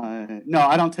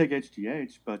 I don't take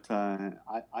HGH, but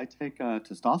I take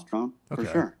testosterone for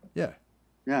sure. Yeah.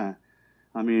 Yeah.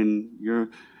 I mean, you're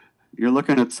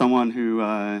looking at someone who,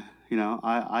 I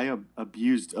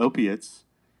abused opiates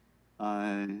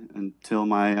until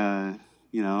my,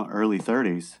 early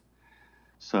 30s.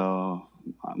 So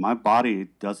my body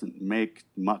doesn't make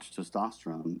much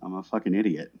testosterone. I'm a fucking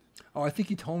idiot. Oh, I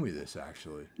think you told me this,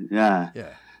 actually. Yeah.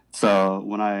 Yeah. So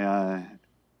when I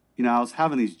was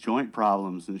having these joint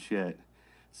problems and shit.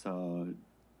 So,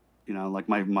 like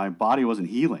my body wasn't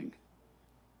healing.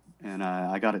 And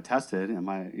I got it tested, and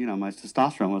my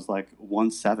testosterone was like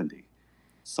 170.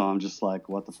 So I'm just like,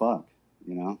 what the fuck,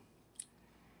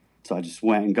 So I just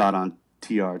went and got on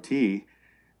TRT,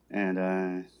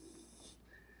 and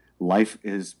life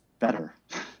is better.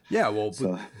 Yeah, well,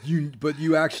 so, but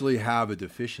you actually have a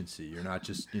deficiency. You're not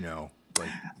just, yeah,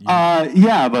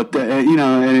 but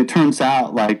and it turns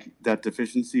out like that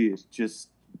deficiency is just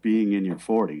being in your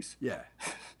 40s. Yeah.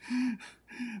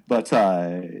 But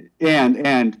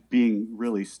and being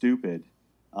really stupid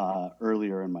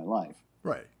earlier in my life.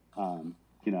 Right. And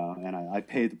I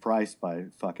paid the price by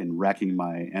fucking wrecking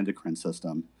my endocrine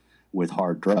system with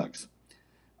hard drugs.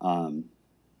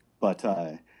 But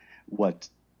what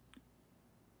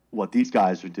these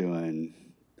guys are doing,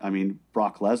 I mean,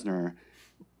 Brock Lesnar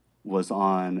was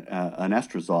on an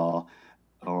estradiol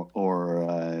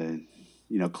or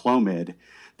Clomid.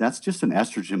 That's just an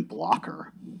estrogen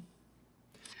blocker.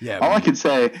 Yeah. All I can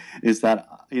say is that,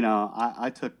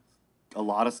 I took a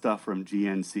lot of stuff from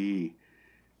GNC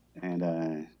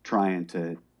and trying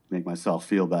to make myself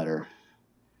feel better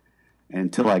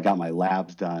until I got my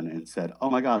labs done and said, oh,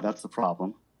 my God, that's the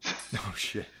problem. Oh,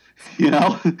 shit. you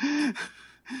know,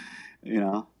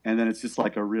 and then it's just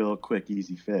like a real quick,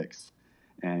 easy fix.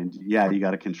 And yeah, you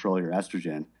got to control your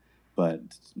estrogen, but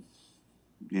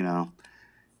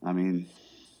I mean,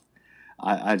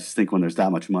 I just think when there's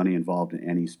that much money involved in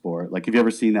any sport, like have you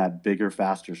ever seen that Bigger,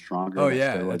 Faster, Stronger? Oh that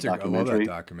yeah, steroid I love that documentary?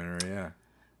 documentary. Yeah,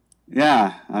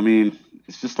 Yeah, I mean,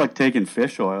 it's just like taking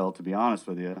fish oil, to be honest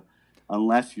with you,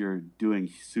 unless you're doing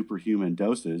superhuman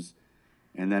doses.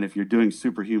 And then if you're doing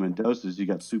superhuman doses, you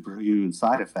got superhuman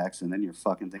side effects, and then you're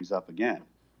fucking things up again.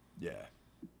 yeah.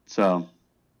 So,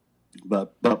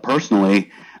 but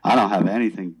personally, I don't have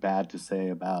anything bad to say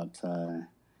about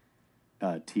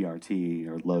TRT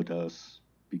or low dose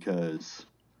because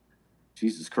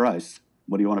Jesus Christ,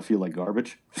 what do you want to feel like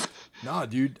garbage? Nah,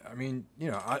 dude. I mean,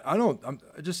 I don't.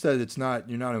 I just said it's not.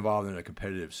 You're not involved in a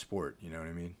competitive sport. You know what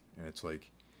I mean? And it's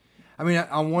like, I mean,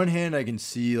 on one hand, I can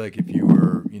see like if you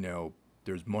were,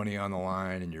 there's money on the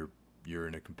line and you're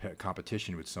in a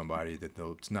competition with somebody that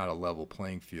though it's not a level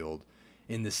playing field,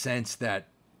 in the sense that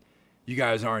you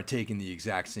guys aren't taking the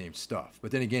exact same stuff.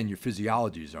 But then again, your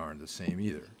physiologies aren't the same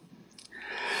either.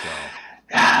 So.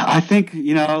 I think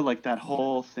like that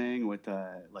whole thing with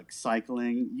like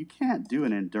cycling. You can't do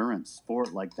an endurance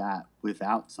sport like that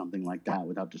without something like that,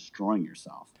 without destroying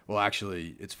yourself. Well,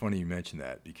 actually, it's funny you mentioned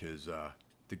that because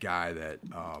the guy that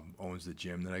owns the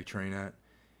gym that I train at,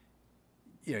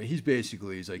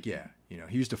 he's like, yeah,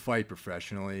 he used to fight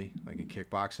professionally, like in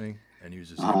kickboxing, and he was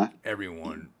just like,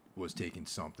 everyone was taking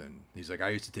something. He's like, I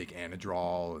used to take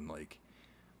Anadrol, and like,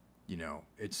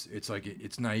 it's like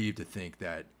it's naive to think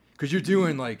that because you're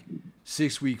doing like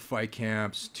 6-week fight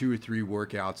camps, 2 or 3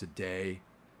 workouts a day.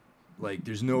 Like,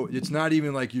 it's not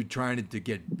even like you're trying to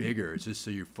get bigger. It's just so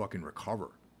you fucking recover.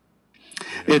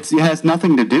 It has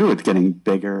nothing to do with getting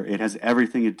bigger. It has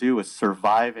everything to do with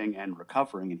surviving and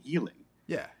recovering and healing.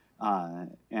 Yeah.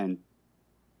 And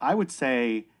I would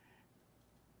say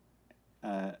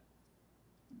the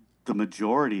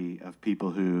majority of people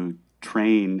who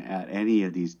train at any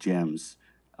of these gyms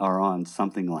are on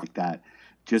something like that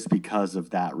just because of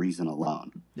that reason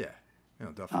alone. Yeah,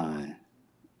 definitely.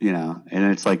 And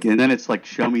then it's like,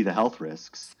 show me the health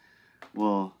risks.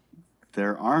 Well,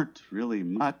 there aren't really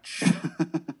much.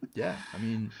 Yeah, I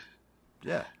mean,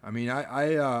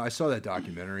 I saw that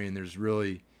documentary, and there's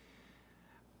really,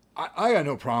 I got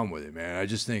no problem with it, man. I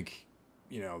just think,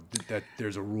 that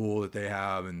there's a rule that they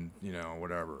have, and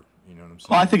whatever. You know what I'm saying?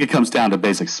 Well, I think it comes down to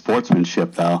basic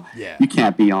sportsmanship, though. Yeah. You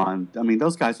can't be on. I mean,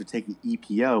 those guys are taking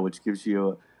EPO, which gives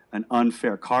you an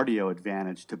unfair cardio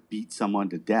advantage to beat someone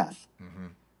to death. Mm-hmm.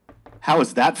 How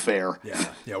is that fair?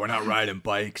 Yeah, we're not riding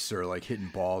bikes or like hitting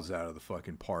balls out of the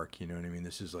fucking park. You know what I mean?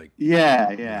 This is like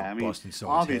I mean, busting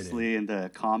someone's obviously head in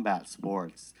the combat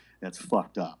sports, that's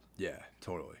fucked up. Yeah,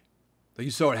 totally. Like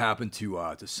you saw what happened to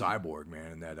Cyborg,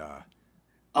 man, and that.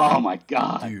 Oh my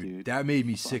god, dude! That made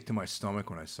me sick to my stomach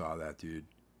when I saw that, dude.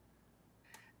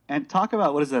 And talk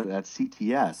about what is that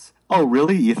CTS? Oh,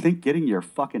 really? You think getting your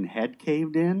fucking head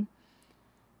caved in?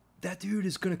 That dude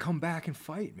is gonna come back and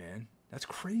fight, man. That's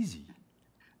crazy.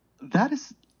 That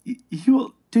is,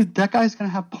 dude. That guy's gonna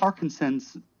have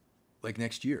Parkinson's. Like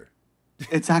next year.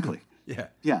 Exactly. Yeah.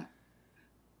 Yeah.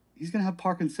 He's gonna have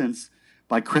Parkinson's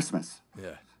by Christmas.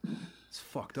 Yeah. It's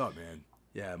fucked up, man.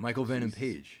 Yeah, Michael Venom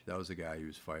Page. That was the guy he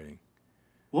was fighting.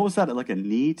 What was that? Like a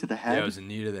knee to the head? Yeah, it was a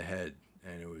knee to the head,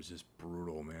 and it was just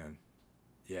brutal, man.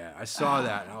 Yeah, I saw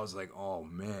that, and I was like, oh,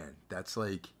 man. That's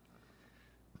like...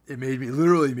 It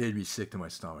literally made me sick to my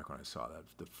stomach when I saw that.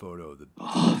 The photo, the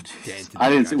dent. I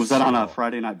didn't see. Was that on a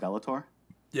Friday Night Bellator?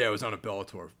 Yeah, it was on a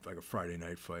Bellator, like a Friday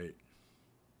night fight.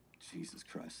 Jesus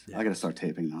Christ. Yeah. I gotta start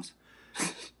taping those.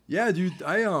 Yeah, dude.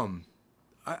 I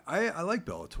like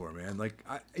Bellator, man. Like,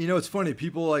 it's funny.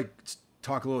 People like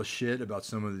talk a little shit about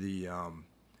some of the,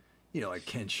 like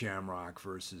Ken Shamrock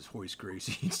versus Hoist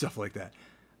Gracie and stuff like that.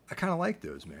 I kind of like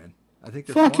those, man. I think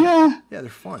they're fun. Yeah. Yeah, they're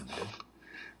fun, man.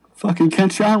 Fucking Ken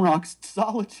Shamrock's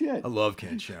solid shit. I love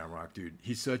Ken Shamrock, dude.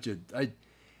 He's such a.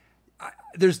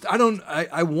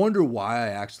 I wonder why I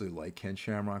actually like Ken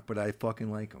Shamrock, but I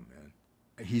fucking like him, man.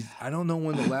 I don't know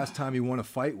when the last time he won a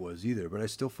fight was either, but I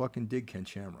still fucking dig Ken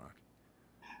Shamrock.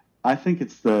 I think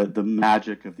it's the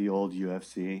magic of the old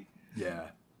UFC. Yeah.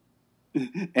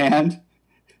 And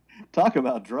talk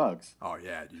about drugs. Oh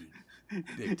yeah, dude.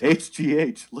 Big time.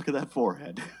 HGH. Look at that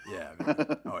forehead. Yeah,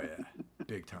 man. Oh yeah.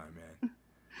 Big time, man.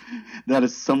 That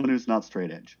is someone who's not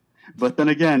straight edge. But then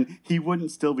again, he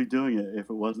wouldn't still be doing it if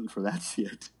it wasn't for that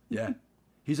shit. Yeah.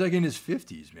 He's like in his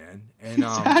 50s, man. And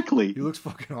exactly. He looks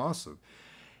fucking awesome.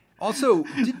 Also,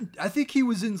 I think he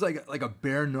was in like a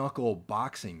bare knuckle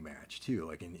boxing match too,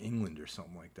 like in England or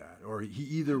something like that. Or he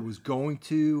either was going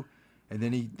to, And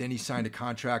then he signed a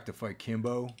contract to fight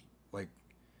Kimbo, like,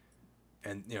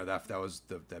 and that was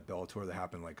that Bellator that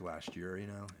happened like last year,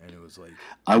 and it was like.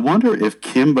 I wonder if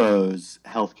Kimbo's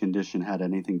health condition had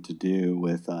anything to do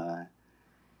with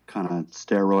kind of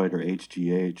steroid or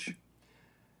HGH.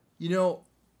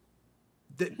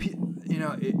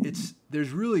 It's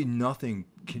there's really nothing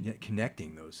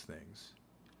connecting those things.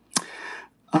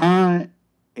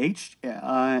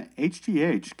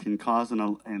 HGH can cause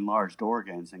enlarged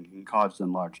organs and can cause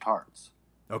enlarged hearts.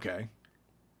 Okay.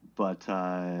 But,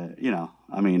 I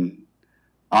mean,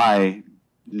 I,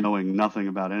 knowing nothing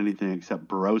about anything except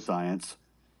bro science,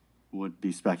 would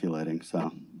be speculating,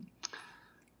 so.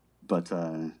 But,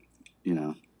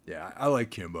 Yeah, I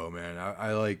like Kimbo, man.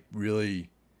 I like really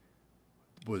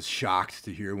was shocked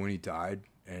to hear when he died,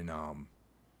 and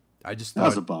I just thought, that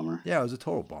was a bummer. Yeah, it was a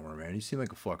total bummer, man. He seemed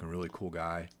like a fucking really cool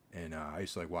guy, and I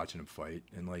used to like watching him fight,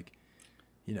 and like,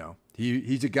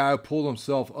 he's a guy who pulled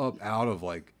himself up out of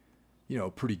like,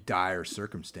 pretty dire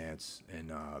circumstance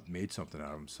and made something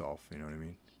out of himself. You know what I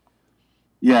mean?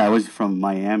 Yeah, I was from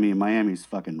Miami. Miami's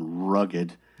fucking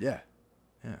rugged. Yeah.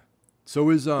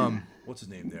 So is what's his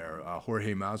name there?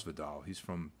 Jorge Masvidal. He's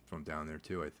from down there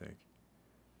too, I think.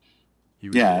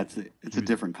 It's a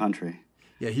different country.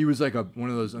 Yeah, he was like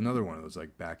another one of those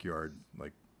like backyard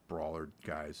like brawler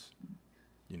guys.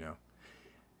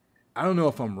 I don't know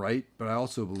if I'm right, but I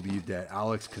also believe that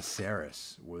Alex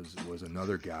Caceres was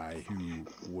another guy who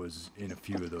was in a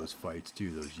few of those fights too,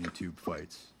 those YouTube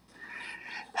fights.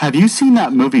 Have you seen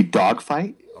that movie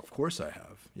Dogfight? Of course I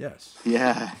have. Yes.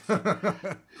 Yeah.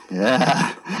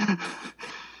 Yeah.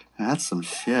 That's some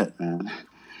shit, man.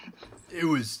 It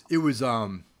was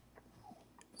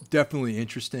definitely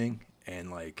interesting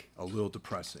and like a little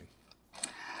depressing.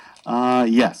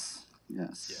 Yes. Yeah.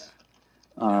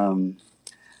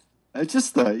 It's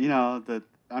just the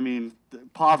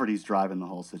poverty's driving the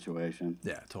whole situation.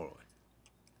 Yeah, totally.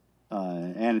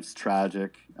 And it's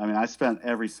tragic. I mean, I spent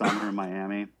every summer in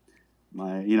Miami.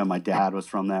 My dad was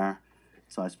from there,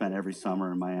 so I spent every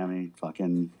summer in Miami.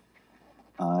 Fucking,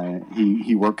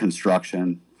 he worked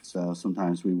construction, so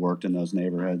sometimes we worked in those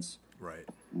neighborhoods. Right.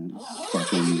 And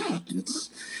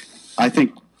I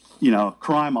think,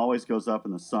 crime always goes up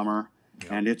in the summer.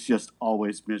 Yeah. And it's just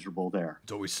always miserable there.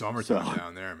 It's always summertime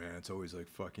down there, man. It's always like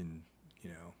fucking,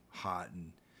 hot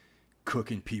and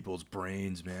cooking people's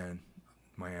brains, man.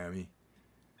 Miami.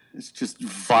 It's just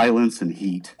violence and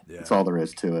heat. Yeah. That's all there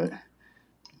is to it.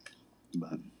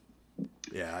 But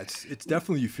yeah, it's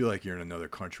definitely, you feel like you're in another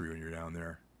country when you're down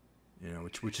there.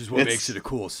 Which is what makes it a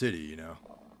cool city,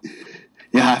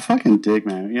 Yeah, I fucking dig,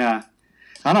 man. Yeah.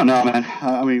 I don't know, man.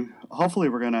 I mean, hopefully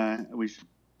we should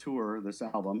tour this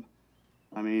album.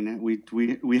 I mean,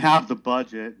 we have the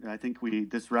budget. I think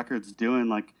this record's doing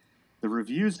like, the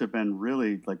reviews have been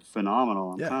really like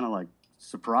phenomenal. I'm kind of like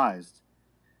surprised.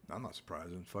 I'm not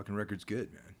surprised. The fucking record's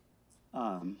good, man.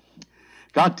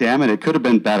 God damn it, it could have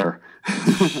been better.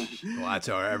 Well, that's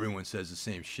how everyone says the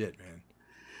same shit, man.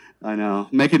 I know.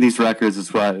 Making these records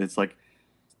is what it's like,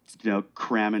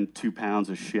 cramming 2 pounds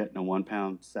of shit in a 1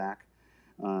 pound sack.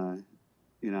 But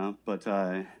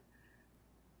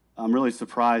I'm really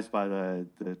surprised by the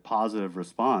positive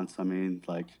response. I mean,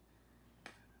 like,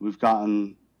 we've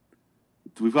gotten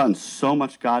so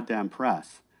much goddamn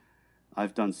press.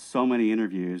 I've done so many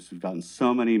interviews. We've gotten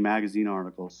so many magazine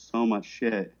articles, so much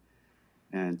shit,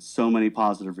 and so many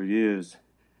positive reviews.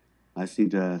 I seem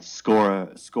to score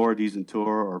a decent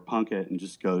tour or punk it and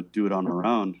just go do it on our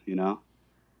own.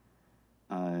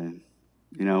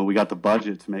 We got the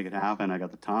budget to make it happen. I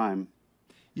got the time.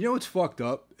 What's fucked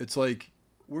up? It's like,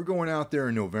 we're going out there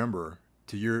in November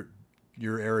to your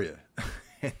area.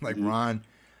 And like, mm-hmm. Ron,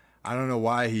 I don't know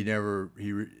why I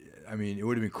mean, it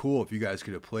would have been cool if you guys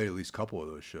could have played at least a couple of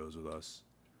those shows with us.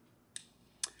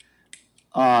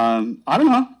 I don't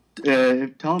know.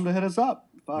 Tell him to hit us up.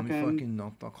 I'll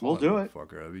we'll do it.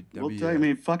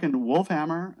 Fucking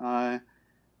Wolfhammer.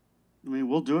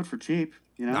 We'll do it for cheap.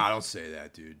 No, don't say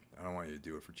that, dude. I don't want you to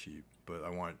do it for cheap. But I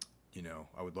want,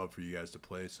 I would love for you guys to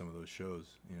play some of those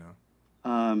shows,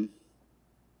 Like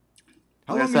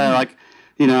I said,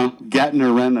 getting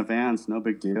or renting a van's no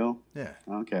big deal. Yeah.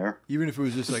 I don't care. Even if it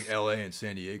was just like LA and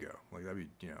San Diego. Like, that'd be,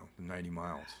 90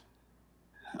 miles.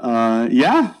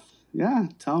 Yeah. Yeah.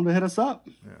 Tell them to hit us up.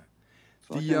 Yeah.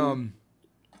 Fucking...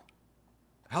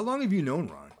 How long have you known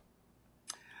Ron?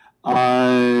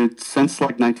 Since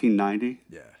like 1990.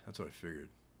 Yeah, that's what I figured.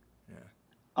 Yeah.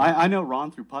 I know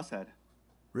Ron through Pusshead.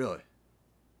 Really?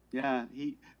 Yeah,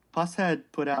 Pusshead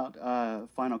put out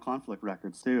Final Conflict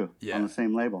records too on the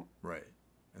same label. Right,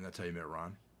 and that's how you met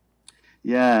Ron.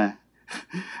 Yeah,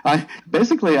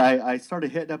 I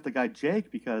started hitting up the guy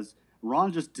Jake because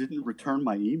Ron just didn't return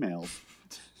my emails.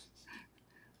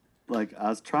 Like, I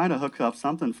was trying to hook up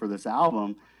something for this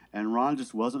album, and Ron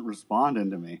just wasn't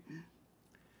responding to me.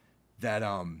 That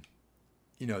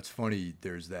it's funny.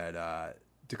 There's that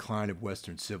Decline of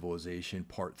Western Civilization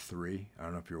Part 3. I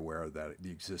don't know if you're aware of that,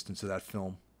 the existence of that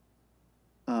film.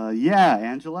 Yeah,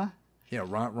 Angela. Yeah,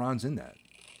 Ron's in that.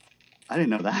 I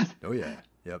didn't know that. Oh yeah,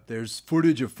 yep. There's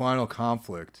footage of Final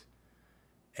Conflict,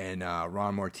 and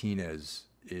Ron Martinez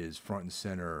is front and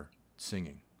center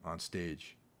singing on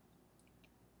stage.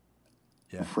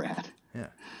 Yeah, Rad. Yeah,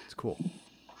 it's cool.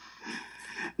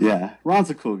 Yeah, Ron's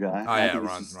a cool guy. Oh yeah,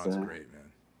 Ron's great,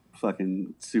 man.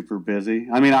 Fucking super busy.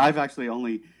 I mean, I've actually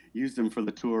only used him for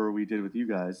the tour we did with you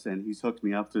guys, and he's hooked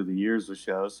me up through the years with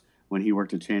shows when he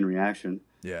worked at Chain Reaction.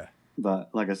 Yeah. But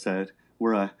like I said,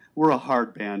 we're a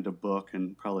hard band to book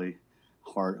and probably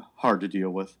hard to deal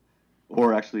with,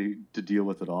 or actually to deal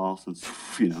with at all, since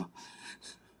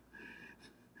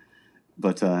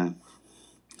But and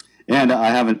I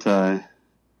haven't.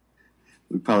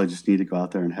 We probably just need to go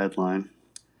out there and headline.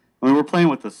 I mean, we're playing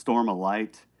with the Storm of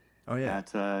Light. Oh yeah.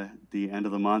 At the end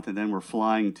of the month, and then we're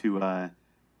flying to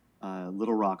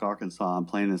Little Rock, Arkansas. I'm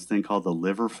playing this thing called the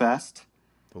Liver Fest.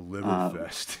 The Liver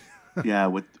Fest. Yeah,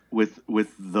 with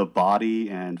The Body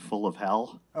and Full of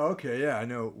Hell. Oh, okay, yeah, I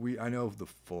know the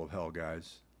Full of Hell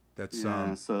guys. That's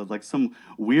so like some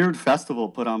weird festival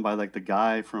put on by like the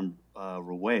guy from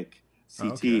Rewake,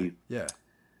 CT. Okay. Yeah.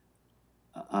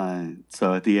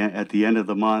 So at the end of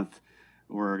the month,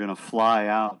 we're gonna fly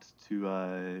out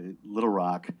to Little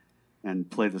Rock and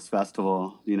play this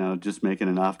festival. Just making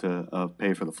enough to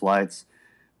pay for the flights,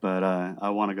 but I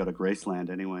want to go to Graceland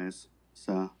anyways.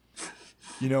 So.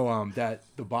 That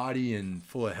The Body and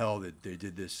Full of Hell, that they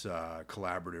did this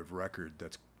collaborative record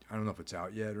that's, I don't know if it's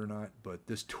out yet or not, but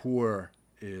this tour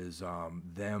is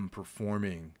them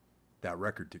performing that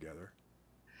record together.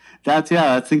 I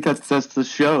think that's the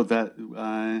show that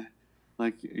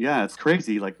it's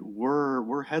crazy. Like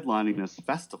we're headlining this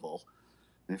festival.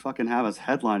 They fucking have us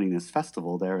headlining this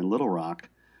festival there in Little Rock.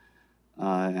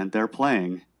 And they're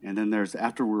playing, and then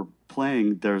after we're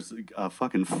playing, there's a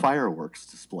fucking fireworks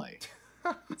display.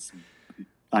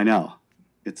 I know.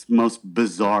 It's the most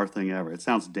bizarre thing ever. It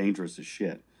sounds dangerous as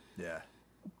shit. Yeah.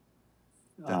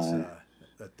 That's,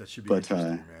 that should be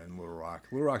interesting, man. Little Rock.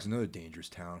 Little Rock's another dangerous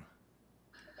town.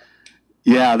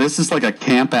 Yeah, this is like a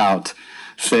camp out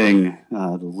thing,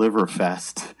 the Liver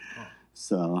Fest. Oh.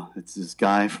 So it's this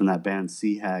guy from that band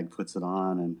Sea Hag puts it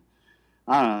on, and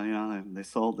I don't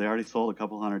know, they already sold a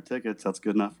couple hundred tickets. That's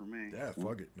good enough for me. Yeah,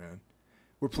 fuck it, man.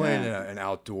 We're playing an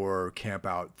outdoor camp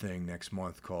out thing next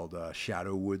month called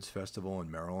Shadow Woods Festival in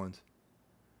Maryland.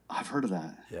 I've heard of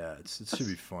that. Yeah, it should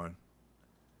be fun.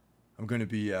 I'm going to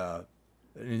be,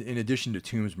 in addition to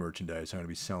Tombs merchandise, I'm going to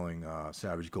be selling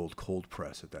Savage Gold Cold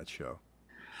Press at that show.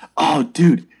 Oh,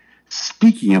 dude.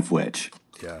 Speaking of which,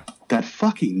 yeah, that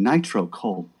fucking Nitro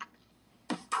Cold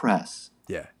Press.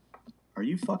 Yeah. Are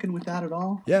you fucking with that at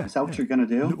all? Yeah. Is that what you're going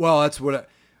to do? Well, that's what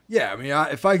I mean,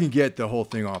 if I can get the whole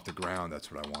thing off the ground, that's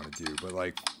what I want to do. But,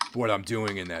 like, what I'm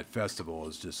doing in that festival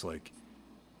is just, like,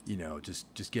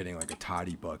 just getting, like, a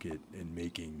toddy bucket and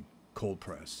making cold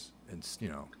press and,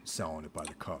 selling it by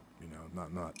the cup,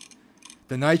 not.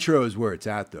 The Nitro is where it's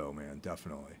at, though, man,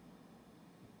 definitely.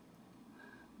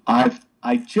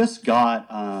 I just got,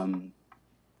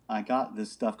 I got this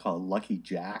stuff called Lucky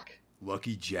Jack.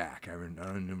 Lucky Jack. I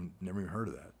never even heard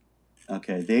of that.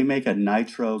 Okay, they make a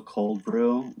nitro cold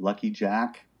brew, Lucky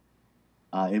Jack.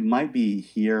 It might be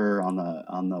here on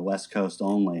the West Coast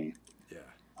only.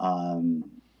 Yeah.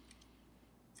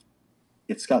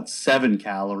 It's got 7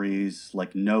 calories,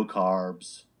 like no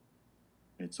carbs.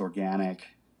 It's organic.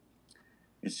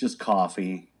 It's just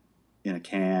coffee in a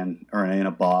can or in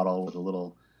a bottle with a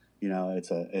little,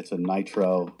 it's a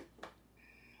nitro.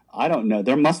 I don't know.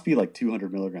 There must be like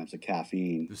 200 milligrams of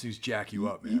caffeine. This things jack you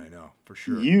up, man. I know, for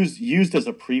sure. Used as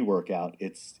a pre-workout,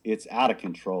 it's out of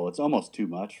control. It's almost too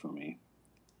much for me.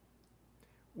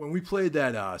 When we played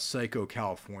that Psycho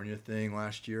California thing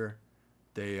last year,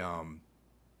 they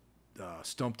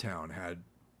Stumptown had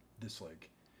this like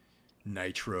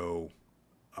nitro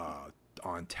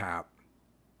on tap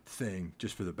thing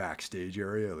just for the backstage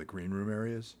area, the green room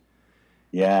areas.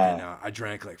 Yeah. And I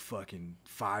drank like fucking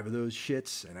 5 of those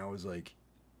shits, and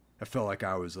I felt like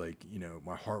I was like,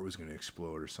 my heart was going to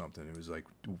explode or something. It was like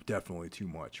definitely too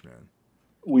much, man.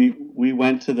 We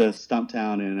went to the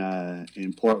Stumptown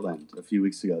in Portland a few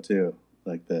weeks ago too,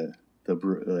 like the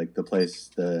place,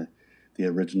 the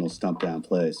original Stumptown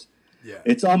place. Yeah.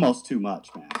 It's almost too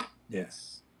much, man.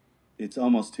 Yes. It's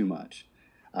almost too much.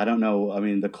 I don't know. I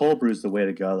mean, the cold brew is the way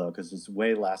to go though, because it's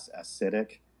way less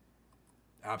acidic.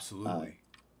 Absolutely.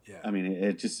 Yeah. I mean,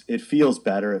 it feels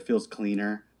better. It feels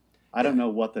cleaner. I don't Yeah. know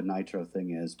what the nitro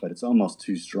thing is, but it's almost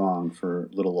too strong for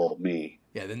little old me.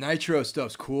 Yeah, the nitro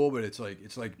stuff's cool, but it's like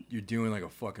you're doing like a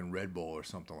fucking Red Bull or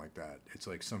something like that. It's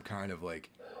like some kind of like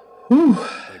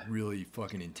really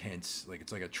fucking intense, like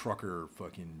it's like a trucker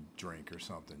fucking drink or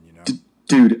something, you know?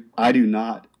 Dude, I do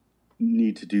not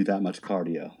need to do that much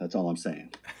cardio. That's all I'm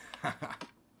saying.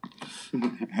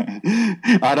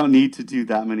 I don't need to do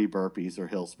that many burpees or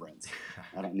hill sprints.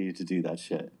 I don't need to do that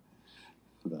shit.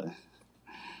 But,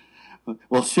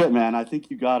 well, shit, man. I think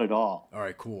you got it all. All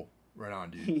right, cool. Right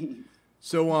on, dude.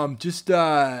 So, just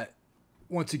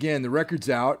once again, the record's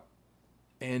out,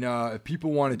 and if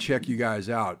people want to check you guys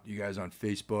out, you guys on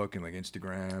Facebook and like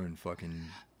Instagram and fucking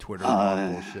Twitter and all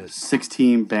that bullshit.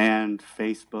 16 Band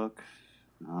Facebook.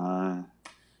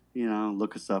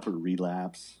 Look us up at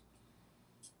Relapse.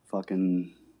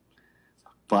 Fucking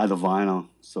buy the vinyl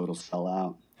so it'll sell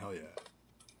out. Hell yeah.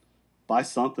 Buy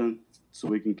something so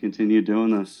we can continue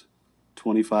doing this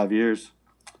 25 years.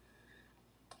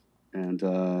 And,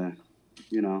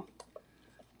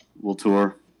 we'll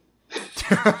tour.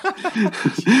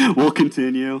 We'll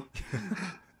continue.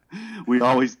 We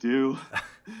always do.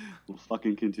 We'll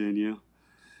fucking continue.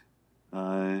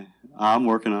 I'm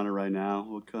working on it right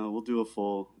now. We'll do a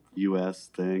full U.S.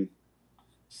 thing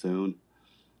soon.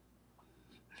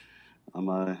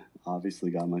 I'm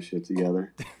obviously got my shit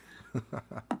together.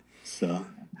 So,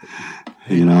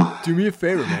 do me a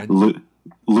favor, man.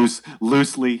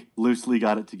 Loosely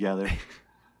got it together.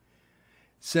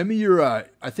 Send me your,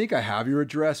 I think I have your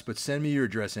address, but send me your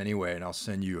address anyway, and I'll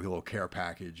send you a little care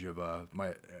package of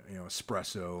my,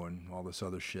 espresso and all this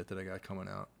other shit that I got coming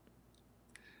out.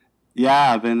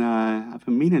 Yeah, I've been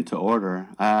meaning to order.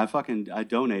 I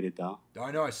donated though.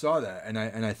 I know, I saw that, and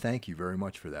I thank you very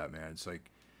much for that, man. It's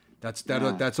like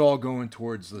that's all going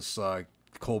towards this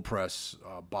cold press,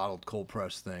 bottled cold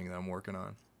press thing that I'm working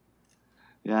on.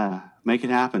 Yeah, make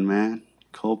it happen, man.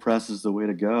 Cold press is the way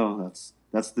to go.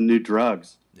 That's the new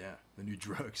drugs. Yeah, the new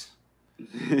drugs.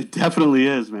 It definitely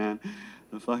is, man.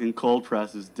 The fucking cold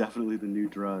press is definitely the new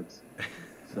drugs.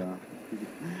 So,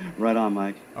 right on,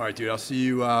 Mike. All right, dude. I'll see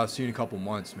you in a couple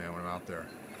months, man, when I'm out there.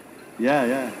 Yeah. All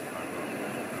right, bro.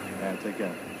 Yeah, take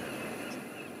care.